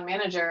like the town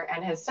manager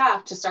and his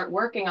staff to start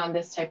working on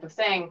this type of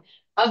thing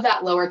of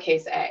that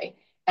lowercase a.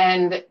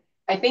 And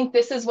I think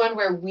this is one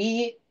where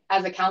we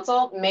as a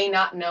council may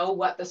not know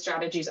what the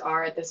strategies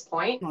are at this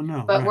point, oh,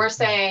 no, but right, we're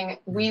saying yeah,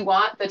 we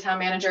want the town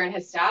manager and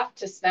his staff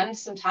to spend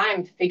some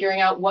time figuring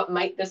out what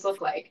might this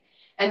look like.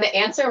 And the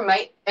answer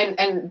might,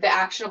 and the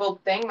actionable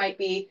thing might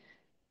be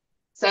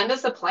send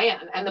us a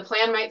plan, and the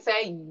plan might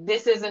say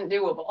this isn't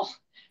doable.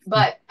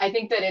 But I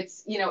think that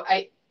it's,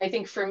 I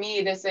think for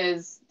me this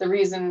is the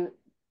reason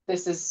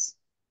this is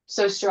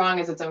so strong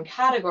as its own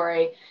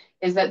category,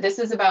 is that this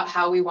is about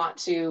how we want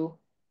to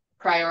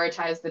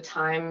prioritize the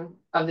time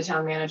of the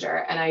town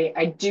manager. And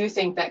I do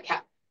think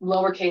that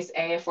lowercase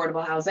a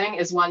affordable housing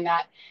is one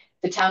that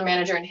the town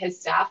manager and his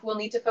staff will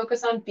need to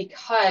focus on,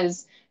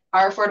 because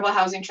our affordable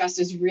housing trust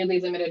is really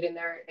limited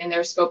in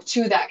their scope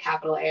to that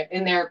capital A,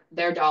 in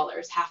their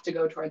dollars have to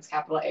go towards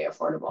capital A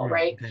affordable, right,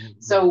 right? right.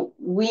 So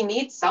we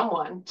need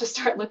someone to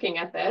start looking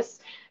at this.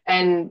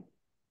 And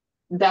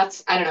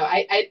that's, I don't know,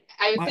 I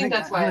Well, think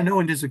that's I why. no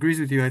one disagrees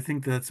with you. I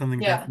think that's something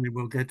Yeah. definitely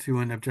we'll get to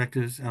in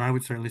objectives, and I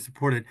would certainly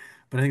support it.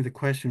 But I think the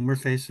question we're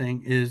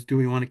facing is, do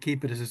we want to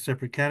keep it as a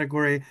separate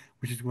category,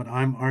 which is what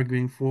I'm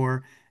arguing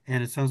for,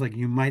 and it sounds like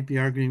you might be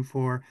arguing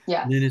for.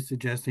 Lynn Yes. is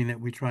suggesting that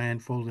we try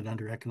and fold it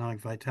under economic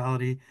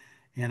vitality,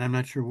 and I'm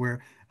not sure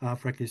where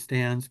Freckles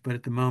stands, but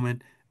at the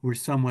moment we're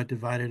somewhat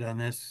divided on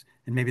this,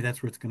 and maybe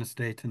that's where it's going to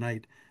stay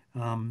tonight.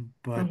 But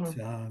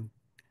Mhm.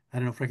 I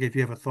don't know, Freckles, if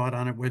you have a thought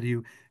on it, whether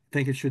you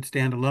think it should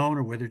stand alone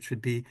or whether it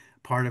should be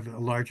part of a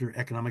larger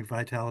economic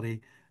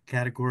vitality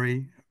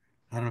category.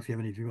 I don't know if you have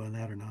any view on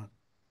that or not.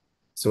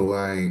 So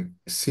I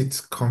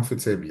sit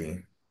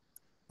comfortably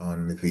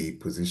on the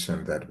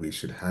position that we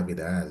should have it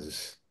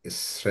as a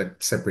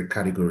separate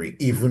category,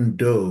 even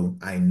though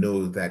I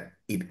know that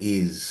it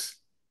is,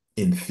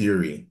 in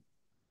theory,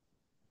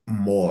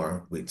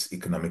 more with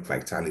economic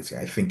vitality.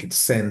 I think it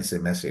sends a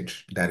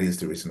message. That is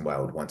the reason why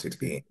I would want it to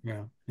be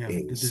Yeah, yeah,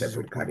 a this is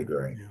separate important.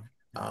 category. Yeah,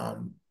 yeah.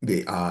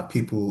 There are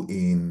people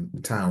in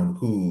town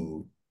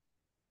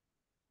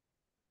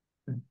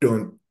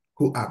don't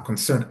who are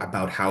concerned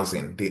about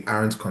housing. They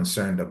aren't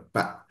concerned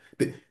about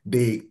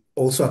they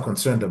also are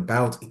concerned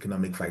about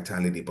economic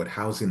vitality, but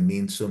housing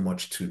means so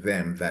much to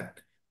them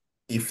that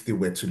if they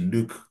were to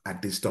look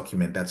at this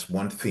document, that's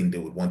one thing they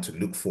would want to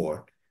look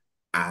for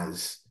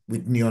as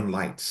with neon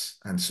lights.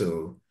 And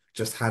so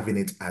just having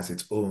it as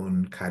its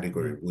own Yeah.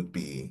 category would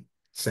be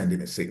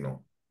sending a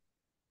signal.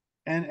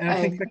 And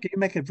I think, Becky, you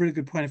make a really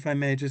good point, if I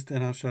may, just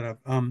then I'll shut up.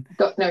 No,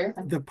 you're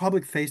fine. The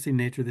public facing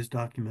nature of this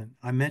document,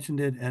 I mentioned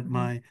it at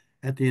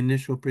at the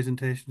initial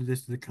presentation of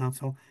this to the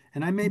council,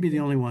 and I may be the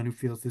only one who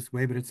feels this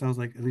way, but it sounds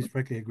like at least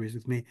Freckey agrees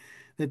with me,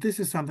 that this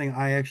is something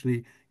I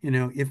actually,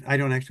 if I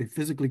don't actually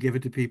physically give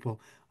it to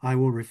people, I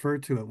will refer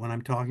to it when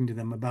I'm talking to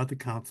them about the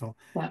council.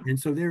 Yeah. And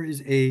so there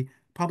is a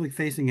public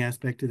facing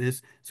aspect to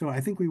this. So I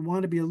think we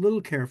want to be a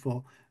little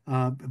careful,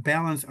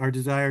 balance our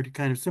desire to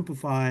kind of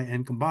simplify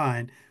and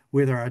combine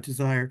with our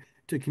desire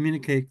to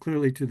communicate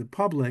clearly to the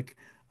public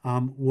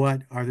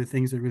what are the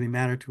things that really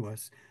matter to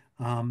us.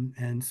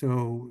 And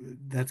so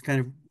that's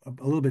kind of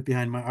a little bit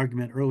behind my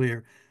argument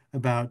earlier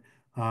about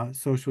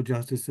social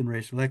justice and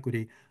racial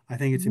equity. I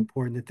think it's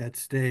important that that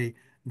stay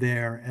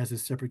there as a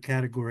separate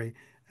category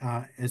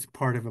as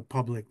part of a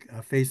public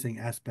facing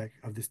aspect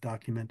of this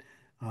document,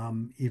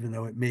 even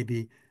though it may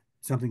be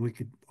something we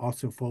could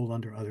also fold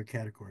under other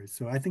categories.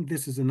 So I think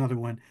this is another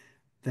one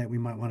that we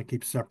might want to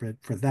keep separate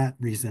for that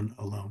reason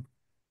alone.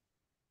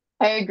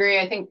 I agree.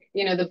 I think,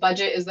 the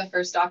budget is the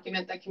first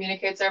document that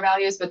communicates our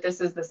values, but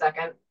this is the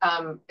second,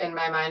 in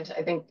my mind.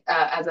 I think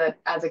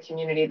as a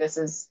community, this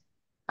is,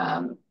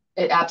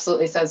 it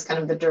absolutely says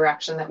kind of the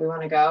direction that we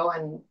want to go.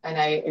 And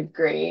I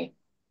agree.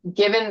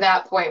 Given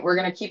that point, we're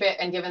going to keep it,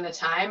 and given the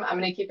time, I'm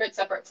going to keep it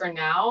separate for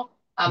now.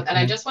 And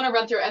I just want to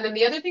run through. And then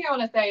the other thing I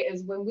want to say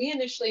is when we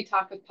initially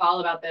talked with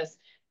Paul about this,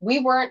 we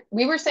were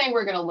saying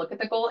we're going to look at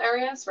the goal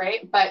areas,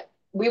 right? But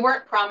we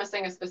weren't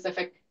promising a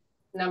specific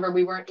number.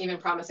 We weren't even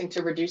promising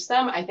to reduce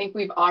them. I think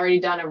we've already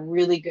done a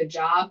really good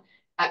job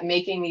at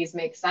making these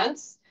make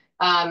sense.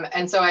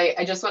 And so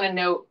I just want to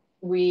note,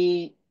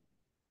 we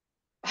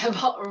have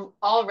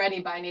already,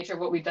 by nature of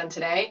what we've done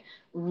today,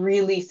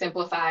 really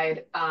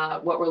simplified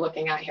what we're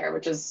looking at here,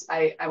 which is,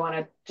 I want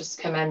to just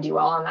commend you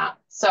all on that.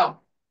 So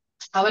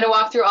I'm going to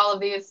walk through all of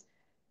these.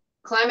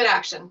 Climate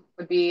action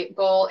would be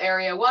goal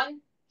area 1,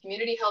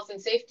 community health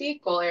and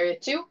safety, goal area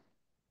 2,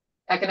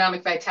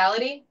 economic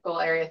vitality, goal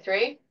area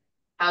 3,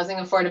 housing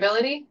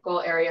affordability,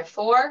 goal area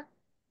 4,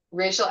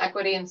 racial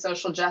equity and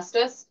social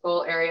justice,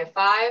 goal area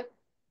 5,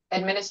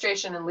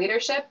 administration and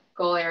leadership,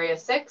 goal area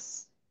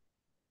 6,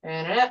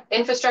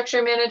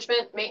 infrastructure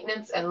management,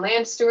 maintenance and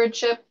land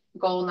stewardship,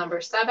 goal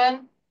number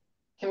 7,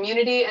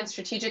 community and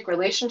strategic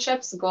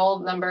relationships, goal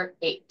number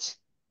 8.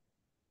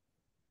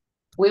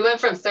 We went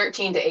from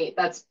 13 to 8.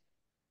 It's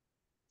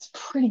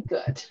pretty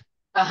good.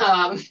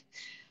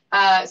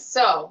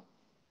 So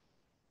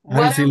I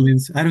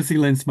don't see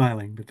Lynn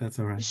smiling, but that's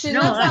all right. She's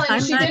not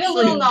smiling. She did a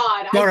little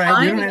nod. All right,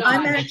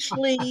 I'm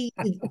actually,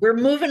 we're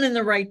moving in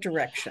the right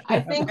direction. I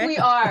think we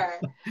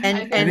are.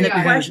 And the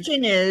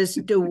question is,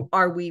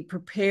 are we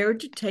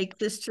prepared to take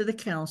this to the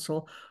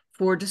council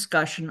for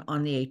discussion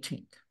on the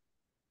 18th?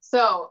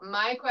 So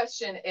my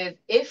question is,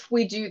 if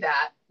we do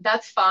that,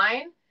 that's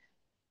fine.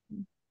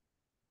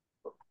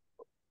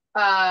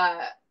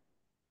 I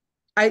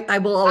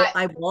will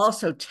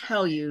also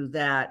tell you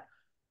that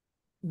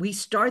we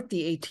start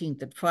the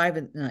 18th at 5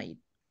 at night.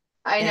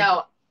 I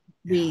know.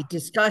 We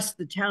discuss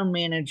the town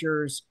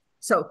managers,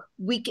 so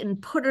we can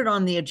put it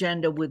on the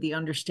agenda with the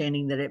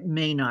understanding that it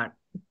may not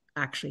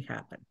actually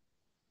happen.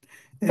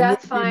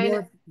 That's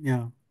fine.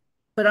 Yeah.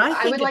 But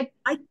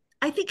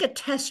I think a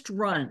test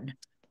run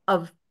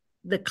of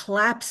the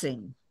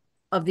collapsing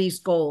of these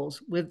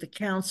goals with the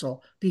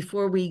council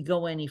before we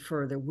go any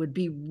further would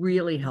be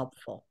really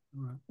helpful.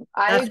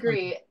 I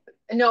agree.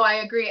 No, I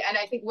agree. And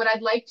I think what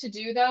I'd like to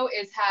do, though,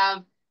 is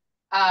have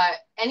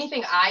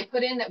anything I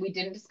put in that we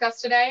didn't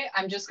discuss today,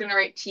 I'm just going to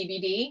write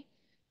TBD.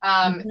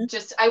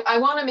 I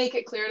want to make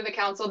it clear to the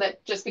council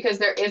that just because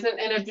there isn't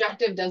an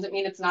objective doesn't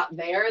mean it's not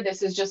there.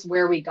 This is just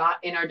where we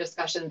got in our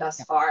discussion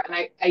thus far.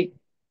 And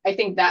I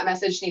think that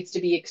message needs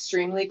to be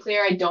extremely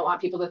clear. I don't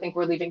want people to think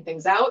we're leaving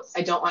things out.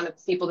 I don't want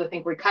people to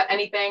think we cut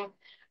anything.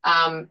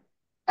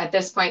 At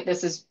this point,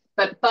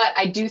 but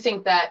I do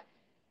think that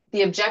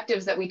the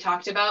objectives that we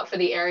talked about for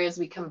the areas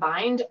we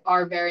combined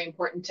are very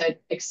important to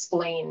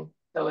explain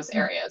those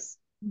areas.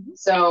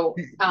 So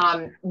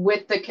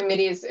with the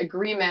committee's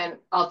agreement,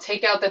 I'll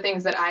take out the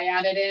things that I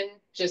added in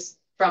just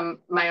from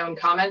my own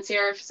comments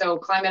here. So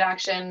climate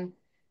action,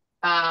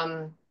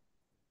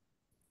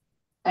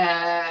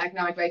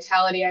 economic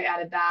vitality, I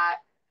added that.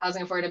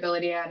 Housing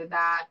affordability, I added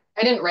that.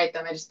 I didn't write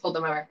them, I just pulled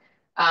them over.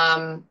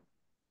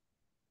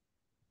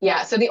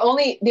 Yeah, so the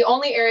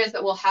only areas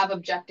that will have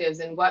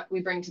objectives and what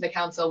we bring to the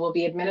council will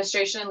be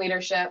administration and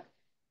leadership.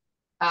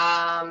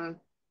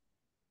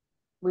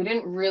 We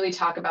didn't really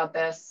talk about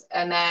this,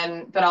 and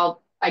then, but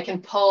I can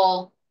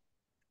pull,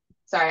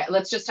 sorry,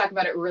 let's just talk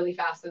about it really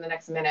fast in the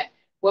next minute.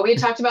 What we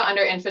talked about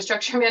under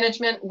infrastructure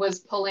management was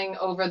pulling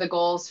over the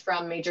goals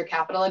from major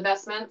capital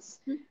investments,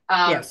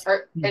 yes.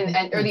 or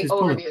the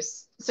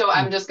overviews. So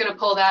I'm just going to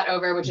pull that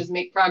over, which is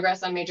make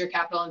progress on major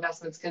capital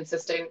investments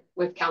consistent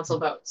with council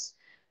votes.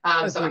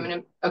 So I'm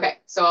going to, okay,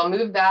 so I'll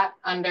move that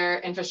under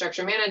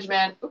infrastructure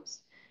management. Oops.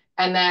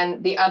 And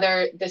then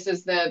this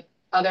is the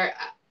other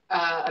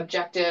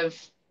objective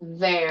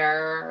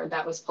there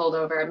that was pulled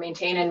over: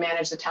 maintain and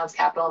manage the town's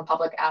capital and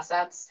public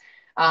assets.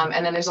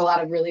 And then there's a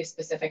lot of really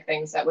specific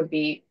things that would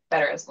be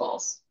better as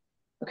goals.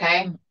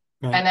 Okay.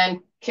 Right. And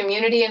then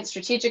community and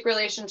strategic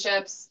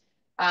relationships.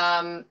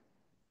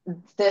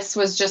 This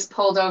was just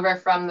pulled over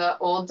from the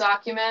old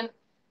document.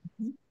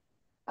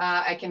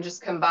 I can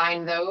just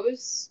combine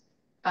those,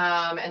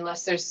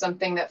 unless there's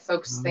something that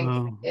folks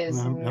think is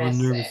I'm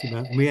nervous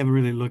about. We missing. haven't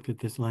really looked at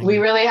this language.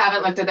 We really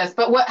haven't looked at this,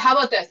 but how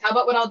about this? How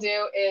about what I'll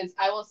do is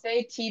I will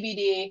say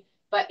TBD,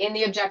 but in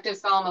the objectives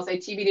column, I'll say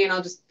TBD and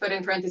I'll just put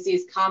in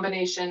parentheses,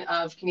 combination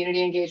of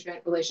community engagement,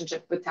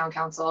 relationship with town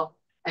council,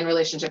 and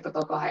relationship with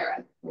local higher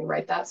ed. Let me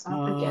write that so I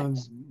don't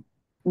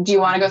forget. Do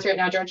you want to go through it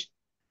now, George?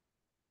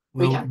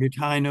 Well,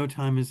 your no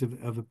time is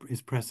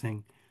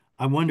pressing.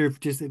 I wonder if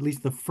just at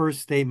least the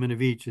first statement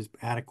of each is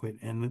adequate,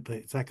 and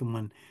the second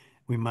one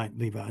we might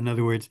leave out. In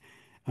other words,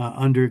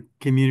 under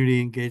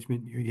community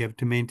engagement, you have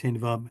to maintain,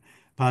 develop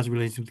positive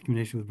relationships,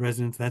 communication with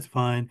residents. That's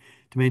fine.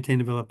 To maintain,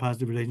 develop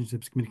positive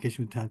relationships,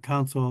 communication with town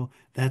council.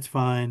 That's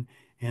fine.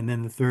 And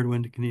then the third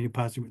one, to continue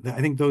positive.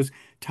 I think those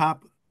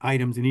top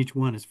items in each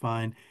one is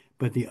fine,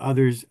 but the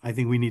others, I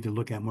think we need to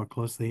look at more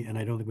closely, and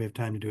I don't think we have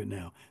time to do it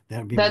now. That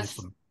would be my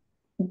thought.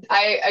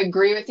 I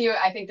agree with you.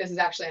 I think this is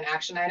actually an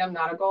action item,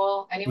 not a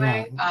goal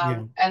anyway.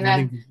 Yeah. And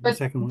then, but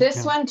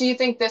this one, do you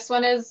think this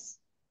one is,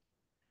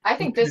 I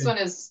think this one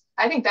is,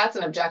 I think that's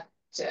an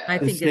objective. I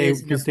think it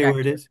is to stay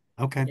where it is.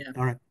 Okay. Yeah.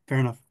 All right. Fair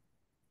enough.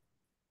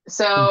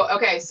 So,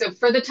 okay. So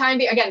for the time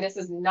being, again, this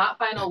is not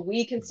final.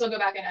 We can still go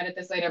back and edit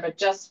this later, but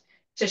just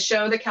to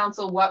show the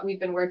council what we've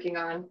been working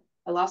on.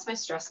 I lost my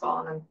stress ball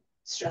and I'm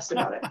stressed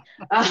about it.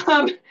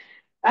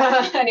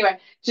 Anyway,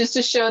 just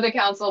to show the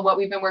council what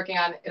we've been working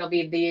on, it'll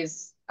be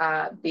these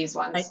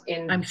ones.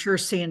 I'm sure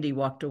Sandy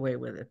walked away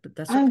with it, but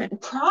that's okay.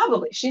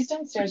 Probably. She's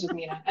downstairs with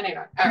me now.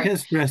 Anyway, all right. She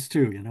has stress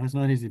too, it's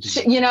not easy.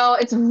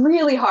 It's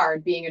really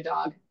hard being a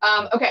dog.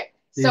 Okay,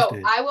 so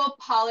days. I will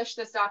polish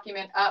this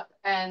document up,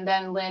 and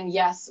then Lynn,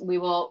 yes, we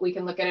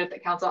can look at it at the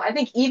council. I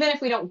think even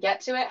if we don't get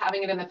to it,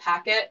 having it in the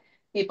packet,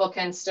 people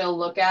can still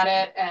look at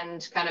it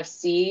and kind of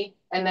see,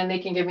 and then they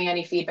can give me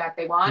any feedback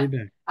they want.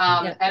 And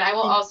I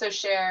will also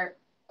share.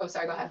 Oh,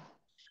 sorry, go ahead.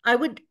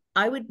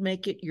 I would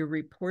make it your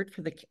report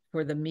for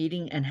the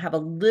meeting and have a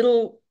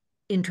little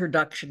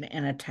introduction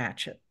and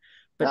attach it.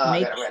 But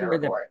make sure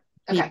that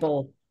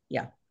people,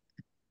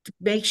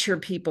 make sure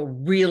people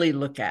really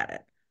look at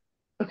it.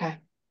 Okay.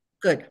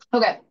 Good.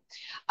 Okay.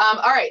 All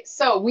right.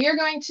 So we are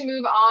going to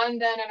move on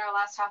then in our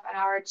last half an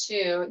hour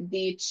to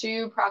the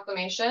two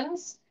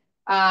proclamations.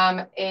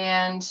 And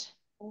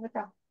where did it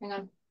go? Hang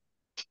on.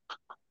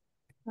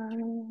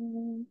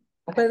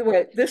 By the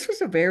way, this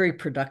was a very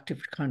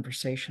productive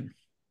conversation.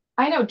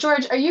 I know.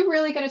 George, are you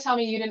really going to tell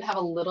me you didn't have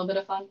a little bit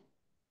of fun?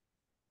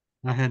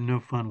 I had no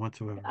fun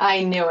whatsoever.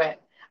 I knew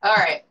it. All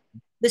right.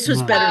 This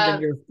was better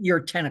than your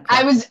 10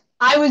 o'clock.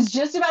 I was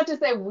just about to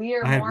say we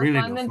are more really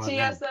fun than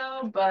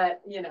TSO,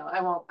 but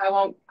I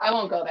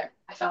won't go there.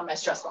 I found my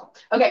stress ball.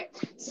 Okay,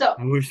 so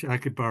I wish I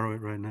could borrow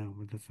it right now.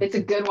 It's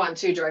a good one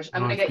too, George.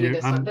 I'm gonna get you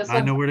this one.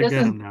 I know where to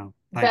get them now.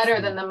 Better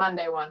than the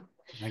Monday one.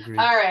 I agree.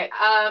 All right.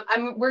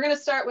 We're gonna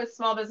start with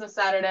Small Business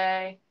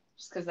Saturday,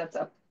 just because that's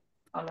up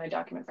on my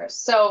document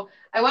first. So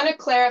I want to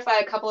clarify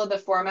a couple of the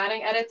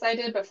formatting edits I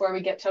did before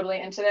we get totally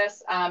into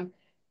this.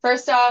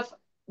 First off,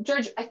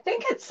 George, I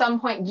think at some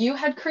point you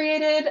had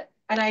created,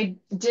 and I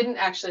didn't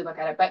actually look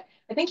at it, but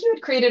I think you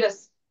had created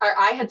or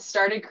I had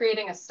started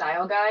creating a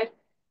style guide.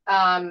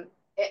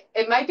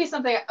 It might be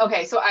something,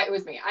 okay, so it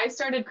was me. I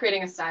started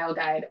creating a style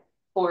guide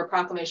for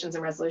proclamations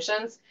and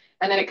resolutions,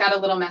 and then it got a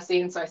little messy,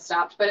 and so I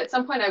stopped. But at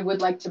some point, I would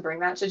like to bring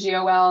that to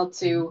GOL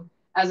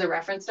as a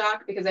reference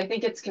doc, because I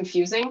think it's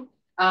confusing.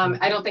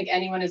 I don't think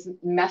anyone is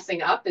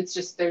messing up. It's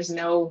just there's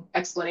no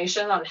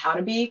explanation on how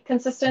to be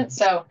consistent.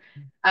 So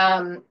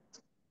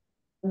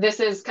this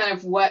is kind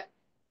of what,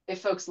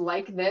 if folks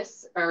like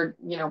this, or,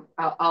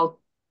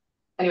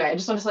 anyway, I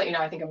just wanted to let you know,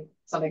 I think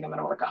something I'm going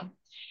to work on.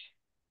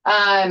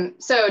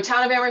 So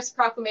Town of Amherst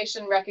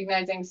proclamation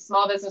recognizing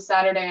Small Business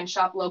Saturday and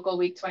Shop Local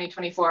Week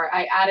 2024.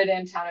 I added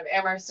in Town of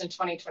Amherst in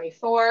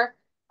 2024,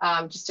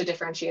 just to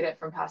differentiate it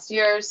from past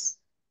years.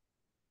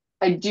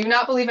 I do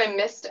not believe I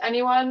missed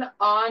anyone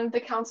on the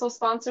council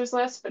sponsors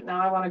list, but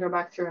now I want to go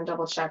back through and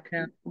double check.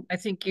 Yeah, I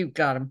think you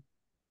got them.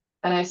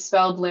 And I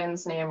spelled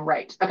Lynn's name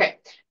right. Okay.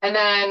 And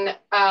then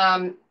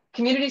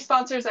community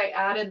sponsors, I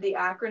added the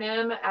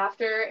acronym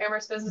after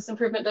Amherst Business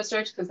Improvement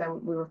District, because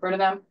then we refer to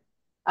them.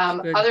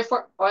 Other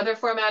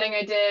formatting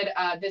I did,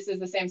 this is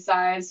the same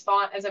size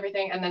font as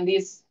everything. And then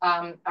these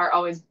are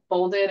always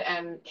bolded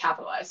and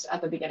capitalized at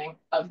the beginning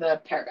of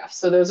the paragraph.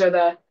 So those are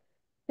I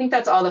think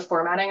that's all the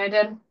formatting I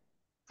did.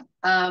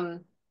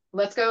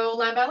 Let's go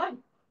line by line.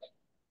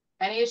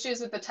 Any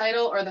issues with the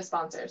title or the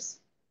sponsors?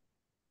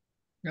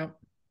 No.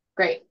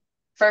 Great.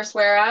 First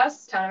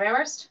whereas, Town of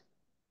Amherst.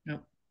 No.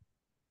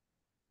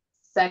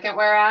 Second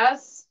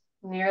whereas,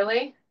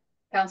 nearly,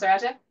 Councilor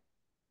Atte.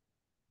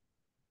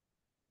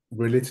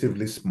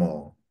 Relatively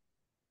small.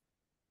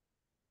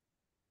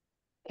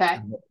 Okay.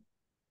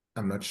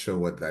 I'm not sure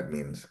what that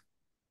means.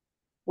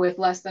 With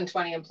less than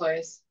 20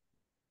 employees.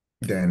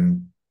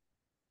 Then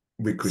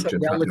we could So just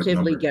have that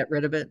relatively number. get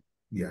rid of it.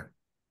 Yeah.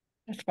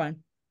 That's fine.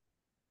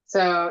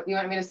 So you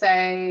want me to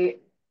say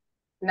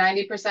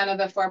 90% of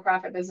the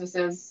for-profit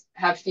businesses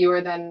have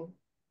fewer than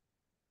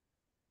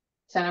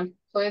 10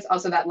 employees?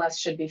 Also, that less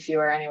should be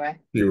fewer anyway.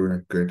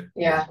 Fewer, good.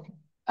 Yeah.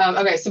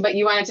 Okay, so but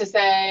you wanted to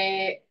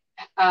say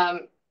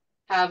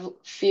have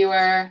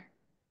fewer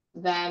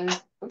than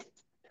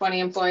 20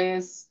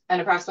 employees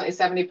and approximately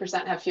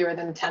 70% have fewer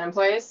than 10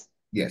 employees?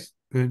 Yes.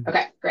 Good.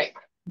 Okay, great.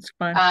 It's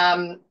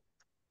fine.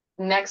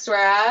 Next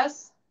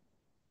whereas.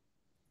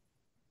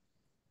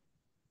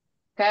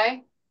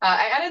 Okay.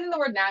 I added in the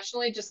word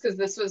nationally just because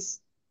this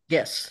was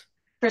Yes,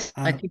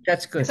 I think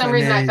that's for good. some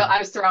reason I felt I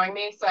was throwing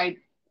me. So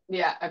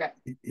yeah, okay.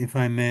 If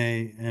I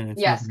may, and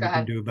it's Yes, nothing go we can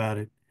ahead. do about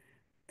it.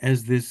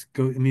 As this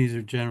go, I mean, these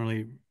are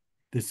generally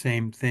the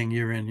same thing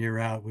year in, year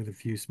out with a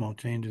few small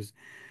changes.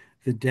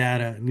 The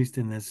data, at least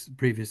in this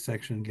previous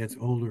section, gets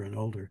older and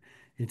older.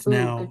 It's Ooh, good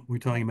now, we're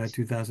talking about point.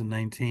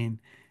 2019.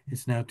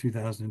 It's now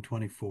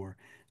 2024.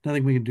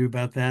 Nothing we can do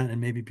about that,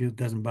 and maybe it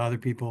doesn't bother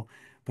people,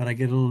 but I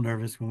get a little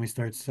nervous when we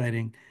start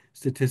citing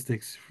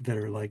statistics that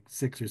are like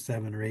 6 or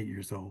 7 or 8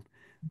 years old.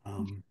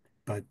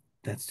 But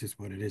that's just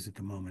what it is at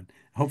the moment.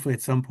 Hopefully,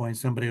 at some point,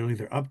 somebody will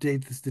either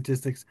update the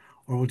statistics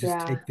or we'll just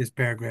Yeah. take this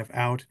paragraph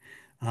out.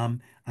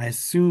 I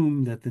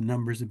assume that the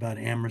numbers about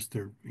Amherst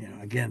are,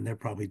 again, they're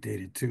probably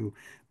dated too,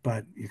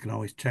 but you can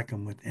always check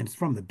them with, and it's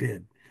from the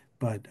bid.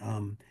 But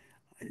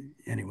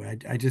anyway,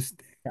 I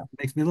just, Yeah. it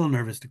makes me a little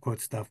nervous to quote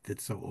stuff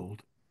that's so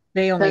old.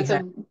 They only That's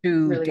had a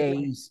 2 really good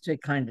point. days to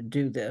kind of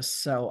do this,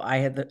 so I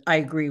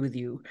agree with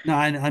you. No,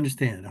 I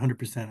understand,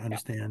 100%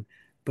 understand.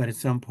 But at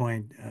some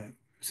point,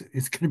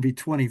 it's going to be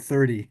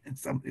 2030, and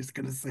somebody's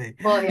going to say,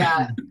 Well,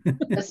 yeah,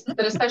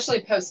 but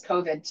especially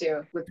post-COVID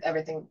too, with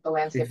everything, the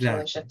landscape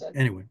totally exactly. shifted.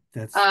 Anyway,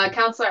 that's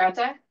Councillor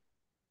Ate?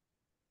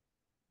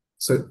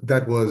 So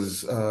that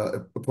was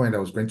a point I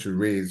was going to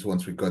raise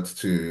once we got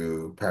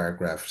to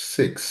paragraph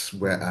 6,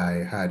 where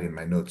I had in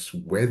my notes,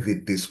 where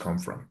did this come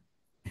from?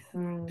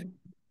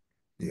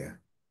 Yeah.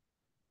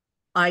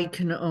 I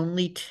can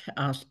only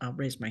I'll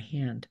raise my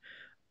hand.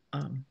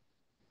 Go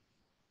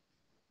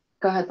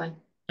ahead, Lynn.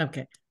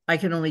 Okay, I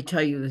can only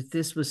tell you that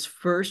this was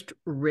first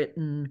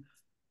written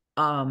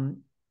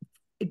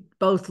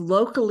both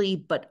locally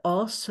but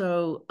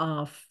also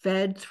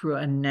fed through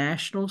a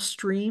national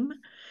stream,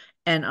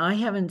 and I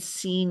haven't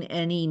seen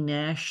any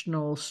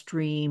national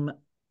stream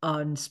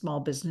on Small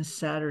Business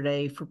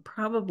Saturday for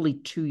probably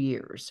 2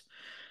 years.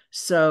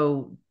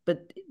 So,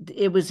 but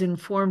it was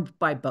informed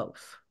by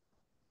both.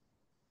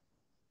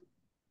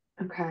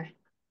 Okay.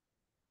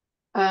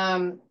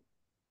 I'm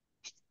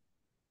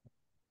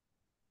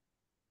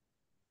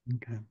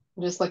okay.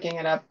 just looking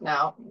it up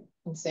now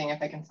and seeing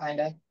if I can find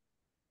it.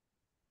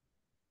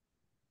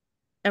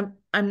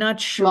 I'm not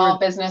Small sure.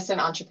 Business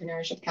and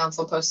Entrepreneurship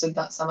Council posted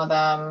that some of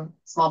them,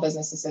 Small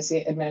Business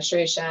Associate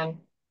Administration.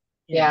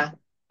 Yeah.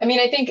 I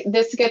mean, I think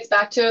this gets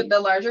back to the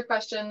larger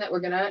question that we're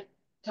gonna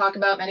talk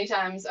about many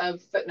times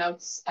of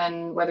footnotes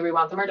and whether we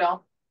want them or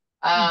don't.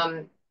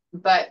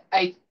 But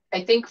I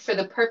think for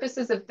the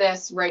purposes of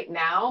this right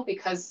now,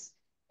 because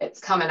it's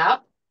coming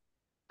up,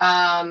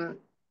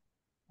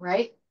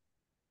 right?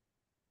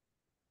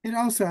 It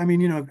also, I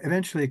mean,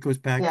 eventually it goes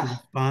back to Yeah. the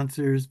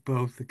sponsors,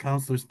 both the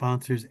counselor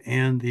sponsors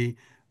and the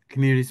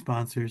community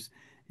sponsors.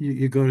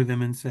 You go to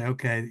them and say,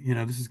 okay,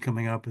 this is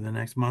coming up in the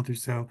next month or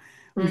so.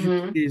 We should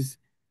Mm-hmm. please,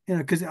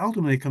 because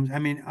ultimately it comes, I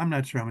mean, I'm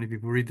not sure how many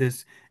people read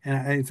this,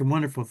 and it's a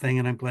wonderful thing,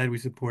 and I'm glad we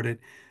support it,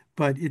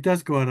 but it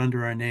does go out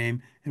under our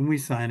name, and we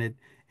sign it,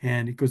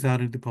 and it goes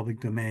out into the public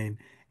domain.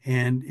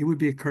 And it would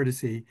be a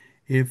courtesy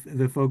if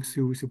the folks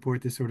who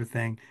support this sort of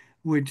thing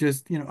would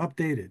just,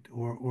 update it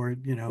or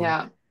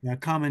Yeah.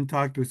 come and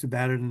talk to us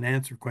about it and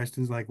answer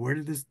questions like, where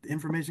did this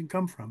information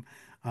come from?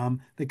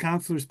 The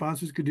counselor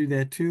sponsors could do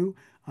that too,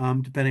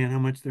 depending on how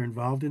much they're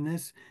involved in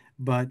this.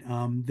 But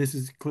this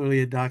is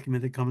clearly a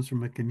document that comes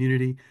from a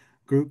community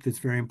group that's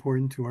very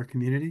important to our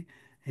community.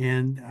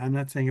 And I'm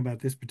not saying about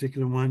this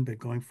particular one, but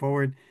going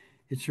forward,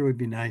 it sure would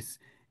be nice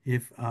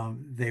if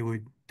they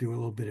would do a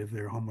little bit of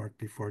their homework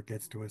before it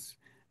gets to us.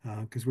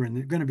 Because we're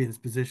going to be in this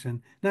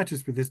position, not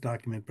just for this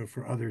document, but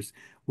for others,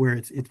 where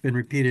it's been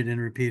repeated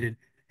and repeated,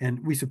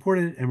 and we support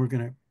it, and we're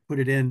going to put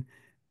it in.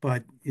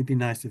 But it'd be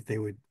nice if they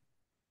would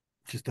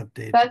just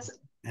update That's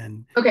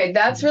and okay.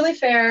 That's really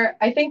fair.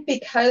 I think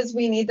because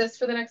we need this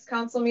for the next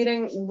council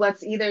meeting,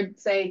 let's either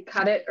say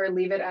cut it or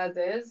leave it as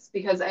is,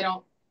 because I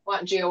don't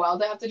want GOL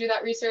to have to do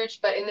that research.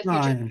 But in the no,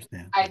 I future,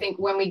 understand. I think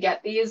when we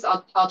get these,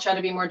 I'll try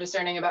to be more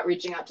discerning about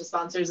reaching out to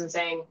sponsors and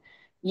saying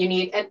you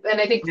need,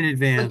 and I think In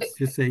advance,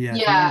 just say, yeah, if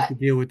you want us yeah, to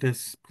deal with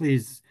this,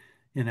 please,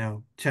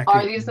 check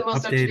are it, these the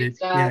most update up-to-date it.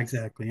 Yeah, stats?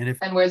 exactly. And if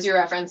And where's your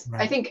reference? I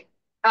right, think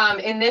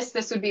in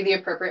this would be the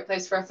appropriate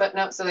place for a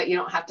footnote so that you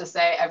don't have to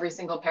say every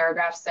single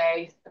paragraph,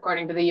 say,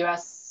 according to the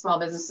US Small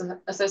Business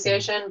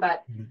Association.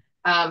 But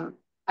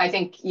I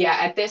think, yeah,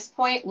 at this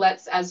point,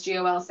 let's, as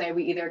GOL say,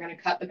 we either are going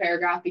to cut the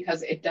paragraph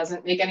because it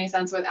doesn't make any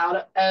sense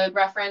without a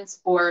reference,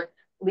 or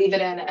leave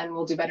it in and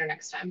we'll do better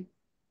next time.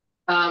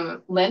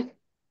 Lynn?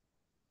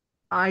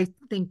 I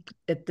think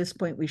at this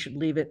point we should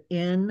leave it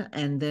in,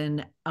 and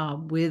then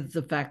with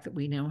the fact that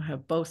we now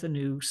have both a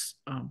new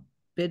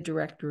bid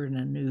director and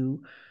a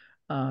new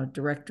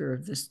director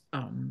of this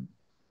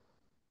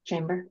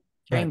Chamber.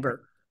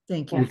 chamber.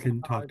 Thank We you.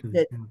 can talk to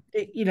that them.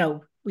 you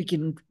know, we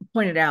can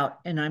point it out,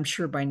 and I'm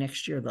sure by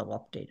next year they'll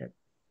update it.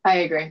 I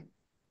agree.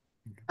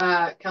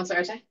 Councillor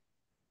Arte?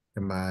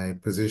 My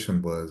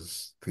position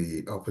was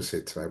the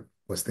opposite. I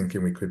was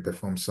thinking we could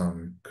perform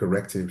some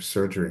corrective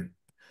surgery,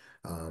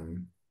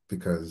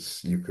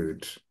 because you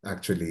could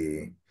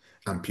actually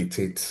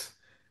amputate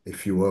a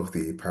few of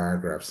the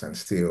paragraphs and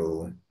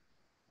still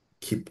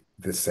keep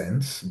the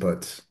sense,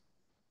 but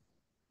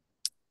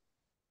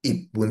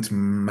it wouldn't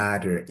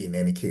matter in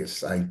any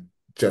case. I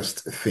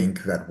just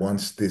think that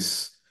once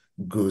this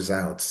goes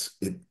out,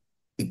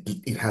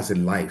 it has a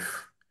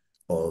life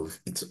of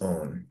its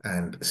own.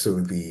 And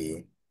so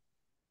the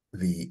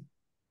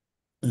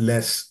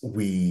less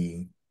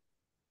we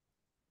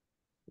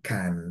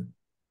can,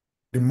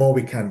 the more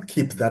we can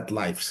keep that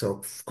life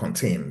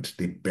self-contained,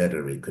 the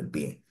better it could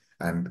be.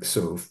 And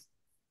so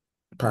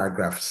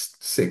paragraph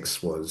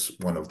 6 was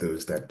one of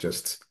those that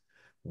just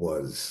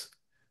was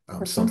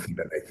something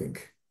that I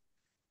think,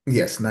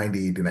 yes,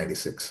 90 to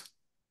 96.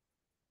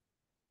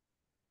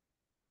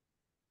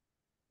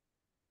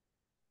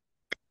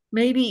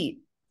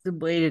 Maybe the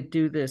way to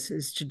do this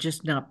is to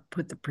just not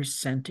put the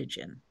percentage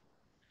in.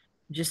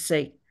 Just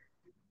say,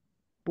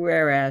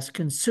 whereas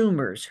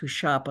consumers who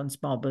shop on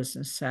Small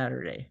Business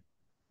Saturday,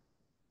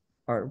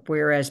 or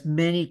whereas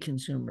many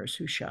consumers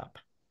who shop.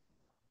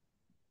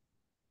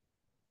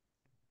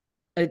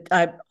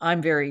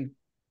 I'm very,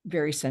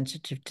 very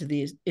sensitive to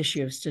the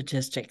issue of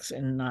statistics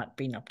and not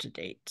being up to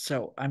date.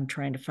 So I'm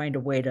trying to find a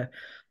way to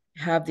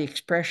have the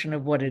expression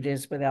of what it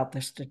is without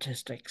the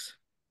statistics.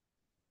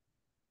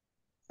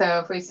 So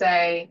if we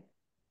say,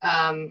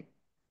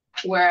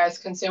 whereas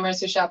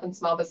consumers who shop in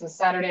Small Business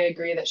Saturday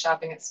agree that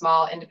shopping at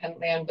small,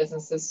 independently owned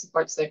businesses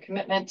supports their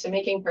commitment to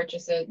making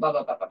purchases, blah,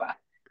 blah, blah, blah, blah.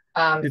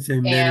 It's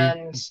a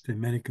many, say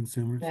many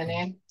consumers.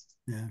 Many.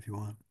 Yeah, if you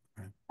want.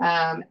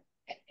 Right.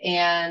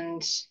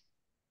 And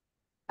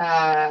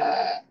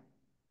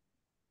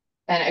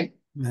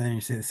then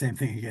you say the same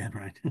thing again,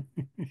 right?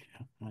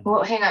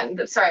 well, hang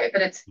on, sorry,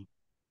 but it's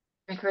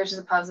encourages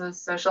a positive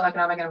social,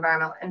 economic, and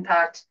environmental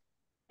impact.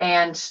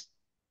 And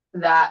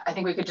that, I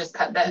think we could just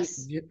cut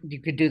this.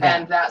 You could do that.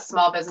 And that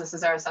small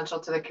businesses are essential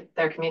to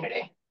their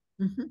community.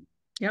 Mm-hmm.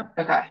 Yep.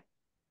 Okay.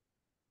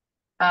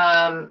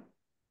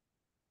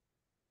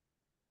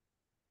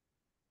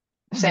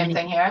 Same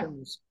thing here.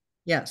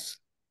 Yes.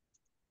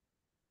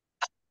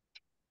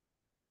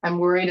 I'm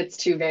worried it's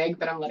too vague,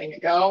 but I'm letting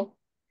it go.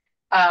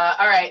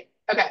 All right.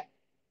 Okay.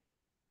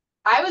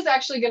 I was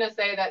actually going to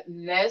say that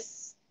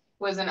this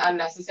was an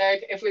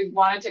unnecessary. If we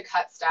wanted to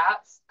cut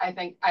stats,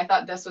 I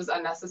thought this was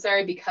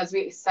unnecessary because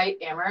we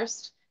cite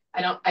Amherst.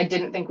 I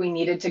didn't think we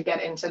needed to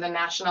get into the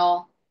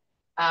national.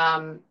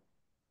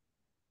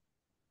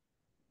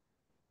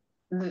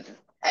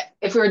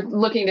 If we were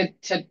looking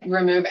to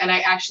remove, and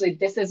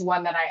this is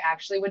one that I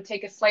actually would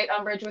take a slight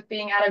umbrage with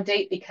being out of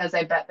date because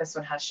I bet this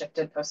one has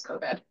shifted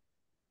post-COVID.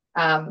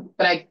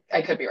 But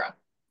I could be wrong.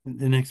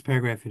 The next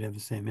paragraph, you'd have the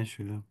same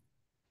issue though.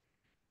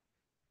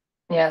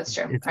 Yeah, that's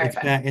true. It's right,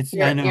 back.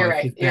 I know. You're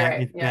right.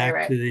 It's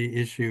back to the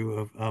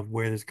issue of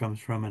where this comes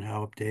from and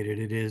how updated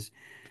it is.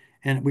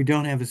 And we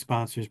don't have the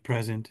sponsors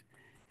present.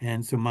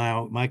 And so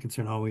my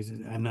concern always is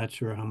I'm not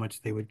sure how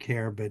much they would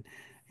care, but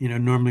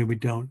normally we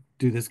don't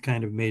do this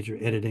kind of major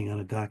editing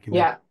on a document.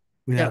 Yeah.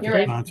 Without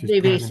the sponsors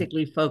they present.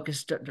 basically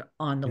focused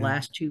on the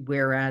last two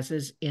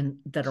whereases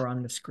that are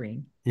on the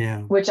screen. Yeah.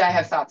 Which I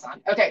have thoughts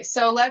on. Okay,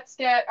 so let's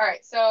get, all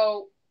right,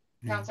 so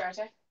Councilor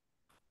Arte.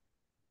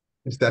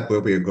 Is that where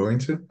we're going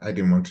to? I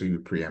didn't want to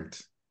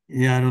preempt.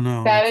 Yeah, I don't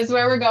know. That is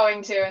where we're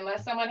going to,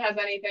 unless someone has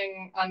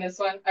anything on this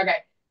one. Okay,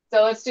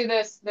 so let's do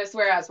this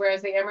whereas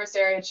the Amherst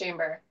Area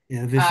Chamber.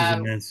 Yeah, this is a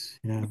mess.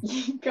 Yeah.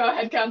 Go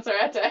ahead, Councilor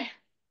Arte.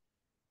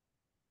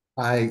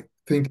 I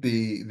think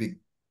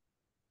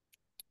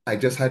I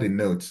just had a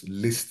note,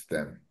 list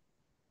them.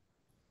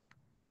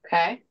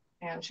 Okay,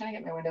 yeah, I'm trying to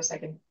get my window so I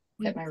can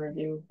get my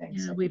review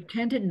things. Yeah, we've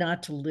tended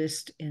not to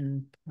list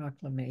in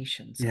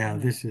proclamations. Yeah,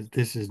 this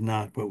is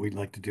not what we'd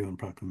like to do in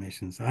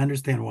proclamations. I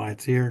understand why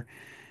it's here,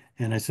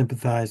 and I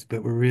sympathize,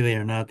 but we really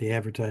are not the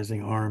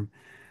advertising arm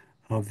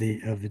of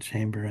the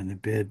chamber and the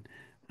bid.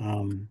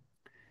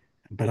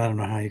 But I don't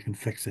know how you can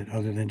fix it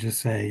other than just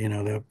say,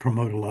 they'll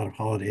promote a lot of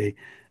holiday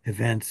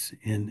events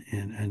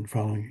and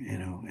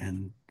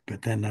following,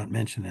 but then not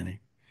mention any.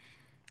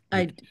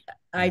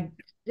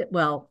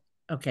 Well,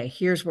 okay,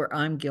 here's where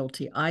I'm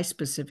guilty. I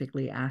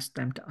specifically asked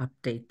them to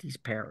update these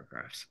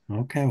paragraphs.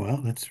 Okay,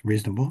 well, that's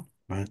reasonable,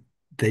 but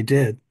they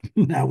did.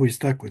 Now we're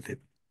stuck with it.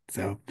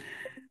 So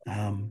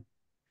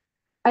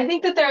I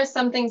think that there are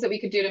some things that we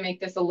could do to make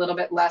this a little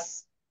bit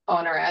less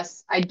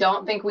onerous. I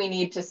don't think we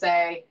need to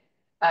say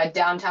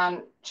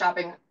downtown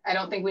shopping. I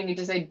don't think we need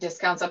to say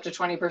discounts up to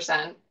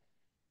 20%.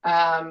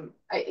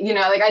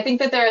 I think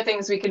that there are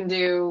things we can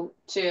do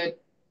to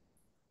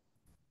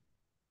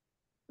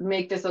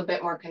make this a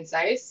bit more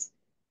concise.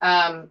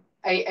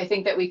 I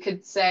think that we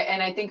could say,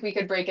 and I think we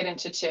could break it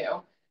into two.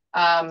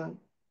 Da,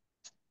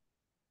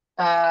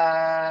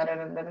 da,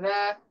 da, da,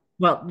 da.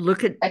 Well,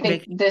 look at, I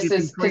think this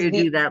is before because you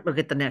do that, look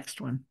at the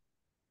next one.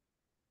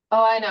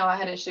 oh, I know, I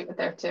had a shoot with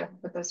there too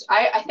with this.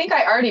 I think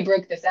I already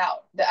broke this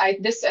out.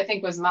 This I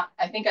think was my,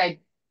 I think I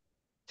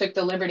took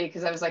the liberty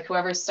because I was like,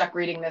 whoever's stuck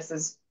reading this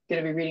is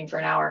going to be reading for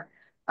an hour.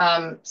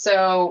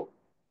 So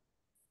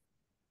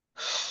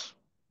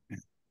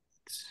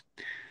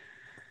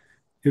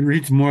It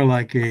reads more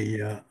like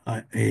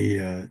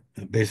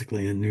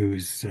basically a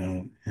news,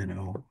 thing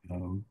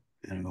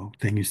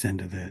you send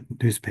to the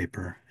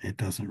newspaper. It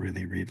doesn't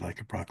really read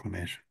like a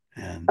proclamation.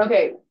 And,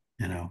 okay,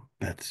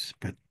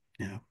 but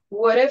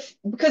what if,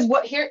 because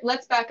what here,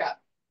 let's back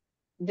up.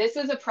 This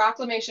is a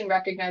proclamation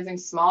recognizing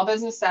Small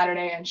Business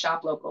Saturday and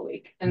Shop Local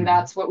Week, and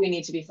that's what we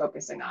need to be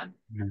focusing on.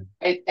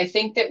 I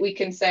think that we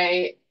could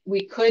say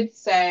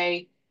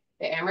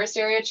the Amherst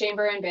Area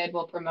Chamber and BID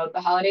will promote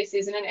the holiday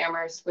season in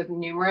Amherst with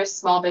numerous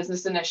small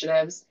business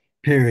initiatives.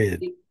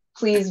 Period.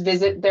 Please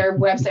visit their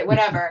website,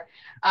 whatever.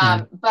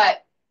 Right.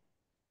 But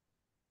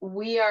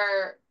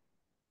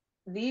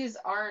these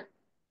aren't.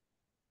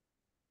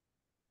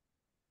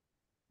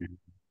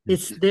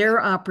 It's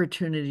their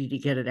opportunity to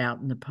get it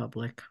out in the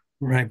public.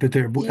 Right, but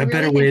there Do you are really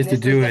better think ways to this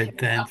is do gonna it get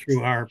than out?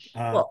 through our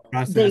Well,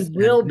 process. they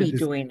will And be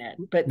doing it,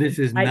 but this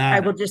is I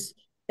not. will just,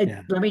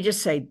 Yeah. let me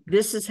just say,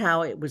 this is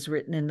how it was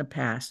written in the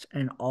past,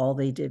 and all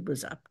they did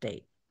was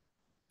update.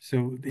 So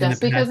in the Just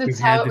because past, it's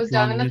we've how had it this was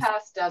done in long the list.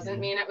 past doesn't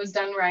mean it was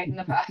done right in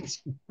the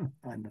past.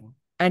 I know.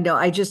 I know,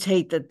 I just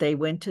hate that they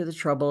went to the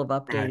trouble of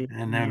Right, updating.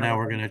 and now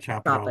we're going to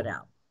chop it it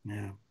out.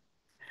 Yeah.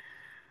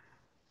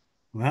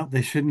 Well,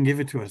 they shouldn't give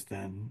it to us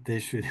then. They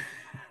should,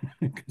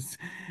 because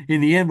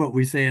in the end, what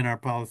we say in our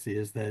policy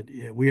is that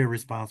we are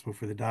responsible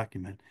for the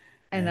document.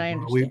 And I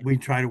while understand. we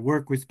try to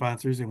work with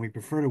sponsors, and we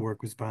prefer to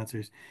work with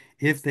sponsors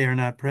if they are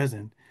not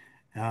present.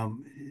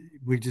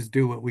 We just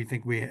do what we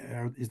think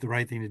is the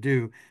right thing to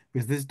do,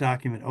 because this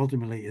document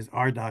ultimately is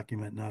our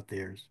document, not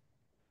theirs.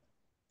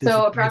 This So is a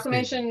their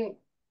statement. proclamation,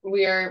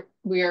 we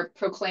are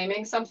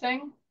proclaiming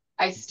something.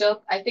 I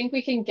think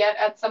we can get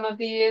at some of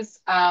these.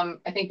 I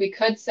think we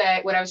could say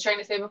what I was trying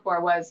to say before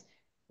was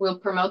we'll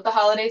promote the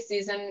holiday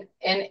season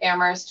in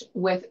Amherst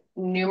with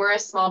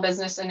numerous small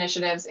business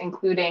initiatives,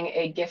 including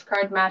a gift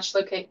card match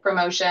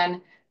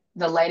promotion,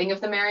 the lighting of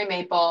the Merry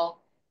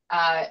Maple,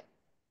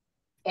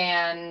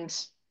 and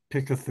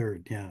Pick a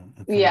third, yeah.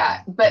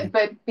 yeah, but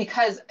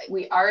because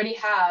we already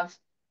have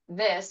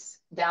this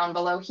down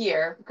below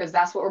here, because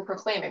that's what we're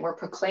proclaiming. We're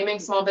proclaiming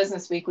Small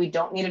Business Week. We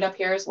don't need it up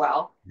here as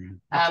well.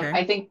 Okay.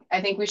 I think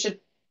we should.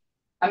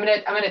 I'm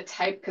gonna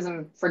type because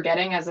I'm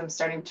forgetting as I'm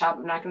starting to type.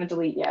 I'm not gonna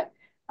delete yet.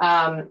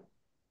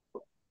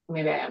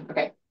 Maybe I am.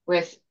 Okay,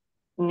 with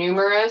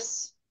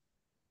numerous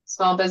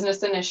small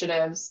business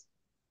initiatives,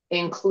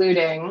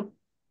 including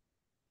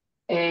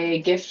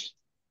a gift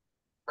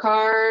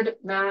card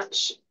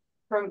match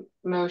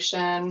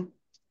promotion.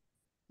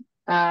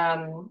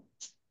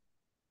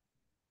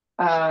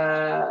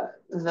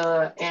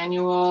 The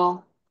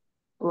annual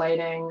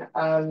lighting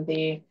of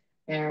the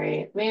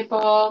Merry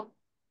Maple,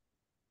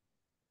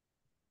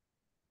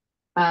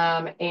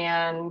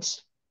 and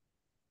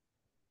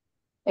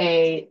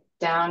a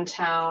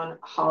downtown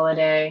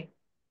holiday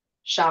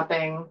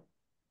shopping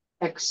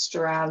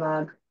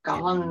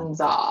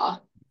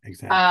extravaganza.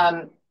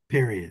 Exactly.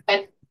 Period.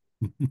 And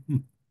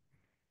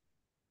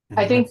And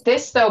I think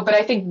that's-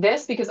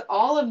 this because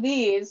all of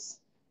these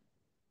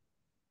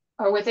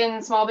are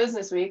within Small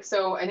Business Week.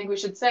 So I think we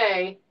should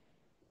say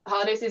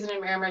holiday season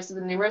in Amherst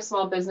with numerous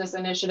small business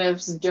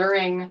initiatives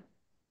during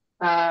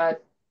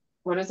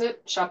what is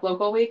it? Shop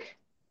Local Week.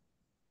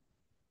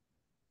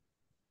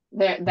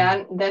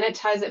 Then it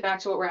ties it back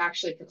to what we're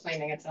actually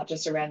proclaiming. It's not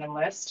just a random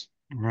list.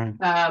 Right.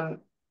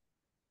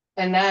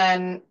 And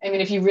then, I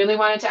mean, if you really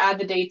wanted to add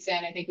the dates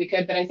in, I think we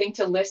could, but I think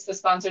to list the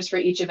sponsors for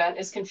each event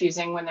is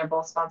confusing when they're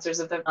both sponsors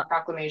of the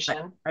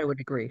proclamation. I would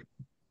agree.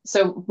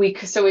 So we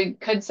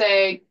could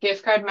say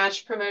gift card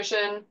match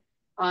promotion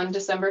on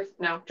December.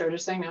 No, George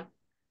is saying no.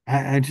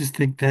 I just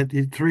think that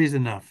 3 is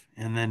enough,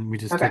 and then we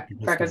just Okay, take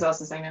the Becca's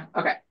also saying no.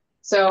 Okay,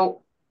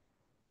 so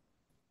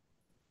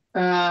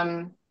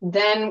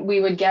then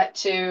we would get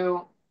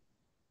to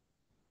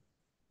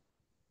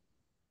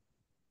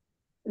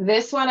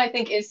this one. I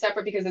think is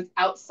separate because it's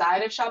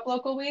outside of Shop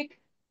Local Week.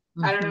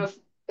 I don't know if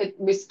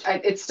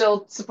it's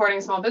still supporting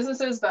small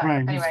businesses, but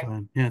Right, that's anyway.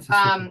 fine. Yeah, it's a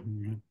separate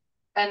one, right?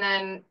 And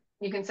then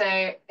you can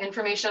say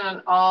information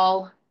on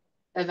all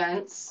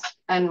events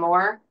and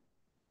more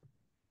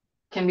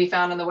can be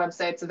found on the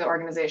websites of the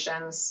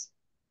organizations,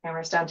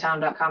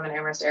 amherstdowntown.com and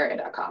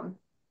amherstarea.com.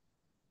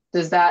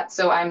 Does that,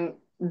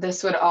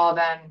 this would all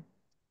then,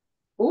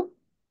 ooh,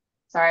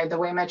 sorry, the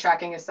way my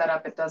tracking is set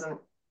up, it doesn't,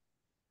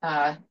 you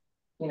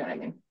know what I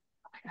mean?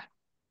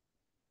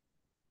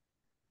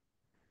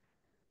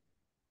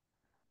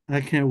 I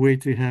can't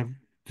wait to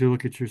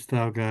look at your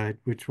style guide,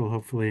 which will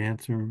hopefully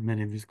answer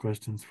many of these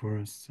questions for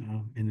us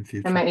in the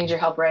future. I might need your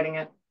help writing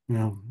it.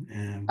 No,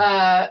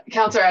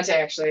 Counselor Ate,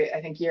 actually,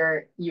 I think you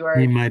are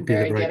he might be the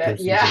very right good at, person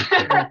to do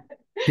yeah.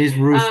 He's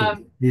ruthless.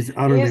 He's He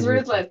utterly is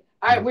ruthless. ruthless.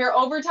 All right, we're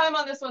over time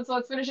on this one, so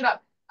let's finish it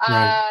up.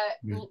 Right.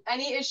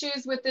 Any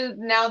issues with the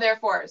now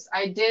therefores?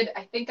 I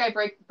think I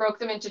broke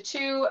them into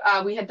two.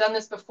 We had done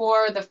this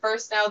before. The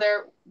first now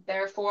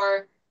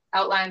therefore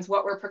outlines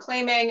what we're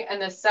proclaiming,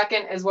 and the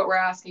second is what we're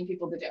asking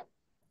people to do.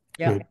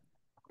 Yeah.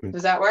 Good.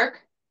 Does that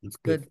work? That's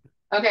good.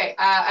 Okay,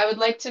 I would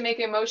like to make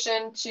a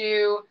motion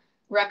to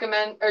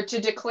recommend or to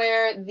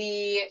declare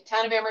the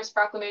Town of Amherst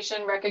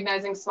proclamation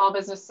recognizing Small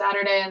Business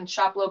Saturday and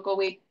Shop Local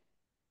Week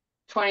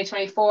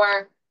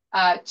 2024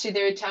 to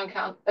the town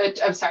council.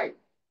 I'm sorry.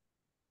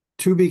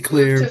 To be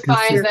clear, To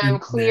find them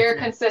consistent, clear,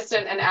 and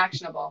consistent, and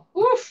actionable.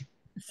 Oof.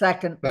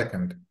 Second.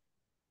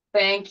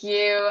 Thank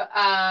you.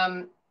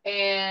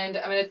 And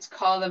I'm going to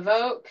call the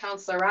vote.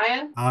 Councillor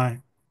Ryan.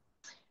 aye.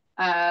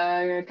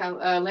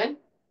 Lynn.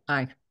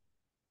 Aye.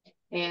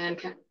 And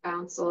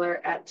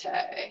Councillor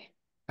Ette.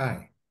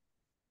 Aye.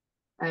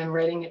 I'm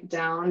writing it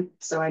down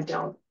so I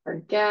don't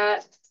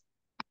forget.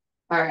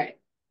 All right.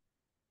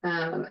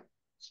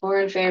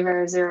 4 in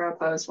favor, 0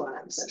 opposed, 1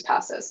 absent.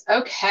 Passes.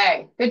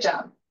 Okay, good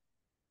job.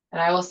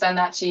 And I will send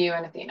that to you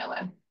and Athena,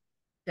 Lynn.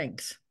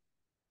 Thanks.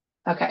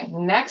 Okay,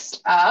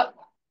 next up.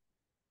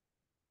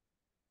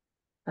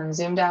 I'm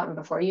zoomed out, and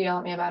before you yell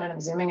at me about it,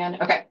 I'm zooming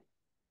in. Okay.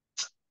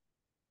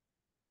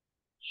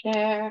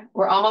 Share.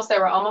 We're almost there.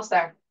 We're almost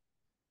there.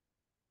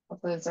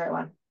 Hopefully it's the right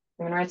one.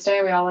 Human Rights Day.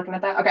 Are we all looking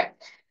at that? Okay.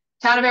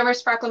 Town of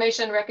Amherst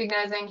proclamation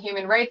recognizing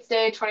Human Rights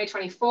Day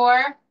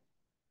 2024.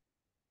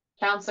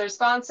 Counselor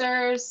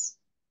sponsors.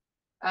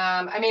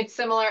 I made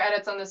similar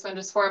edits on this one,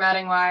 just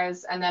formatting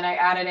wise, and then I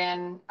added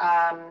in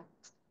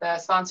the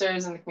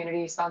sponsors and the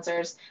community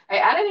sponsors. I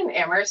added in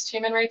Amherst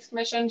Human Rights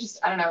Commission. Just,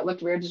 I don't know, it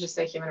looked weird to just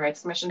say Human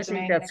Rights Commission to me.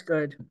 I think that's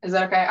good. Is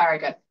that okay? All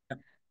right, good.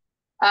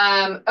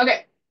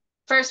 Okay.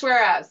 First,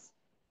 whereas.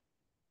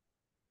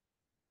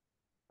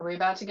 Are we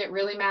about to get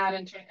really mad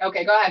and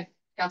okay, go ahead,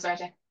 Councilor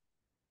Ate.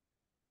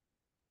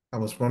 I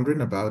was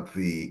wondering about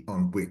the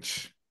on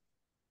which.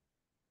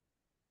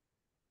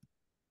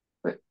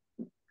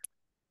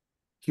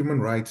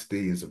 Human Rights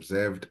Day is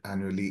observed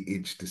annually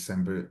each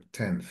December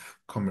 10th,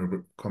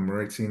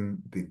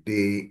 commemorating the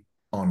day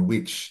on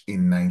which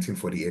in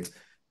 1948.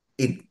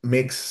 It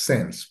makes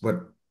sense,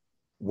 but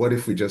what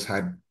if we just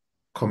had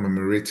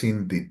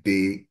commemorating the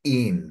day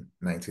in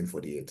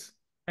 1948?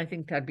 I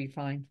think that'd be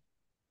fine.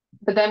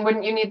 But then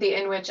wouldn't you need the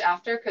in which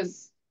after?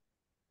 Because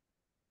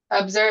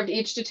observed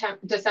each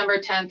December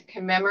 10th,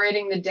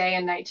 commemorating the day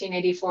in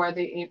 1984.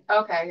 Okay,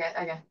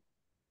 I get.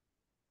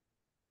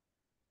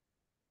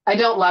 I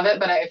don't love it,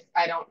 but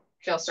I don't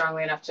feel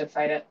strongly enough to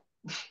fight it.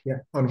 Yeah,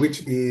 on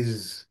which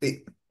is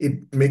it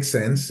makes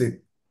sense.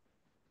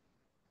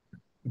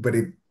 But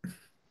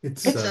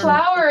it's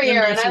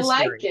flowerier and I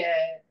like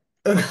it.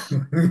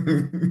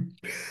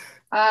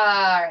 All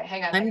right,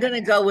 hang on. I'm gonna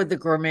go with the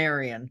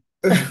grammarian.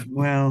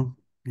 Well,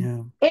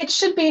 yeah. It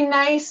should be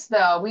nice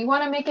though. We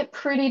want to make it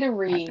pretty to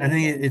read. I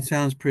think it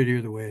sounds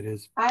prettier the way it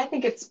is. I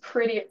think it's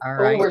pretty. All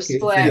right. We're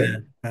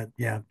split. But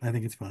yeah, I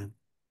think it's fine.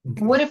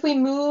 Okay. What if we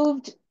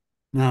moved?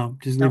 No,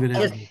 just leave it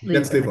as.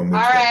 Let's leave them.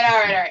 All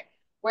right.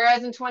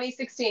 Whereas in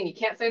 2016, you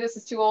can't say this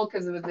is too old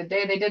because it was the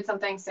day they did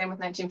something. Same with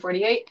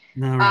 1948.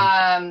 No,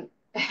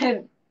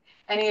 right.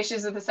 Any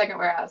issues with the second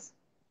whereas?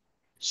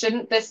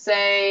 Shouldn't this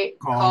say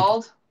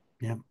called?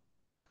 Yeah.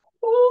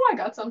 Oh, I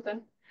got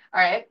something.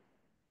 All right.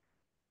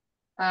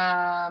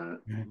 Right.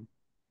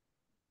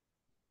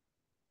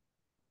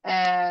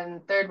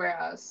 And third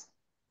whereas.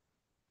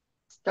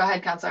 Go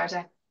ahead, Councilor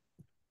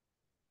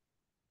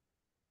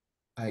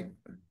Ate.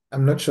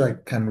 I'm not sure I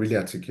can really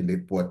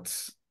articulate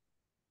what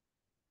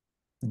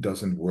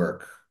doesn't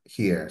work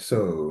here.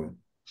 So,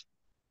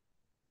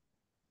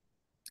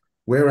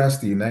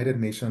 whereas the United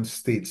Nations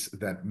states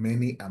that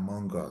many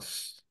among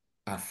us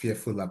are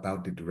fearful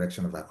about the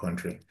direction of our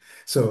country.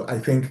 So I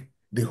think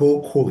the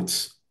whole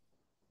quote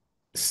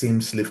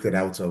seems lifted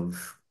out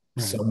of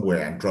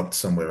somewhere and dropped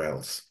somewhere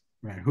else.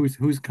 Right.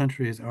 Whose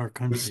country is our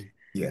country?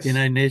 Yes. The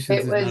United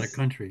Nations is not a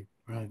country.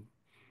 Right.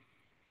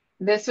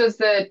 This was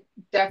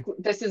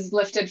this is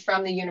lifted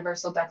from the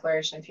Universal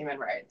Declaration of Human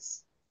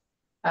Rights.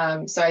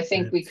 So I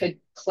think we could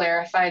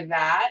clarify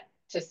that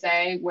to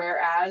say,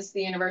 whereas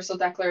the Universal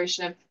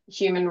Declaration of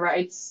Human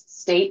Rights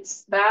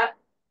states that.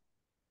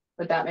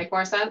 Would that make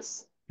more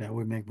sense? That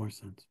would make more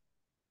sense.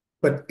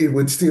 But it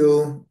would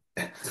still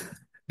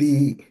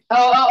be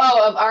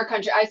of our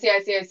country. I see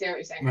what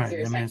you're saying. Right.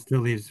 I mean, it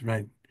still leaves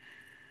right.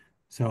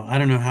 So I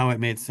don't know how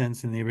it made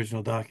sense in the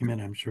original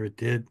document. I'm sure it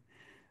did.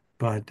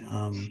 But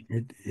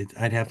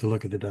I'd have to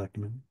look at the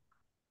document.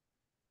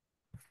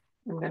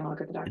 I'm gonna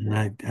look at the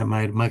document. And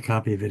my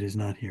copy of it is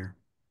not here.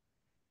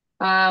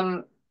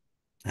 I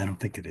don't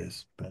think it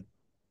is, but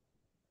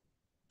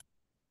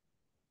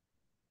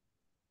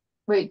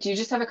wait, do you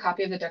just have a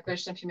copy of the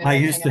Declaration of Human I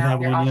Rights used to have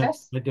in your one.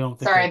 office? Yes, I don't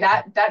think Sorry,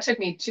 that took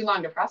me too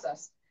long to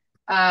process.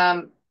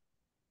 Let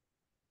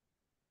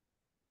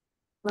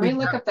me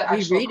look up the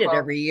actual We read it quote.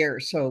 every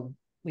year, so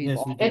We've Yes,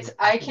 all. we do. It's,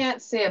 I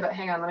can't see it, but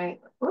hang on, let me,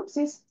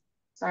 whoopsies.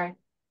 Sorry.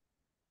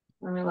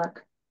 Let me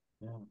look.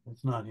 Yeah,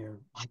 it's not here.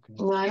 Okay.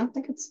 No, I don't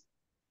think it's.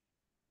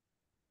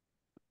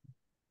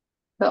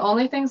 The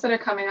only things that are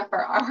coming up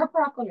are our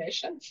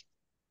proclamations.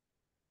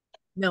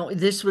 No,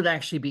 this would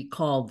actually be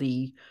called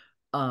the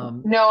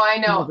No, I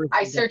know.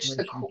 I Universal searched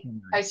the Declaration of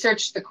Human I Rights.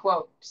 searched the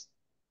quote.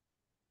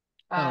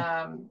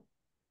 Oh.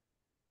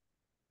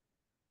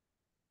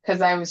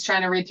 Because I was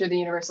trying to read through the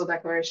Universal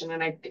Declaration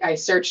and I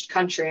searched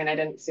country and I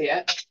didn't see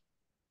it.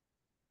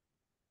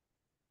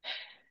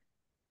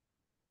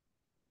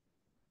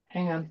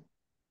 Hang on.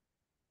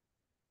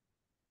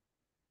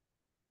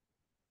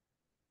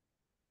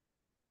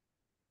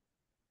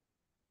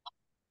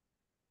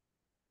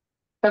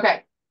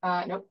 Okay.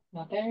 Nope,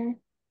 not there.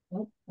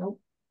 Nope,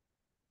 nope.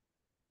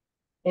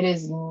 It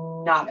is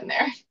not in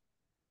there.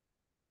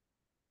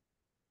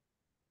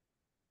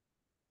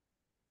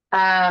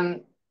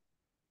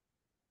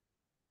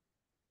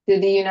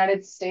 Did the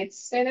United States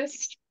say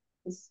this?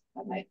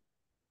 That might.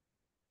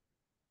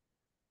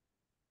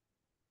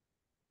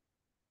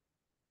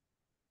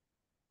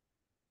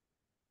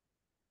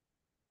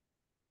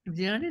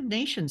 The United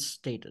Nations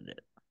stated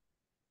it.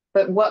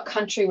 But what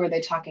country were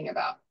they talking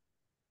about?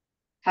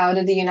 How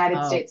did the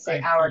United States say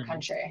our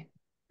country?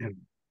 Yeah.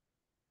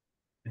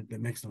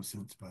 That makes no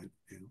sense, but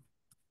yeah.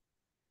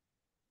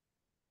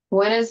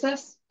 When is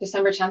this?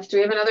 December 10th? Do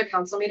we have another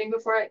council meeting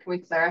before it? Can we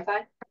clarify?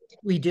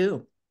 We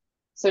do.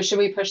 So should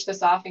we push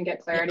this off and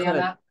get clarity on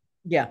could. that?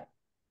 Yeah.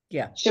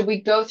 Yeah. Should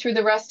we go through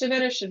the rest of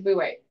it or should we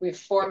wait? We have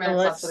 4 minutes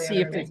left Let's till the see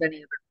other if there's meeting.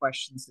 any other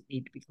questions that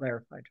need to be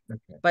clarified.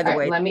 Okay. By the All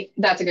right, way,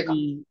 that's a good call.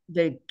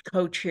 the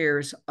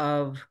co-chairs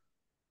of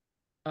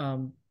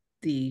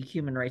the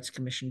Human Rights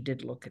Commission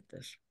did look at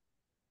this,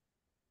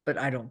 but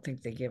I don't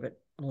think they give it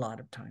a lot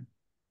of time.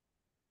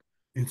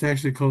 It's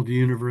actually called the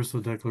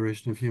Universal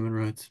Declaration of Human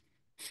Rights.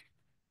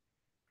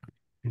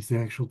 It's the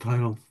actual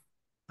title.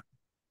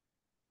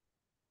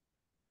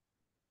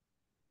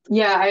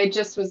 Yeah, I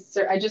just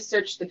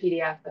searched the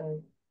PDF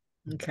and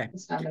Okay.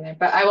 it's not in there,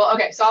 but I will.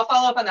 Okay, so I'll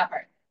follow up on that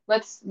part.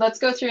 Let's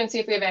go through and see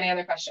if we have any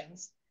other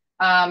questions.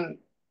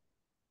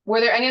 Were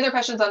there any other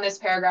questions on this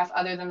paragraph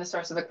other than the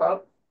source of the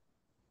quote?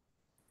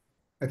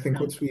 I think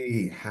No. once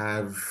we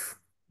have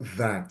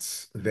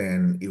that,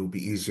 then it will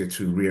be easier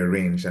to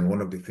rearrange. And one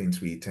of the things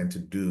we tend to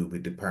do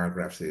with the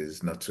paragraphs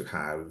is not to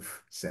have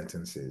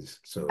sentences.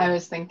 So I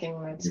was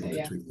thinking that too, able to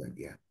yeah. tweak them,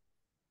 yeah.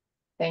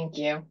 Thank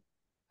you.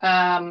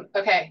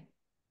 Okay.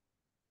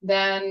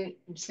 Then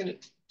I'm just gonna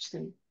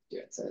do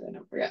it so that I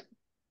don't forget.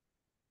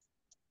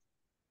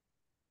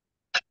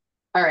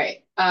 All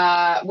right.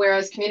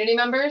 Whereas community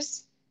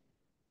members.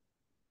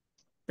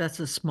 That's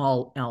a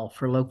small L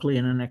for locally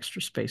and an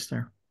extra space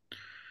there.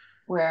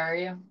 Where are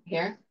you?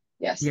 Here?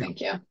 Yes, Yeah.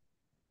 thank you.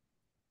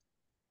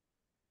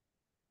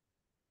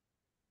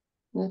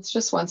 It's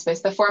just one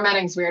space. The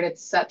formatting's weird.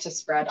 It's set to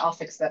spread. I'll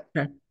fix it.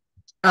 Okay.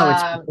 Oh,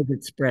 it's because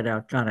it's spread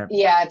out. Got it.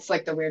 Yeah, it's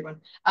like the weird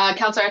one.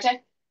 Councilor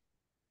Arte?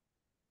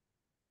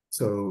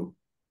 So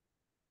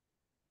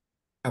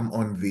I'm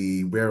on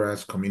the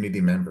whereas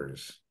community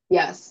members.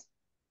 Yes.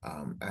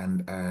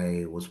 And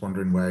I was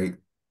wondering why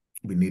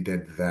we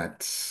needed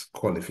that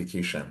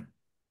qualification.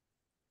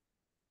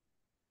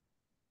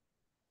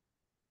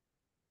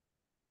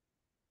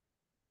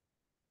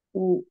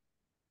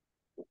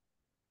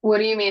 What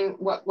do you mean?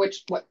 What?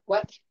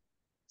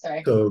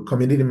 Sorry. So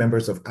community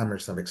members of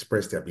Amherst have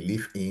expressed their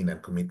belief in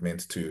and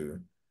commitment to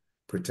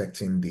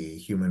protecting the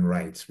human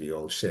rights we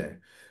all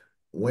share.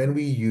 When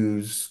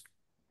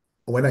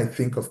I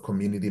think of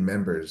community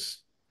members,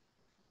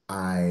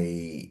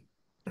 it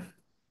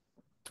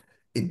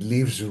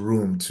leaves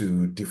room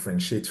to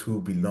differentiate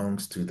who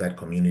belongs to that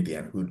community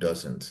and who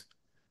doesn't.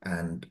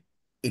 And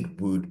it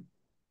would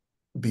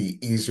be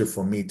easier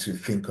for me to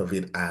think of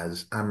it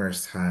as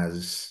Amherst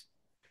has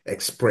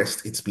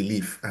expressed its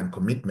belief and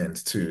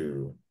commitment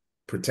to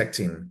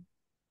protecting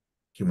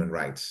human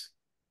rights.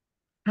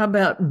 How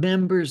about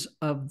members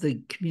of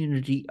the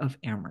community of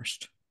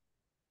Amherst?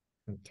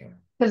 Okay.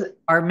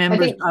 Are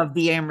members of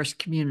the Amherst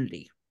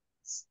community?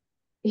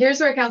 Here's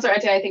where, Councilor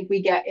Arte, I think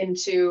we get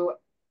into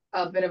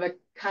a bit of a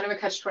kind of a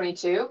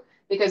catch-22,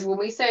 because when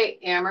we say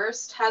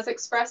Amherst has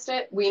expressed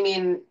it, we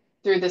mean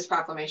through this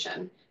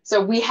proclamation.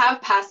 So we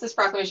have passed this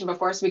proclamation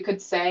before, so we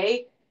could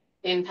say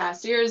in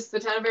past years, the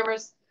town of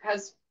Amherst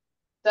has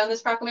done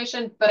this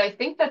proclamation, but I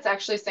think that's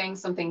actually saying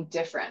something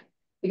different,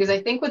 because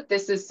I think what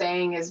this is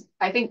saying is,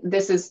 I think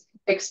this is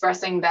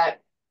expressing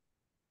that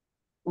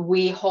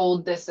we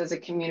hold this as a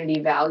community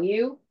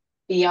value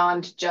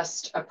beyond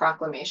just a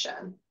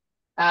proclamation.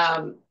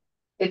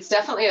 It's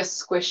definitely a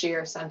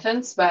squishier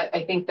sentence, but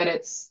I think that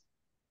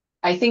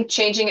I think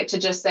changing it to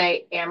just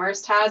say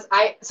Amherst has,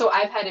 so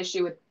I've had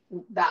issue with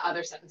that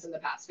other sentence in the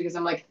past, because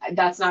I'm like,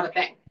 that's not a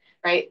thing,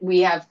 right?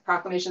 We have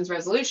proclamations,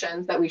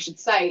 resolutions that we should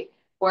cite,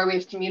 or we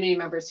have community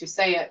members who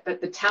say it,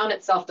 but the town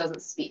itself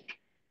doesn't speak.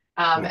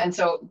 And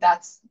so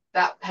that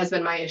has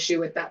been my issue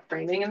with that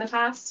framing in the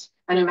past.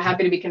 And I'm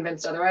happy to be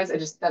convinced otherwise.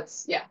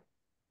 Yeah.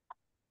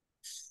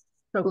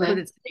 So Lynn? could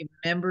it say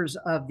members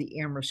of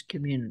the Amherst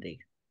community?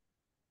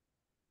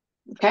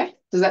 Okay,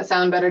 does that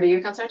sound better to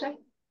you, Councilor Arte?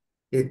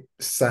 It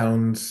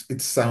sounds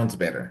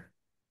better.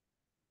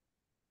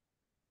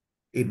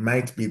 It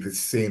might be the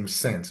same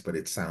sense, but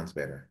it sounds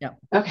better. Yeah.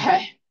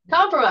 Okay,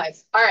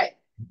 compromise. All right.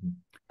 Mhm.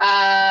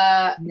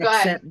 Go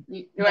Next ahead.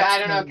 sentence. I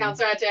don't know.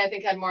 Councilor Arte, I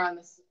think had more on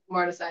this,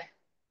 more to say.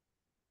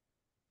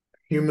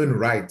 Human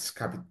rights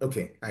capital.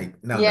 Okay,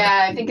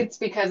 Yeah, I think it's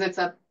because it's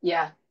a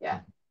yeah.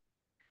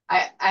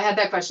 I had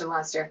that question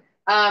last year.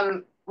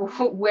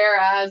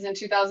 Whereas in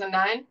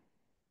 2009,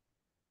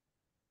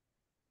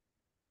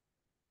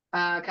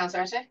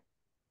 Councilor Arte?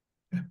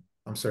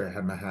 I'm sorry, I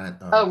had my hand.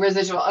 Oh,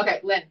 residual. Okay,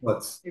 Lynn,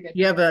 What's you're good.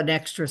 You have an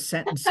extra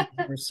sentence in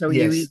here, so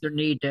you Yes. either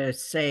need to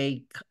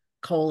say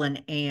colon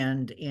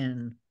and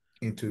in.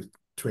 into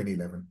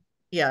 2011?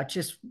 Yeah,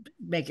 just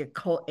make it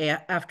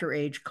after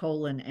age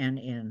colon and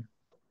in.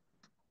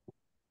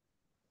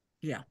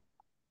 Yeah.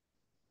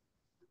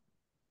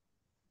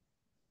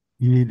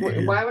 You need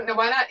Why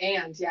not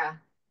and? Yeah,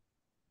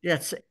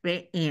 That's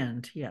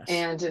and yes.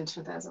 and in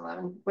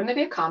 2011. Wouldn't it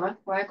be a comma?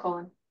 Why a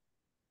colon?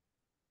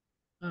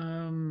 It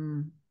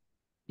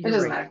You're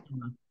doesn't right.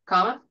 matter.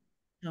 Comma?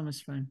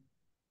 Comma's fine.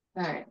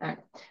 All right.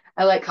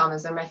 I like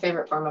commas. They're my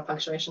favorite form of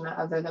punctuation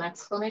other than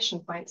exclamation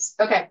points.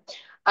 Okay.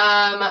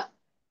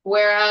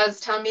 Whereas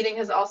town meeting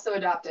has also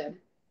adopted.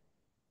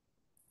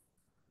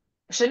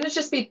 Shouldn't it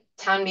just be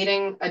town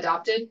meeting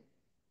adopted?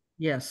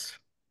 Yes.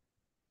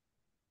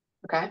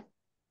 Okay.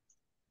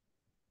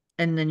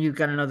 And then you've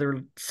got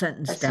another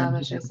sentence down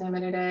Establish here.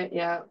 Yosemite Day.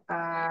 Yeah.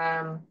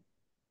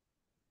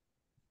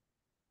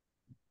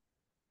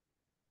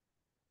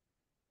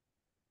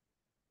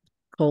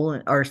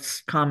 Colon or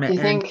comma Do you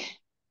think?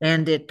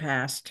 and it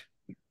passed.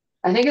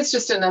 I think it's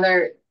just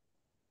another.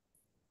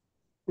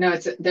 No,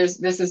 this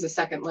is the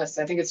second list.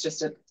 I think it's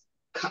just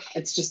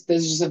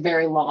there's just a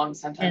very long And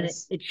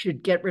sentence. it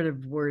should get rid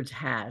of words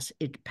has.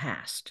 It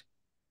passed.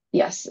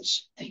 Yes, it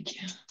should. Thank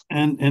you.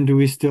 And do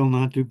we still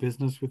not do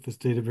business with the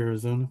state of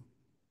Arizona?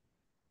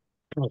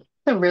 That's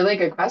a really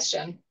good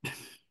question.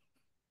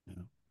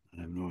 No,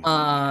 I have no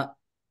idea.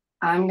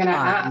 I'm gonna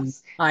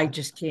ask. I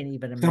just can't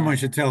even Someone imagine.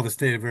 should tell the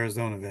state of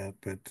Arizona that,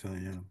 but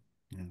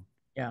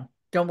Yeah.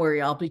 Don't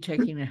worry, I'll be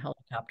taking a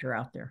helicopter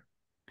out there.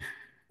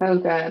 Oh,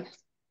 good.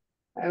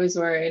 I was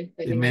worried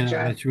that they you may might not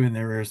drive. let you in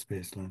their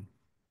airspace, Lynn.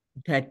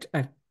 That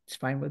it's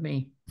fine with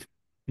me.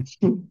 It's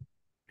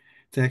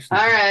actually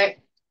All right,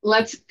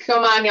 let's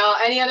come on, y'all.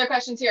 Any other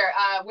questions here?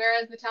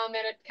 Whereas the town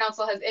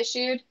council has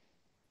issued,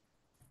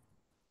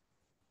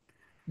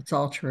 It's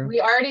all true.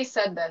 we already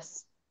said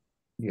this.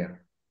 Yeah.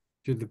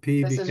 Should the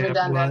P This be is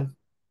capitalized? redundant.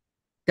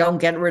 Don't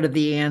get rid of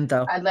the and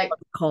though. I'd like,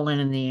 colon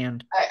in the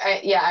end.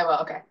 yeah, I will.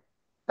 Okay,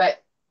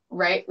 but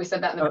right, we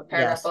said that in the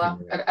paragraph yes. below,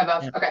 Yeah.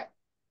 above. Yeah. Okay.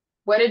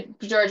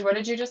 George? What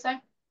did you just say?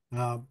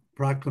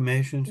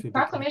 Proclamation should be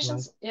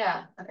Proclamations. capitalized.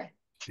 Yeah. Okay.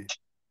 Okay.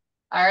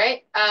 All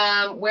right.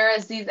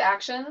 Whereas these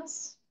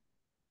actions.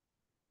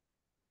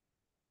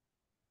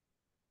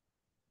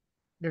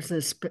 There's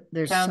some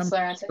Counselor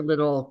Ante?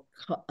 little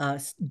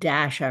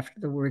dash after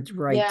the words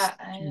rights. Yeah,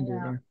 I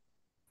know.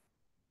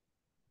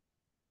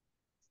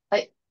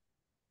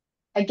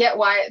 I get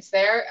why it's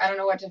there. I don't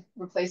know what to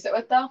replace it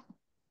with though.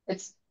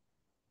 It's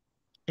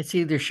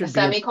either a should be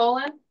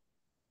semicolon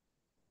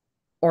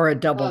or a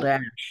double Oh.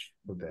 dash.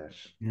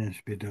 Dash. Yeah, it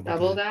should be a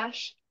double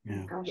dash.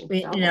 Yeah. Gosh,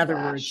 In double other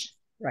dash. words,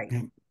 right.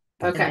 Yeah.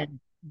 Okay. And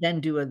then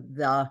do a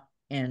the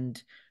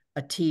and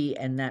a T,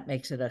 and that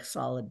makes it a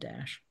solid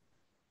dash.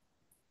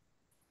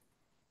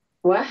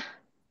 What?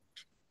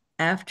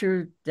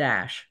 After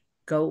dash,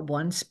 go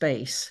one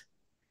space,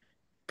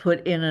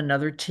 put in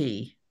another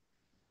T.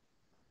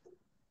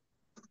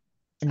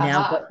 And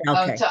now, okay.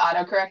 Oh, to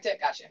autocorrect it?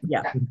 Gotcha.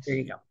 Yeah, okay. There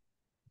you go.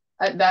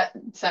 That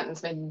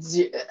sentence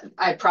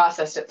I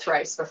processed it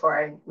thrice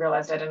before I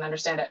realized I didn't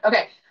understand it.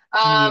 Okay.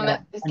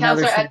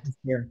 Another sentence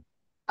here.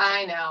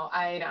 I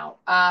know.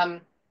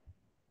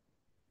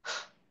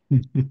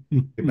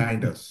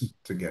 Bind us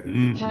together.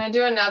 Can I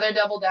do another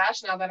double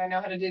dash now that I know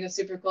how to do the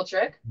super cool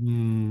trick?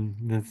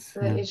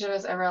 That each of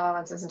us every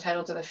allowance is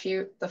entitled to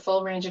the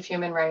full range of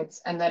human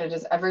rights, and that it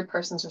is every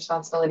person's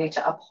responsibility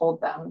to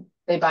uphold them.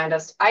 They bind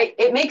us.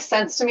 It makes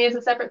sense to me as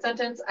a separate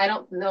sentence. I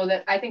don't know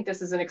that. I think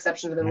this is an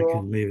exception to the rule. I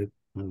can leave it.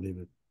 I'll leave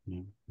it.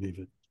 Yeah, leave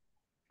it.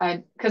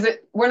 Because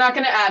we're not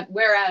going to add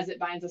whereas it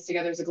binds us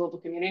together as a global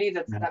community.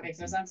 That makes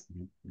no sense.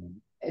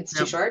 It's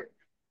too short.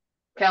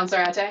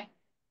 Councilor Ate,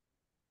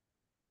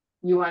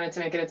 you wanted to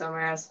make it its own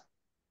whereas.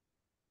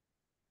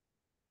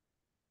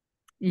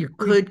 You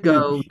could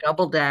go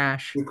double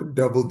dash. We could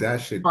double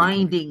dash it.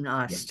 Binding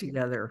us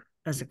together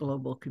as a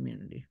global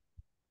community.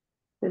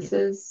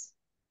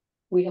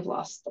 We have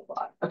lost the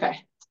plot. Okay.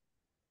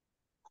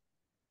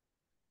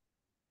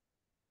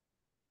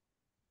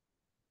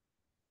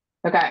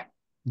 Okay.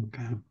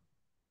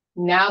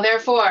 Now,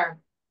 therefore.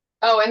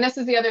 Oh, and this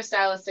is the other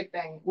stylistic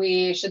thing.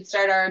 We should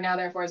start our now,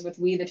 therefores with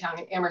we, the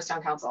Amherst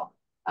Town Council.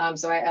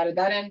 So I added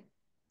that in.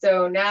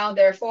 So now,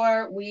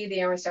 therefore, we, the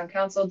Amherst Town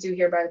Council, do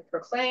hereby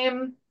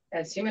proclaim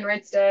as Human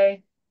Rights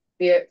Day,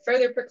 be it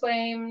further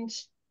proclaimed.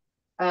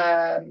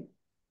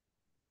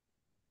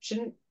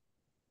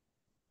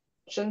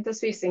 Shouldn't this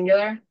be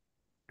singular?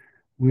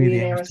 We, We, the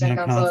the Amherst Town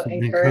Amherst Town Council, Council,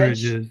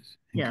 encourage.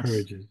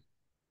 Yes.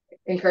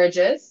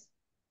 Encourages.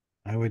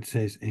 I would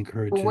say But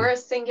encourages. we're a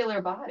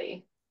singular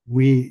body.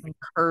 We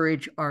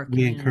Encourage our we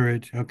community.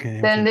 encourage.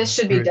 Okay. Then this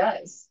should be encourage.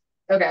 does.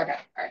 Okay, all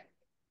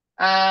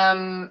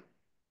right.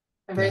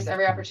 Embrace Does.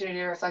 every opportunity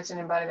to reflect and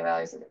embody the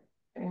values of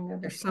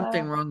There's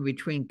something wrong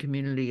between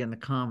community and the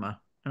comma.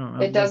 I don't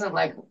know. It doesn't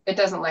like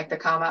the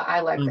comma.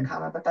 I like the Mm.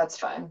 comma, but that's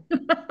fine.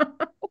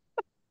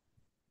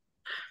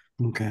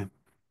 Okay.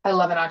 I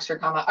love an Oxford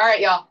comma. All right,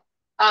 y'all.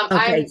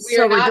 Okay, we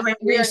so are we're not doing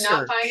we are not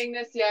research. finding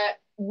this yet.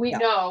 We Yeah.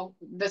 know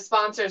the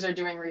sponsors are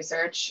doing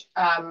research.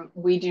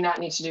 We do not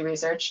need to do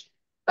research,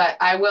 but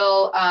I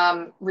will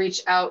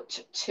reach out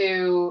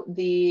to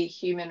the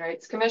Human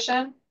Rights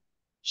Commission.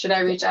 Should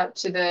I reach out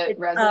to the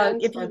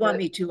residents? If you want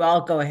me to,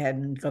 I'll go ahead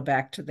and go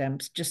back to them.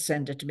 Just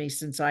send it to me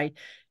since I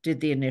did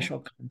the initial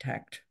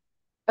contact.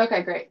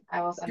 Okay, great.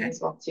 I will send Okay. these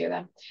both to you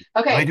then.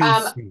 Okay. I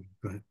don't see.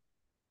 Go ahead.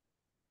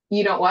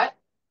 You don't what?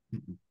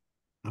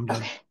 I'm done.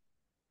 Okay.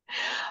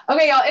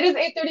 Okay, y'all, it is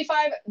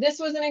 8:35. This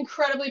was an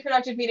incredibly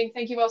productive meeting.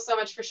 Thank you all so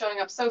much for showing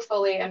up so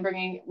fully and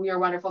bringing your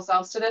wonderful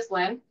selves to this.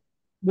 Lynn?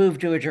 Move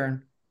to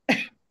adjourn.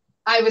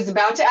 I was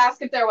about to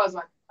ask if there was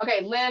one.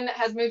 Okay, Lynn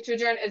has moved to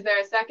adjourn. Is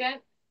there a second?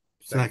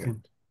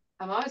 Second.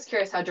 I'm always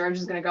curious how George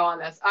is going to go on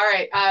this. All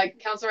right,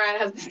 Councilor Ryan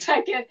has the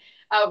second.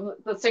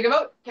 Let's take a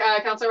vote.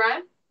 Councilor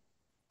Ryan?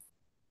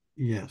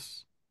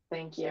 Yes.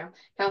 Thank you.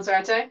 Councilor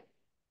Ate?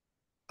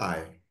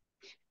 Aye.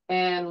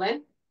 And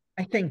Lynn?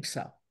 I think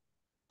so.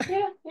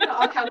 Yeah,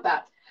 I'll count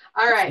that.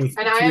 All right, So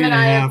and I am an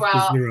aye as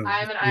well. 3.5 to 0. I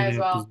am an aye as 3.5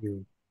 well. to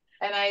 0.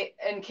 And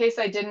in case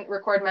I didn't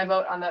record my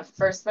vote on the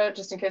first vote,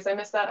 just in case I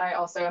missed that, I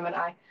also am an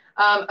aye.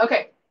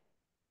 Okay,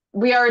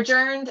 we are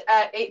adjourned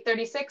at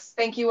 8:36.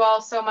 Thank you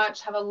all so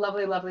much. Have a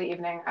lovely, lovely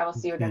evening. I will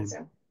see you again Okay.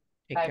 soon.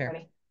 Take Bye, care.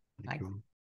 everybody. Thank you.